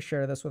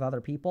share this with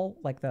other people,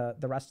 like the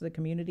rest of the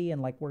community.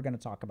 And like, we're going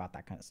to talk about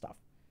that kind of stuff.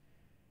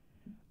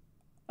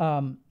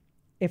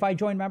 If I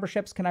join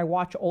memberships, can I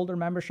watch older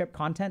membership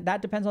content?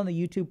 That depends on the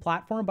YouTube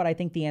platform, but I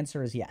think the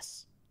answer is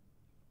yes.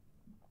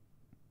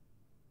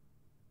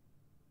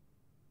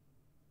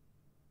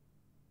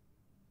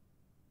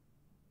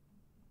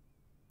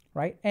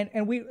 Right? And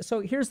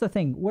so here's the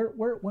thing.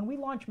 When we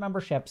launch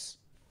memberships,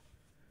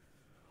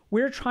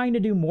 we're trying to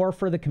do more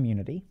for the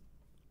community.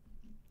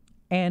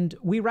 And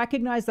we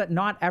recognize that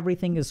not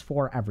everything is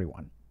for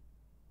everyone.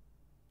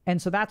 And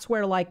so that's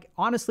where, like,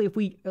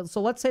 honestly,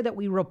 so let's say that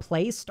we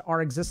replaced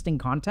our existing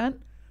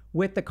content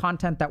with the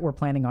content that we're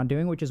planning on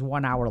doing, which is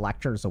 1-hour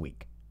lectures a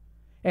week.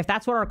 If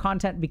that's what our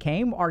content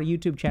became, our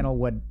YouTube channel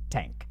would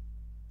tank.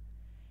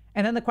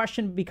 And then the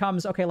question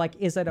becomes, okay, like,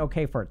 is it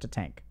okay for it to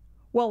tank?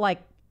 Well,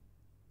 like,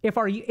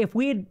 if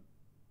we had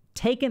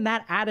taken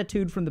that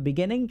attitude from the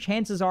beginning,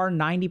 chances are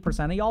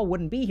 90% of y'all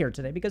wouldn't be here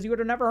today because you would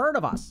have never heard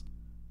of us.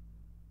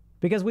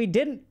 Because we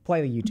didn't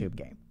play the YouTube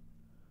game.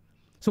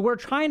 So we're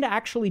trying to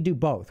actually do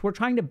both. We're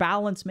trying to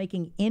balance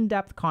making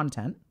in-depth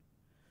content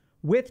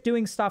with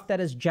doing stuff that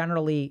is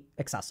generally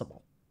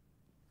accessible.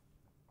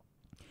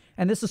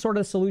 And this is sort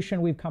of the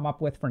solution we've come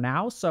up with for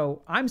now.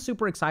 So I'm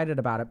super excited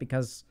about it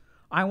because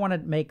I want to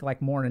make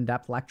like more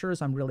in-depth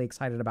lectures. I'm really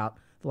excited about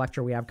the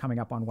lecture we have coming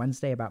up on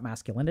Wednesday about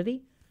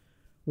masculinity.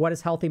 What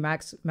is healthy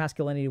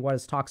masculinity? What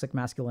is toxic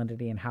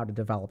masculinity? And how to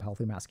develop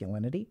healthy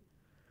masculinity.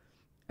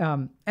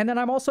 And then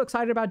I'm also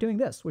excited about doing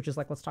this, which is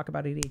like, let's talk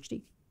about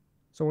ADHD.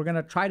 So we're going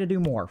to try to do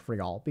more for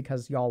y'all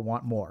because y'all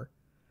want more.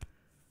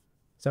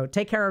 So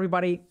take care,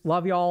 everybody.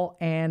 Love y'all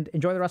and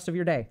enjoy the rest of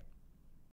your day.